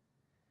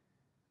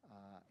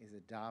is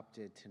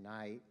adopted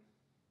tonight,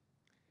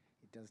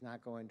 it does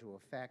not go into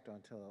effect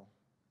until,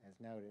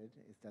 as noted,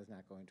 it does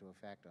not go into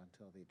effect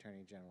until the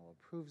Attorney General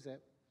approves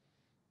it.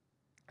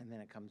 and then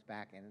it comes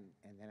back, and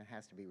then it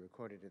has to be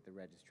recorded at the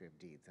Registry of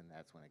Deeds, and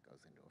that's when it goes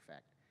into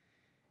effect.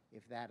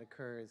 If that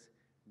occurs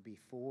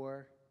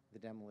before the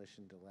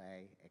demolition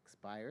delay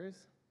expires,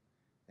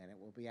 then it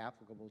will be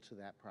applicable to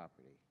that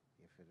property.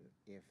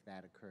 If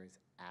that occurs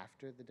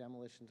after the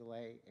demolition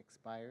delay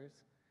expires,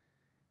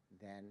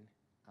 then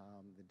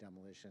the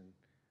demolition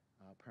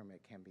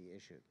permit can be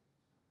issued.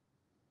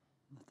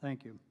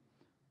 Thank you.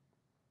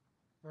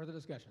 Further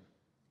discussion?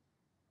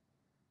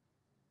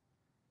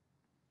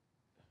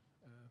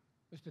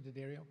 Mr.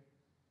 D'Addario?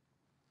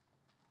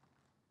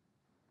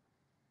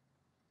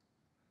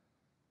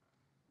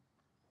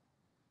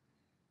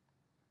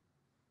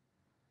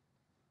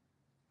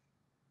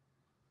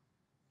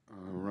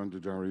 Ron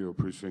D'Addario,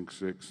 Precinct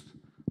 6.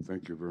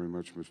 Thank you very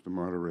much, Mr.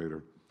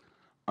 Moderator.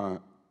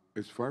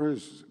 As far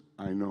as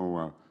I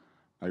know,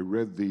 I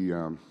read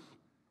the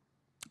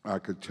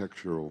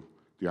architecture's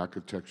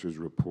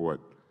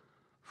report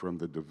from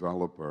the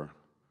developer,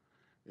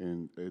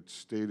 and it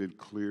stated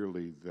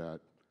clearly that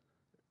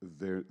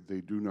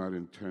they do not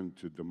intend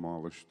to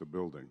demolish the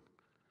building,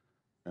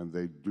 and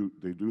they do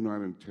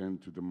not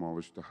intend to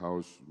demolish the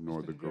house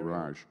nor the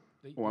garage.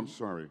 Oh, I'm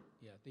sorry.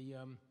 Yeah,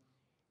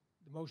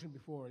 the motion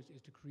before is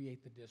to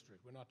create the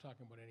district. We're not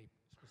talking about any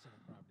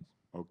specific properties.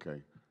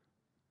 Okay.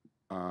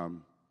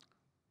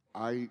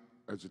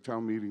 As a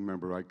town meeting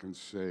member, I can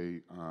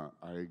say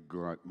I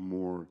got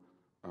more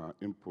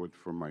input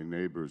from my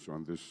neighbors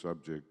on this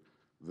subject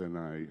than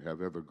I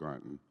have ever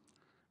gotten.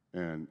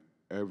 And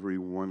every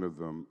one of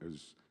them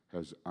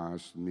has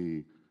asked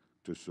me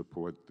to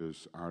support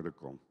this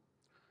article.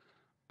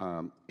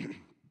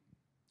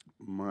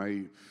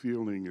 My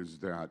feeling is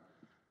that,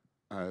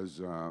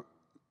 as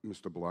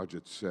Mr.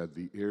 Blodgett said,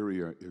 the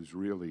area is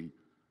really,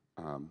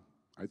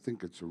 I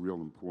think it's a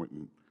real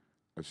important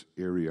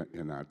area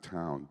in our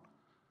town.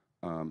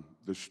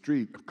 The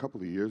street, a couple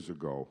of years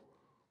ago,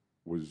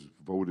 was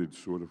voted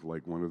sort of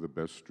like one of the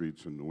best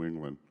streets in New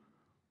England.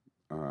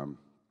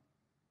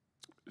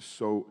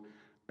 So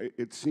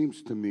it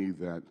seems to me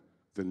that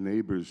the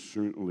neighbors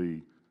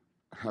certainly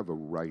have a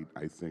right,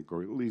 I think,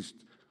 or at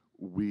least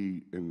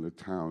we in the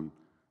town,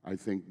 I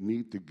think,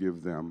 need to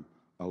give them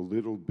a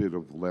little bit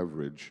of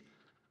leverage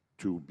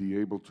to be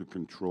able to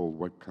control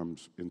what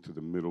comes into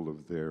the middle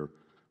of their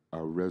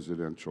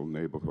residential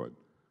neighborhood.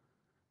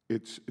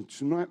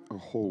 It's not a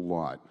whole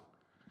lot.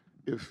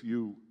 If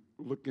you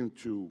look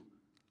into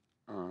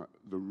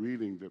the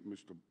reading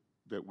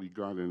that we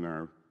got in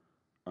our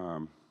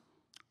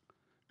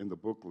in the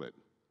booklet,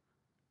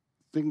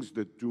 things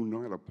that do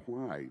not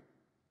apply,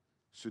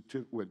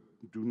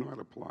 do not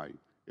apply.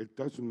 It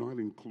does not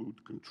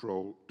include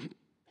control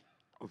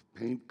of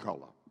paint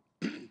color,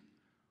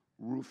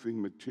 roofing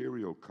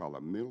material color,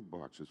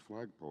 mailboxes,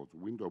 flagpoles,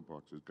 window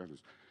boxes,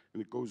 gutters,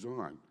 and it goes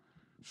on.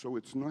 So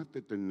it's not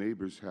that the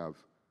neighbors have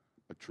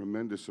a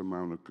tremendous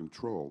amount of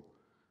control,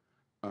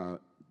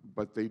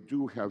 but they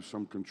do have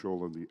some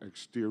control of the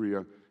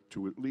exterior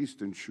to at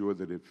least ensure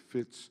that it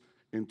fits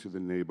into the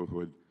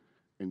neighborhood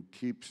and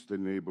keeps the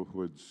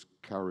neighborhood's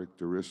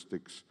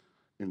characteristics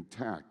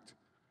intact.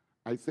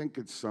 I think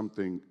it's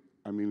something,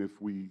 I mean,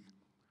 if we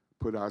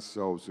put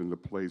ourselves in the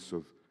place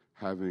of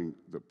having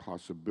the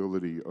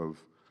possibility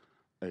of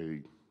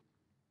a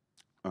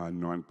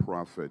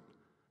nonprofit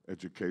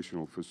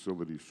educational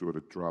facility sort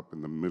of drop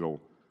in the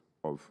middle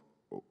of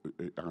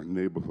our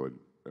neighborhood,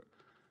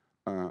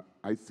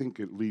 I think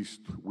at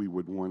least we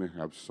would want to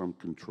have some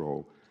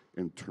control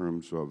in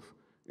terms of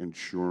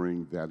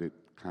ensuring that it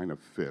kind of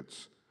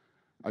fits.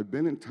 I've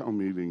been in town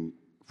meeting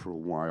for a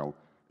while,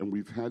 and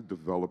we've had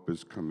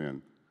developers come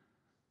in,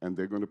 and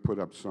they're going to put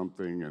up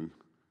something, and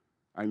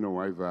I know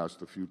I've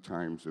asked a few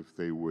times if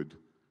they would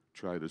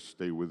try to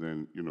stay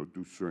within,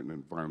 do certain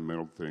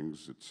environmental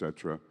things, et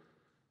cetera,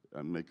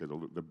 and make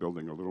the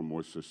building a little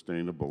more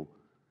sustainable.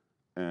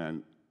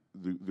 And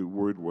the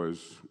word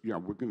was, yeah,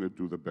 we're going to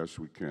do the best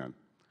we can.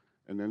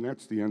 And then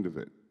that's the end of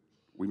it.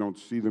 We don't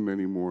see them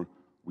anymore.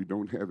 We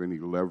don't have any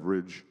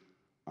leverage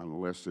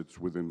unless it's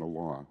within the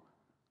law.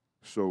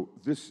 So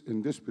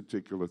in this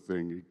particular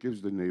thing, it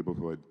gives the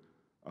neighborhood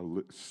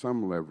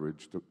some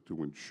leverage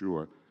to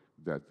ensure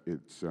that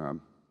its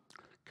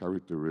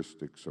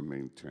characteristics are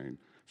maintained.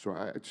 So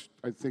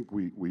I think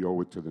we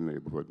owe it to the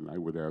neighborhood, and I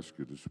would ask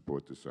you to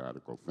support this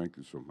article. Thank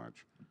you so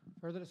much.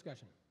 Further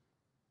discussion?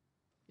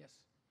 Yes.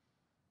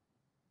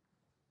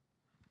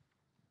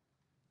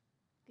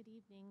 Good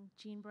evening,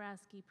 Jean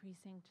Borowski,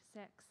 Precinct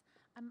 6.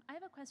 I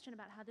have a question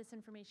about how this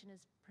information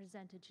is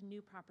presented to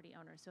new property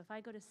owners. So if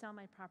I go to sell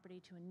my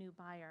property to a new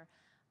buyer,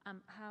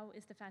 how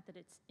is the fact that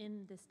it's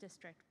in this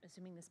district,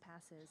 assuming this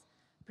passes,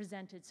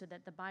 presented so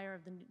that the buyer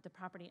of the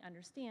property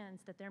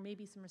understands that there may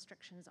be some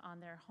restrictions on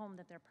their home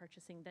that they're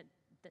purchasing that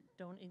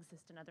don't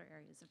exist in other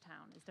areas of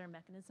town? Is there a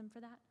mechanism for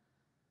that?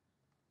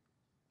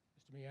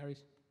 Mr.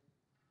 Miyares?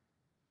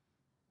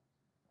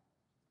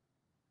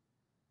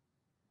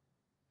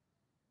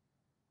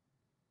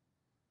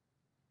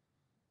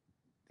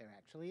 There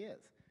actually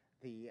is.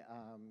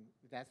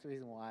 That's the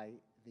reason why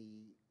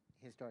the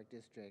historic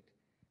district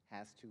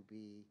has to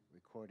be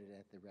recorded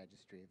at the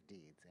Registry of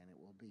Deeds, and it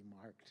will be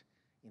marked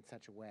in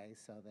such a way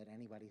so that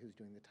anybody who's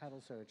doing the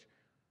title search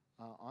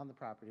on the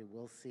property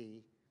will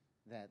see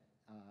that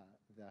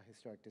the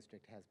historic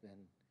district has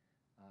been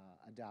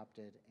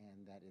adopted,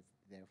 and that is,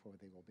 therefore,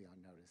 they will be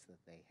on notice that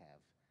they have,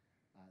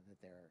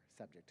 that they're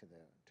subject to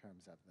the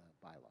terms of the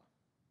bylaw.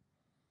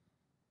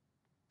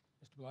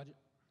 Mr. Blodgett?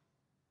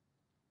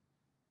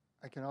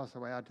 I can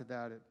also add to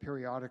that,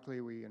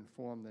 periodically we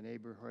inform the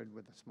neighborhood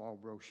with a small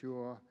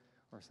brochure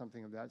or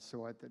something of that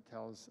sort that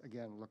tells,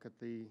 again, look at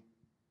the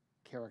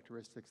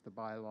characteristics, the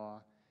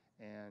bylaw,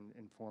 and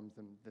informs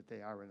them that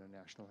they are in a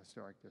National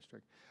Historic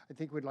District. I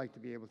think we'd like to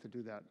be able to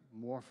do that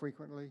more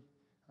frequently.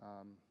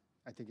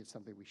 I think it's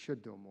something we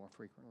should do more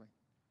frequently.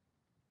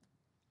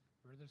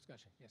 Further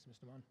discussion? Yes,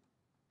 Mr. Mon.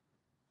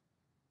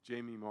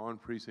 Jamie Mon,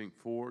 Precinct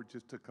 4.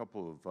 Just a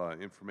couple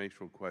of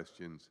informational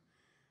questions.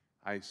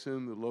 I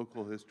assume the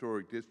local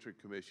Historic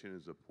District Commission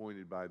is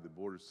appointed by the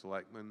Board of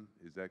Selectmen.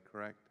 Is that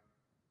correct?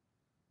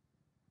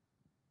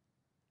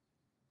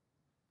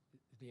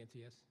 Is the answer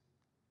yes?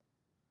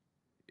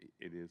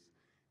 It is.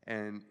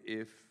 And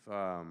if,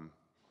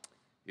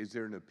 is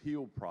there an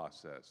appeal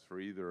process for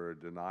either a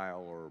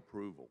denial or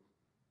approval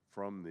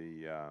from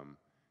the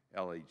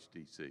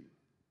LHDC?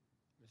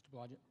 Mr.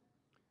 Blodgett?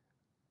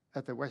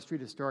 At the West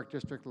Street Historic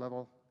District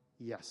level,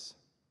 yes.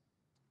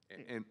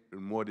 And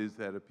what is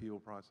that appeal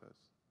process?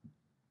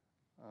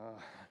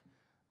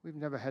 We've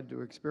never had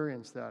to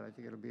experience that. I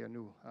think it'll be a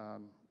new,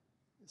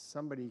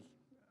 somebody,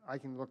 I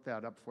can look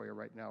that up for you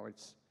right now.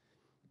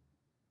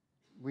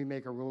 We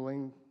make a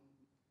ruling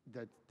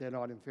that they're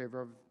not in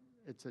favor of.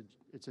 It's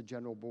a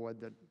general board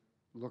that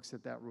looks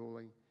at that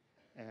ruling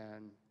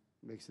and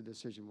makes a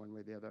decision one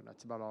way or the other. And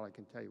that's about all I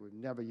can tell you. We've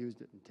never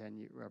used it in 10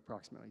 years,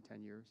 approximately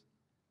 10 years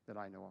that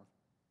I know of.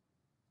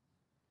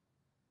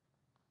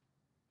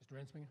 Mr.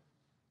 Ensminger?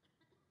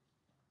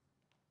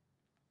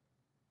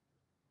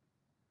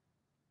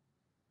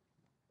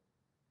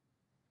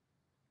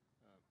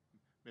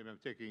 Maybe I'm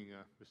taking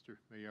Mr.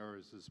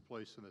 Mayara's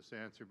place in this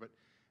answer, but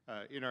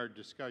in our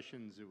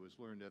discussions, it was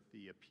learned that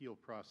the appeal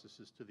process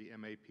is to the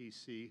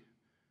MAPC,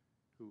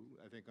 who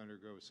I think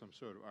undergoes some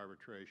sort of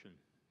arbitration.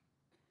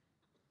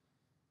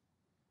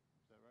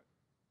 Is that right?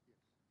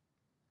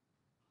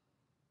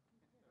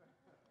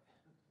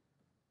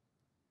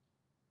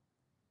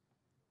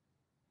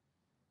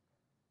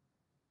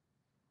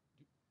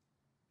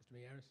 Mr.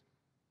 Meares?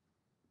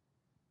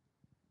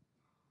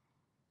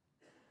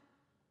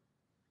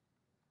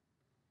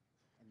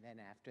 And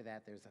then after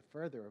that, there's a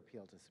further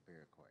appeal to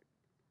Superior Court.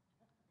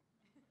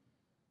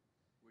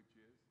 Which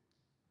is?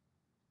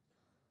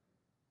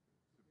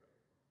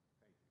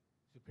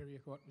 Superior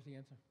Court was the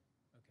answer?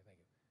 Okay, thank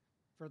you.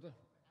 Further?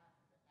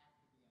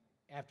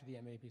 After the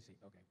MAPC,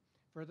 okay.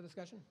 Further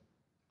discussion?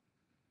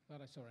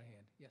 Thought I saw a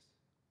hand. Yes.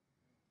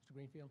 Mr.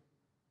 Greenfield?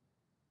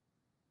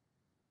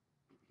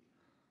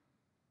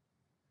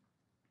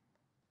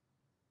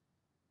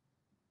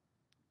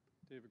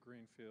 David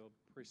Greenfield,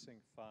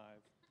 Precinct 5.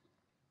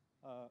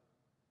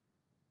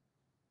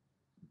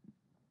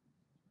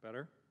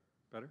 Better?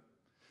 Better?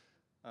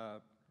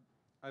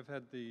 I've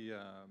had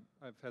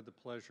the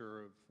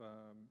pleasure of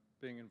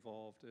being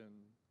involved in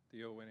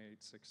the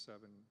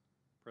ON867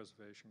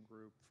 preservation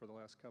group for the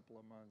last couple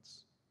of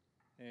months,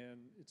 and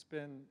it's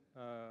been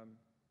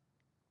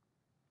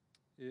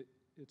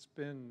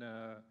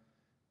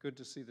good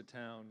to see the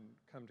town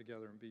come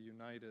together and be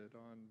united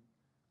on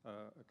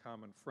a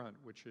common front,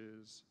 which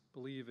is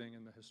believing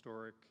in the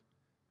historic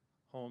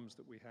homes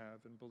that we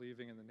have and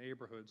believing in the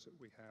neighborhoods that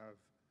we have.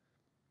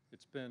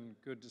 It's been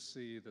good to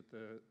see that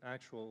the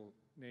actual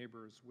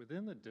neighbors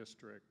within the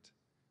district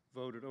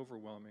voted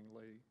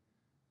overwhelmingly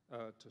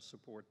to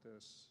support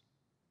this.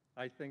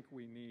 I think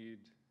we need,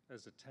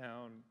 as a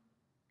town,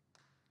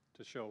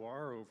 to show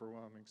our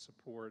overwhelming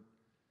support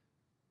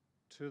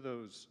to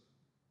those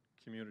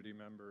community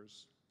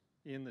members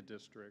in the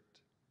district,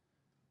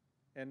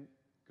 and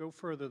go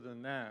further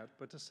than that,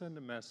 but to send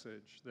a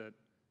message that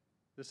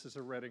this is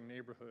a Reading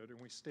neighborhood and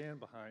we stand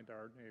behind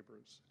our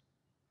neighbors.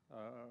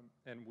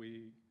 And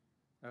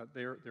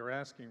they're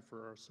asking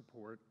for our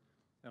support,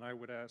 and I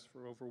would ask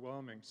for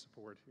overwhelming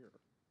support here.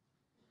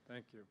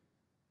 Thank you.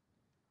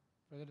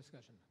 Further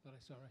discussion? Thought I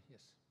saw her.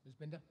 Yes. Ms.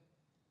 Binder?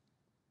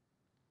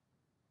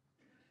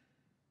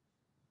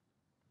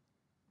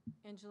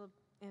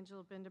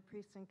 Angela Binder,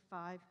 Precinct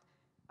 5.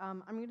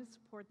 I'm going to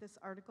support this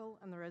article,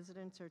 and the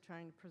residents are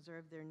trying to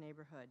preserve their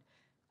neighborhood.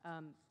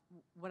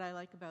 What I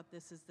like about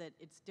this is that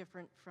it's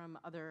different from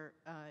other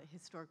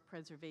historic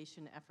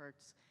preservation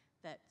efforts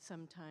that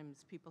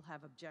sometimes people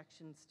have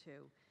objections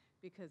to,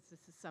 because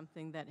this is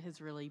something that has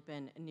really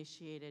been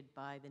initiated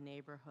by the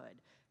neighborhood.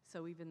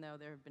 So even though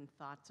there have been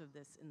thoughts of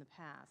this in the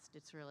past,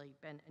 it's really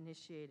been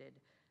initiated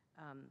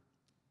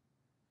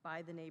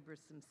by the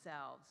neighbors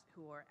themselves,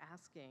 who are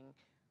asking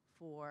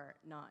for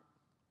not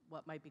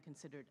what might be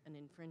considered an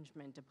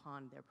infringement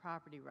upon their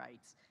property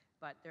rights,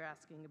 but they're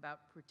asking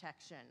about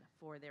protection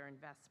for their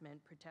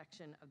investment,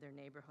 protection of their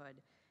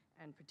neighborhood,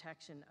 and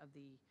protection of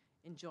the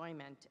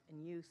enjoyment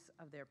and use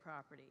of their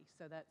property.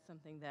 So that's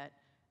something that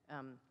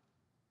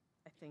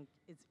I think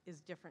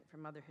is different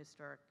from other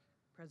historic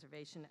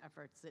preservation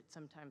efforts that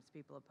sometimes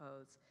people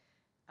oppose.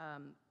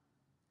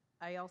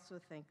 I also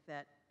think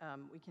that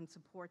we can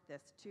support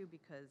this too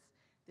because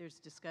there's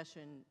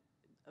discussion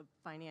of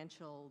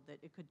financial, that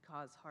it could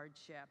cause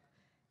hardship.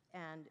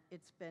 And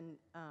it's been,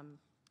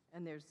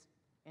 and there's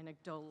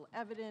anecdotal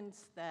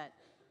evidence that,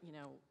 you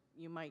know,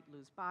 you might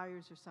lose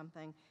buyers or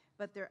something,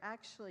 but there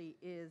actually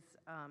is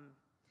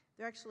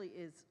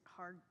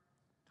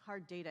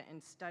hard data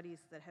and studies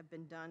that have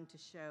been done to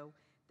show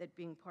that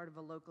being part of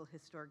a local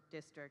historic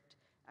district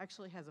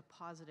actually has a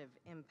positive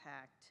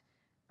impact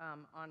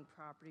on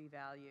property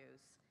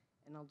values.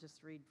 And I'll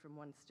just read from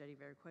one study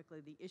very quickly.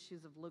 The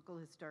issues of local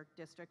historic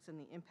districts and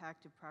the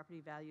impact of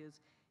property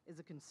values is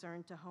a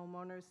concern to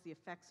homeowners. The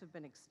effects have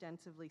been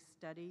extensively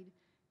studied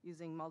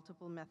using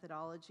multiple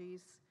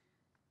methodologies.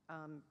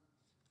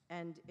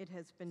 And it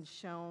has been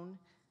shown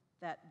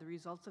that the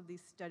results of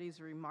these studies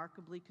are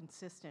remarkably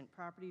consistent.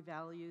 Property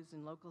values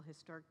in local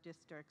historic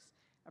districts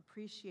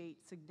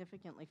appreciate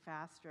significantly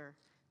faster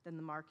than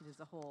the market as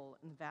a whole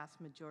in the vast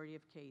majority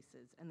of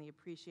cases, and they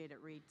appreciate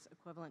at rates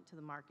equivalent to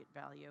the market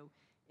value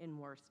in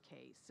worst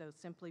case. So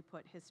simply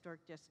put,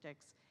 historic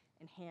districts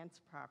enhance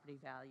property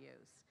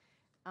values.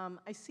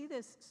 I see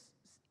this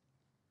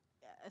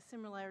a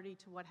similarity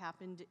to what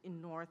happened in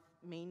North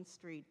Main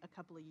Street a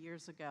couple of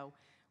years ago,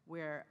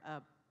 where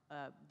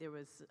there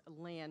was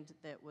land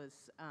that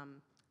was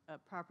a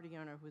property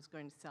owner who was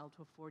going to sell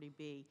to a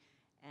 40B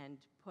and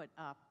put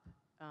up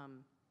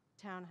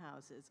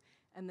townhouses.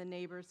 And the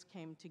neighbors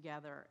came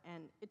together.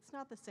 And it's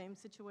not the same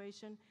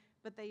situation,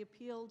 but they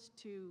appealed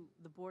to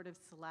the Board of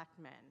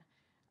Selectmen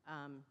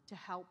to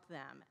help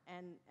them.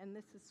 And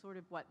this is sort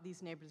of what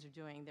these neighbors are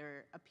doing.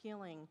 They're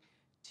appealing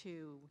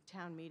to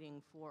town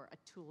meeting for a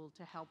tool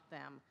to help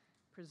them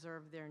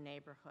preserve their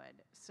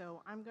neighborhood.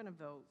 So I'm going to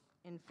vote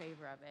in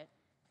favor of it.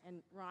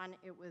 And Ron,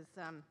 it was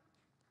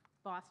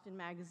Boston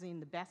Magazine,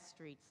 The Best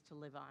Streets to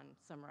Live On.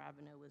 Summer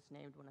Avenue was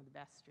named one of the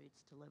best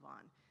streets to live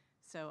on.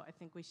 So I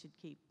think we should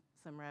keep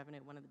Summer Avenue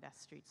one of the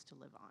best streets to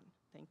live on.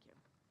 Thank you.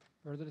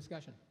 Further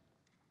discussion?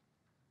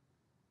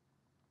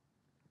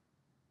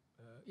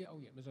 Yeah,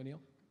 Ms. O'Neill.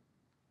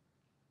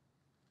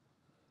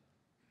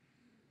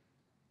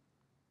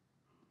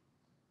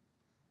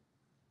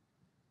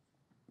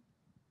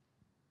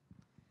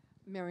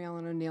 Mary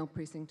Ellen O'Neill,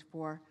 Precinct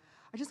 4.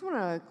 I just want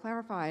to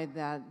clarify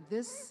that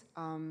this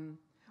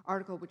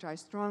article, which I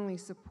strongly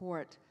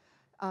support,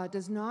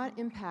 does not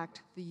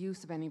impact the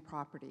use of any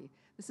property.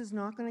 This is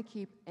not going to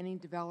keep any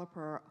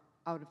developer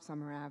out of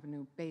Summer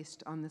Avenue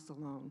based on this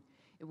alone.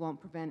 It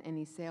won't prevent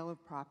any sale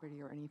of property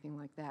or anything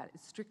like that.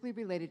 It's strictly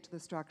related to the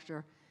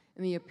structure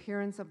and the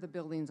appearance of the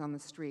buildings on the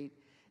street.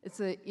 It's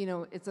a, you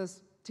know,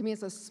 to me,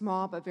 it's a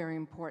small but very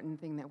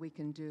important thing that we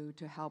can do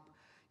to help,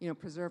 you know,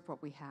 preserve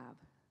what we have.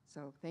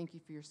 So thank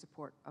you for your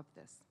support of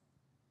this.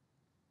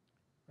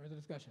 Further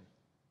discussion?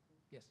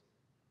 Yes.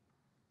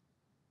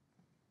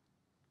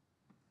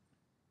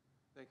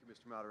 Thank you,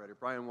 Mr. Moderator.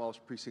 Brian Walsh,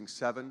 Precinct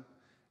 7.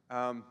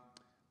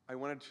 I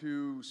wanted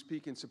to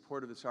speak in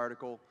support of this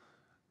article.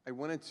 I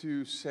wanted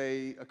to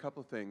say a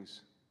couple of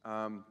things.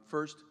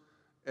 First,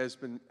 as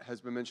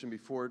has been mentioned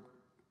before,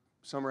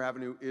 Summer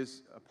Avenue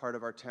is a part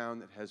of our town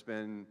that has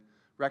been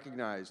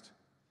recognized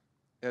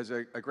as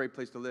a great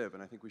place to live,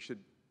 and I think we should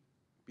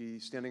be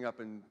standing up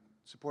and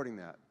supporting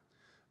that.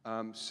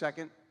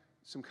 Second,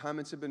 some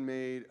comments have been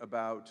made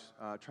about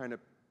trying to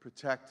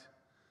protect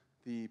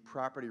the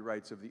property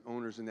rights of the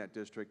owners in that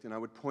district, and I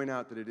would point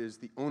out that it is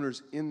the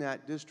owners in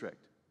that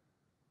district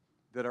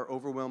that are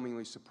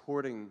overwhelmingly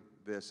supporting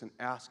this and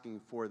asking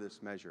for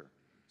this measure.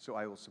 So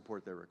I will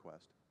support their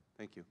request.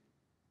 Thank you.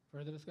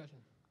 Further discussion?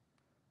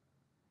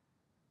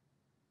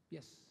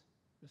 Yes,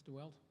 Mr.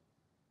 Weld.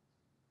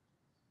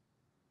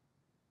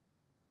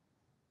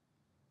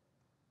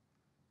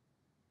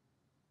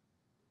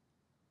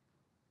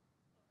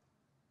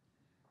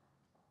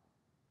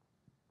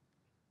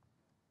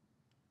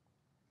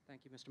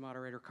 Thank you, Mr.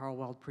 Moderator. Carl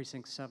Weld,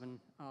 Precinct 7.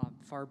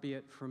 Far be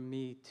it from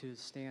me to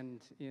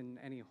stand in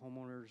any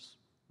homeowner's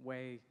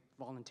way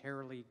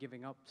voluntarily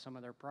giving up some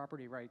of their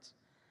property rights.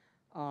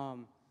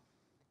 When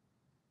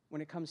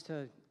it comes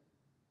to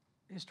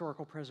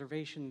historical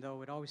preservation,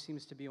 though, it always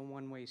seems to be a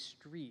one-way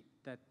street,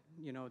 that,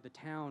 you know, the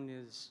town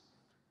is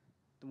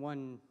the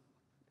one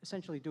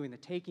essentially doing the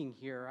taking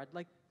here. I'd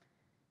like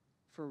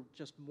for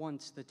just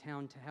once the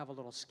town to have a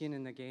little skin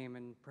in the game,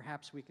 and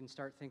perhaps we can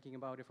start thinking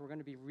about, if we're going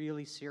to be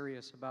really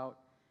serious about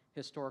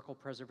historical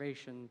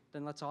preservation,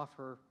 then let's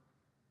offer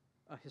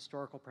a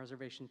historical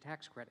preservation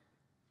tax credit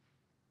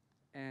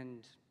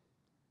and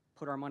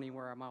put our money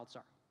where our mouths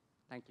are.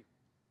 Thank you.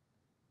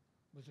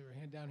 Was there a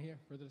hand down here?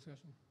 Further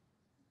discussion?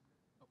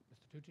 Oh,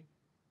 Mr. Tucci?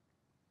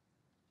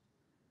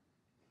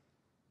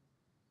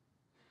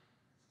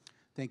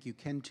 Thank you.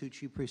 Ken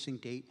Tucci,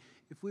 Precinct 8.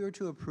 If we were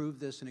to approve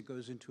this and it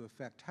goes into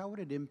effect, how would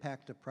it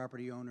impact a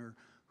property owner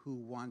who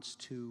wants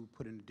to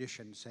put an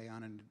addition, say,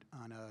 on an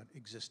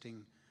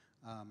existing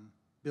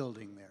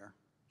building there?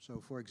 So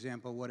for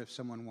example, what if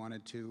someone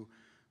wanted to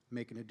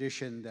make an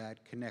addition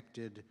that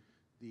connected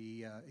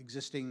the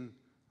existing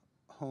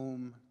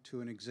home to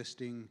an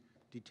existing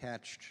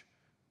detached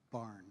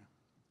barn?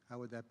 How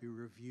would that be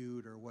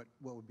reviewed, or what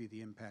would be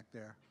the impact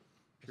there,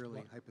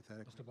 purely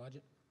hypothetically? Mr.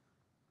 Blodgett?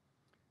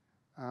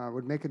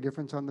 Would make a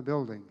difference on the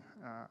building.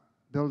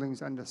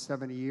 Buildings under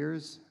 70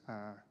 years,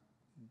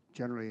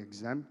 generally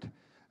exempt,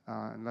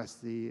 unless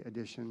the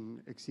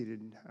addition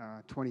exceeded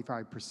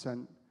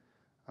 25%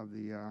 of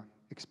the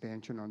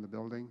expansion on the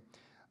building.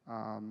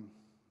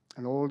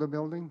 An older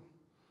building,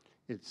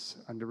 it's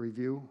under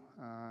review,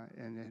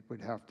 and it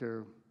would have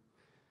to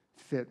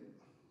fit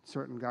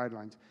certain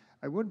guidelines.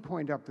 I would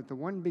point out that the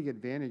one big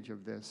advantage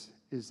of this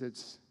is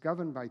it's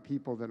governed by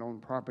people that own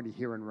property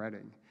here in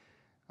Reading.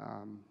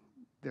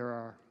 There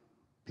are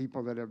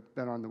people that have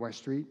been on the West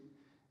Street,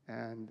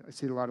 and I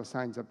see a lot of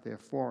signs up there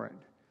for it.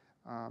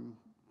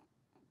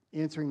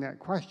 Answering that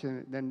question,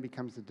 it then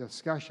becomes a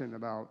discussion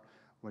about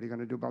what are you going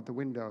to do about the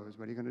windows?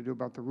 What are you going to do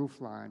about the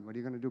roof line? What are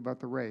you going to do about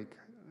the rake?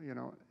 You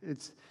know,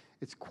 it's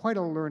quite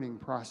a learning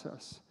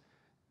process.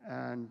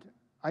 And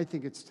I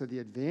think it's to the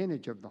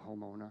advantage of the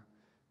homeowner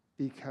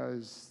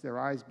because their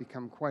eyes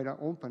become quite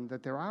open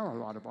that there are a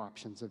lot of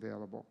options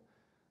available.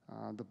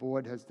 The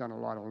board has done a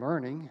lot of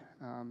learning,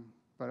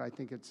 but I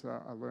think it's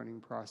a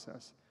learning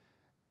process.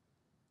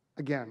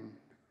 Again,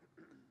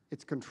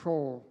 it's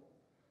controlled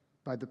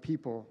by the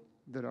people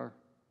that are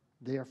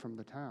there from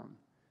the town.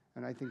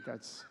 And I think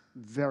that's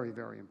very,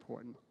 very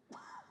important.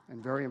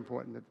 And very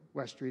important that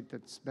West Street,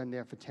 that's been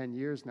there for 10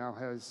 years now,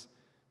 has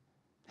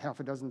half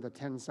a dozen to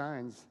 10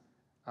 signs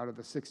out of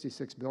the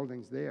 66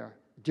 buildings there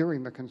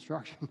during the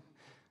construction.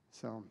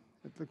 So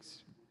it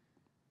looks,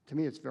 to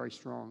me, it's very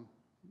strong,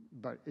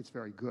 but it's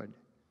very good.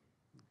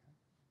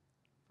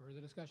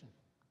 Further discussion?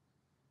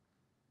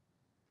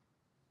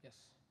 Yes,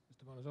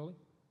 Mr. Bonazzoli?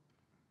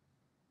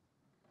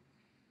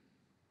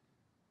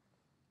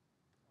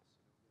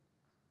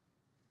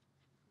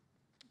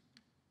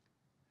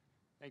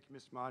 Thank you,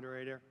 Mr.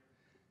 Moderator.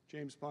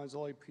 James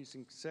Bonzoli,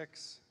 Precinct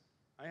 6.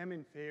 I am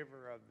in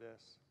favor of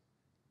this,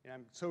 and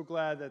I'm so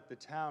glad that the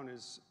town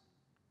is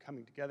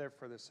coming together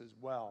for this as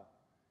well.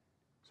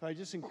 So I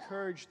just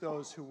encourage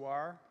those who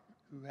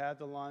have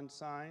the lawn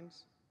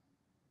signs,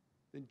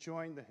 then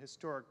join the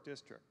historic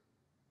district.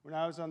 When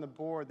I was on the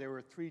board, there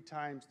were 3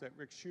 times that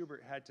Rick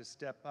Schubert had to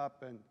step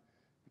up and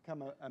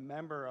become a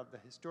member of the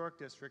historic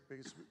district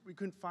because we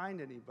couldn't find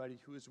anybody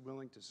who was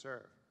willing to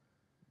serve.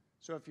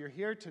 So if you're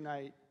here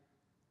tonight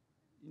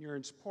and you're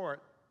in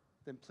support,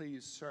 then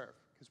please serve,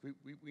 because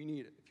we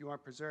need it. If you want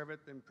to preserve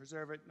it, then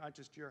preserve it, not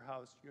just your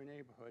house, your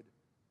neighborhood.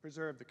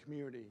 Preserve the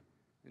community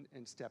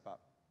and step up.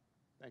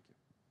 Thank you.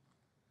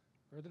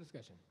 Further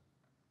discussion?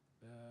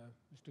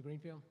 Mr.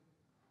 Greenfield?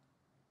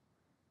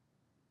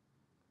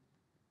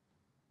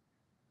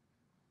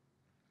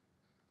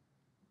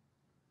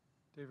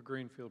 David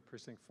Greenfield,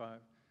 Precinct 5.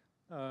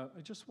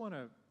 I just want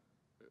to,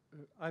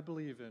 I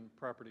believe in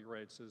property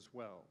rights as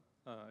well.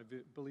 I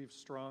believe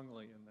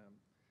strongly in them.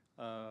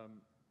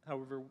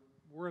 However,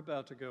 we're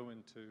about to go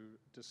into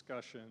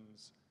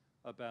discussions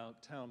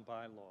about town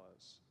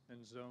bylaws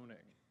and zoning.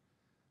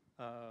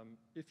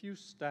 If you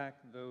stack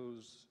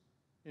those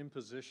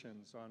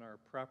impositions on our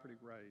property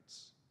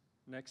rights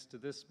next to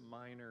this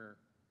minor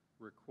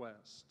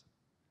request,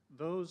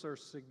 those are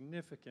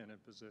significant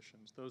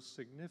impositions. Those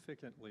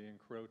significantly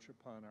encroach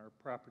upon our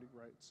property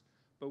rights.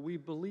 But we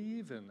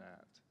believe in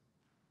that.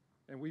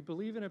 And we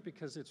believe in it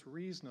because it's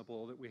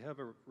reasonable that we have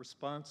a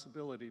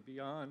responsibility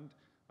beyond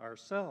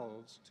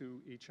ourselves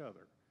to each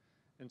other.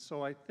 And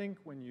so I think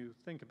when you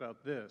think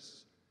about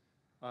this,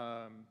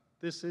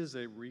 this is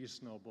a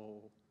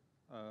reasonable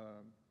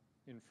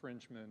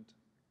infringement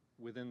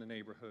within the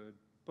neighborhood,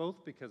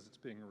 both because it's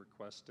being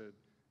requested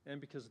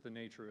and because of the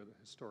nature of the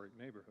historic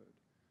neighborhood.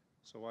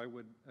 So I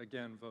would,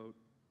 again, vote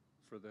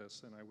for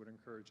this, and I would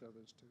encourage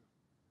others to.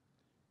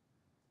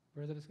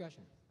 Further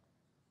discussion?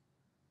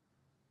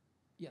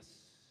 Yes,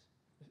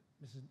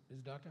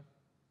 Ms. Doctor?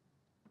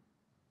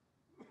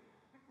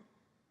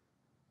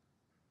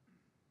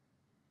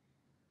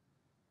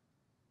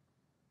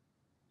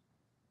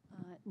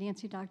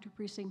 Nancy Doctor,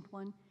 Precinct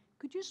 1.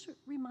 Could you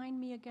remind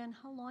me again,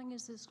 how long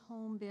has this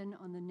home been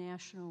on the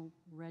National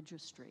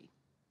Registry,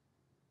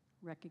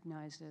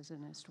 recognized as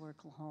an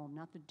historical home?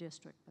 Not the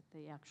district, but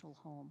the actual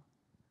home.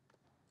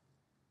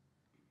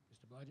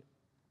 Mr. Blodgett?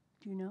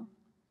 Do you know?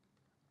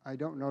 I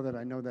don't know that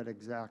I know that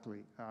exactly.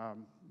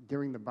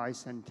 During the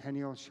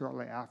bicentennial,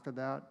 shortly after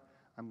that,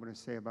 I'm going to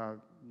say about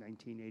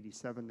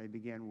 1987, they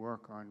began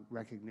work on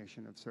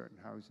recognition of certain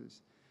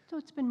houses. So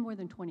it's been more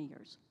than 20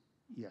 years.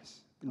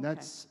 Yes, and Okay.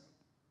 that's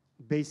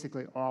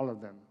basically all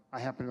of them. I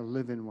happen to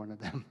live in one of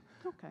them.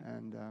 Okay.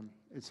 And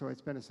so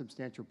it's been a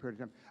substantial period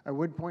of time. I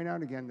would point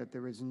out again that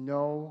there is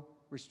no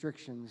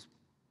restrictions.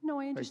 No,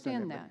 I based on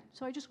understand it, that.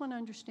 So I just want to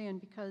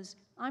understand, because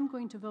I'm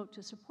going to vote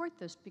to support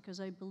this,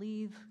 because I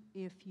believe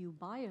if you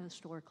buy a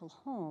historical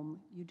home,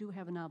 you do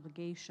have an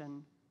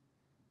obligation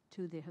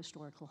to the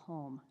historical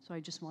home. So I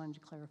just wanted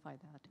to clarify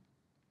that.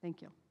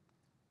 Thank you.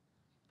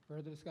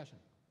 Further discussion?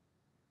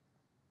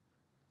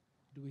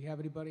 Do we have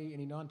anybody,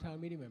 any non-town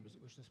meeting members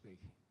that wish to speak?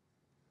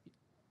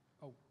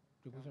 Oh,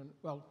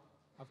 well,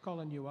 I've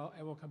called on you.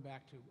 I will come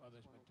back to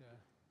others, but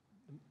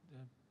the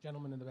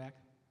gentleman in the back.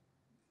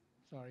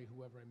 Sorry,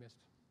 whoever I missed.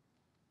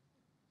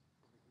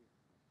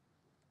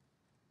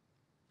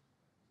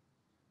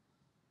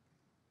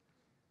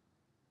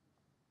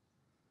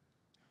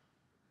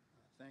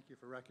 Thank you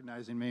for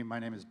recognizing me. My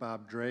name is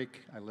Bob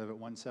Drake. I live at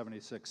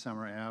 176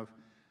 Summer Ave,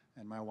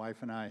 and my wife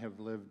and I have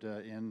lived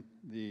in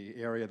the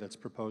area that's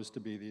proposed to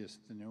be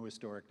the new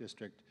historic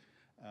district,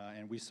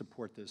 and we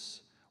support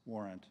this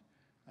warrant.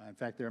 In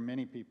fact, there are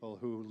many people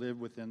who live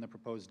within the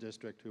proposed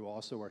district who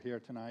also are here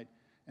tonight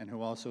and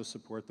who also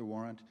support the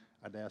warrant.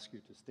 I'd ask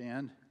you to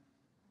stand.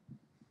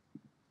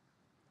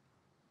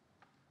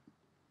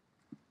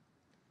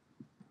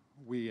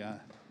 We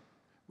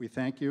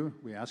thank you.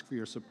 We ask for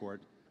your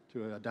support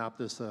to adopt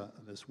this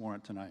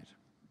warrant tonight.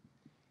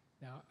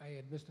 Now, I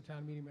had missed a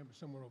town meeting member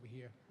somewhere over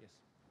here. Yes.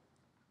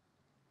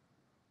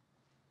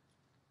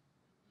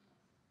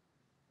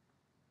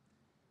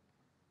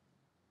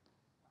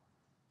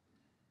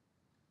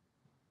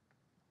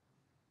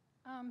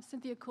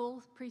 Cynthia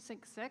Cool,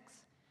 Precinct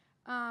 6.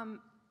 I'm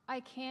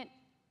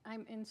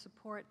in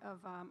support of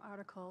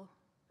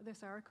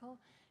this article,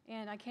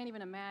 and I can't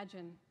even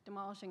imagine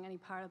demolishing any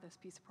part of this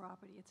piece of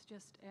property. It's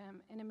just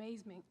it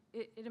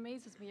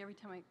amazes me every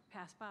time I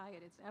pass by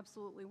it. It's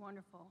absolutely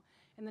wonderful.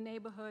 And the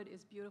neighborhood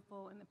is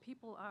beautiful, and the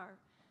people are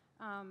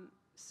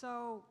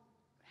so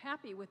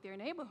happy with their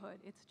neighborhood.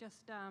 It's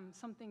just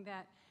something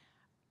that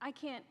I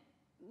can't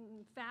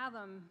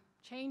fathom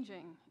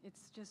changing.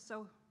 It's just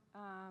so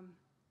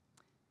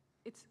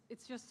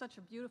it's just such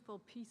a beautiful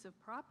piece of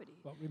property.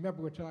 Well,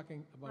 remember, we're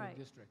talking about Right. a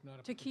district, not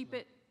a To keep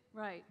particular- it,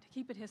 right, to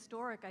keep it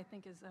historic, I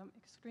think is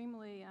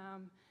extremely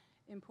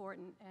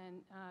important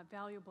and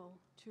valuable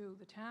to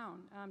the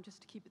town,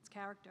 just to keep its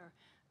character,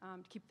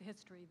 to keep the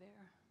history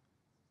there.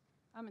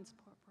 I'm in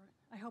support for it.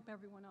 I hope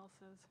everyone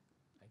else is.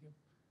 Thank you.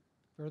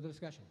 Further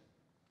discussion?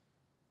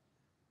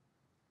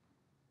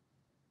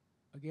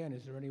 Again,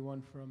 is there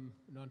anyone from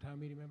a non-town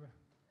meeting member?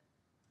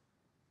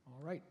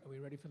 All right, are we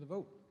ready for the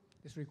vote?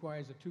 This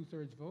requires a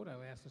 2/3 vote.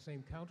 I'll ask the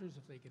same counters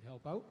if they could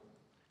help out.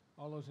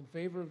 All those in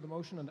favor of the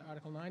motion under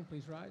Article 9,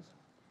 please rise.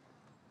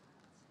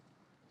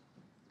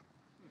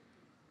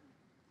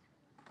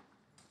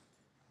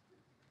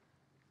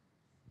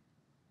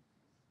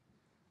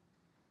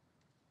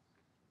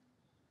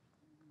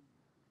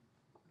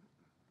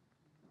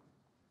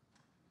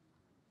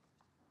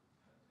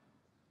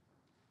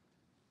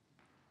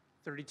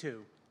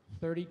 Thirty-two.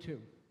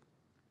 32.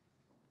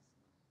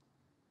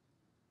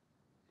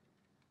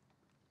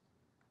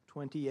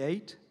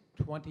 28.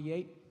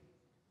 28.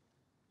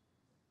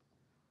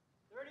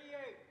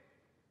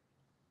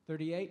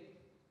 38.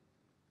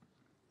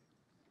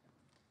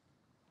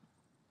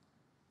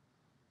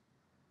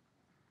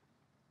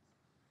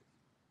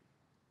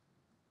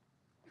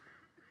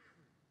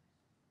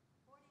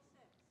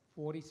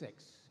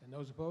 46. And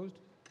those opposed?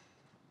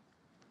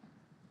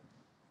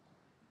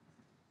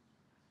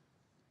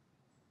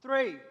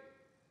 3.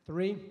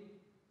 3.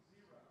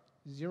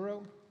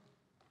 0.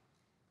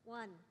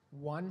 1.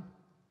 1.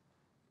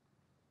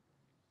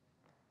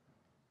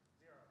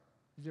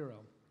 0.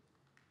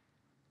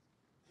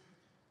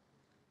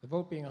 The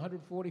vote being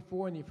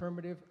 144 in the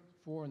affirmative,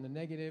 4 in the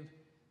negative,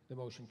 the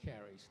motion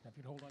carries. Now, if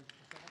you'd hold on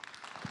just a second.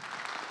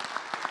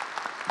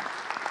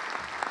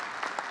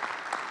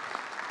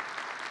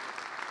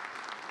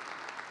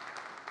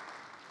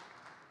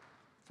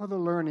 For the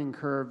learning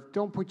curve,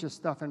 don't put your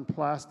stuff in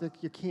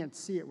plastic. You can't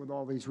see it with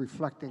all these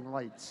reflecting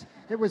lights.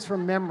 It was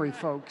from memory,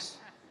 folks.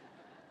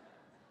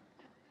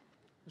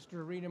 Mr.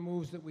 Arena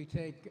moves that we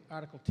take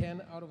Article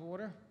 10 out of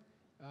order.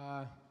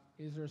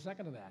 Is there a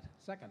second to that?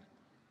 Second.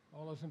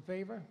 All those in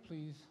favor,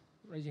 please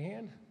raise your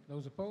hand.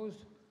 Those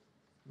opposed?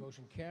 The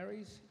motion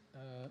carries.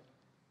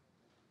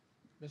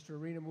 Mr.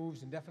 Arena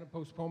moves indefinite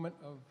postponement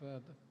of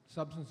the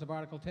substance of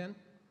Article 10.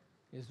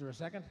 Is there a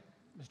second?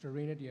 Mr.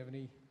 Arena, do you have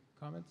any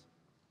comments?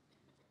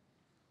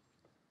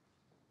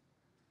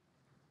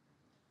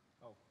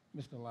 Oh,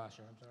 Mr.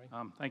 Lasher, I'm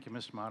sorry. Thank you,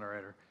 Mr.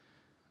 Moderator.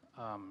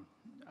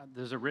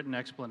 There's a written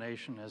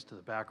explanation as to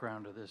the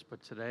background of this,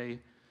 but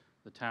today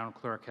the town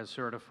clerk has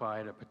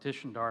certified a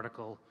petitioned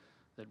article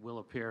that will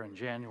appear in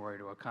January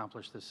to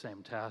accomplish this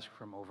same task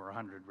from over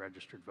 100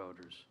 registered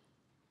voters.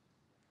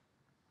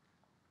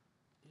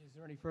 Is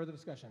there any further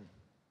discussion?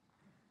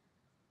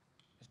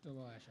 Mr.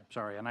 Lasher.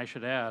 Sorry, and I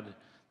should add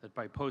that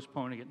by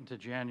postponing it into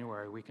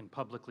January, we can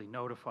publicly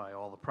notify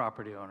all the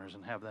property owners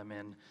and have them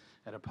in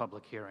at a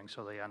public hearing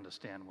so they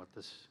understand what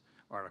this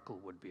article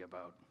would be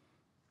about.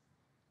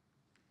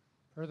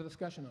 Further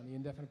discussion on the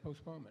indefinite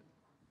postponement?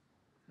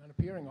 Not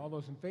appearing. All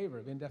those in favor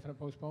of indefinite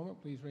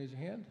postponement, please raise your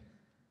hand.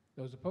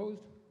 Those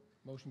opposed?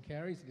 Motion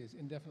carries. It is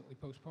indefinitely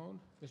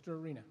postponed. Mr.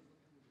 Arena.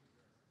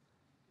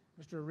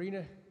 Mr.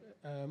 Arena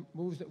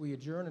moves that we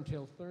adjourn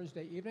until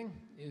Thursday evening.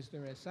 Is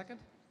there a second?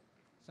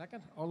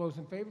 Second. All those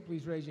in favor,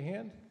 please raise your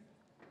hand.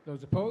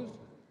 Those opposed?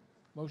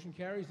 Motion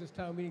carries. This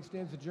town meeting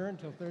stands adjourned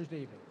until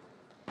Thursday evening.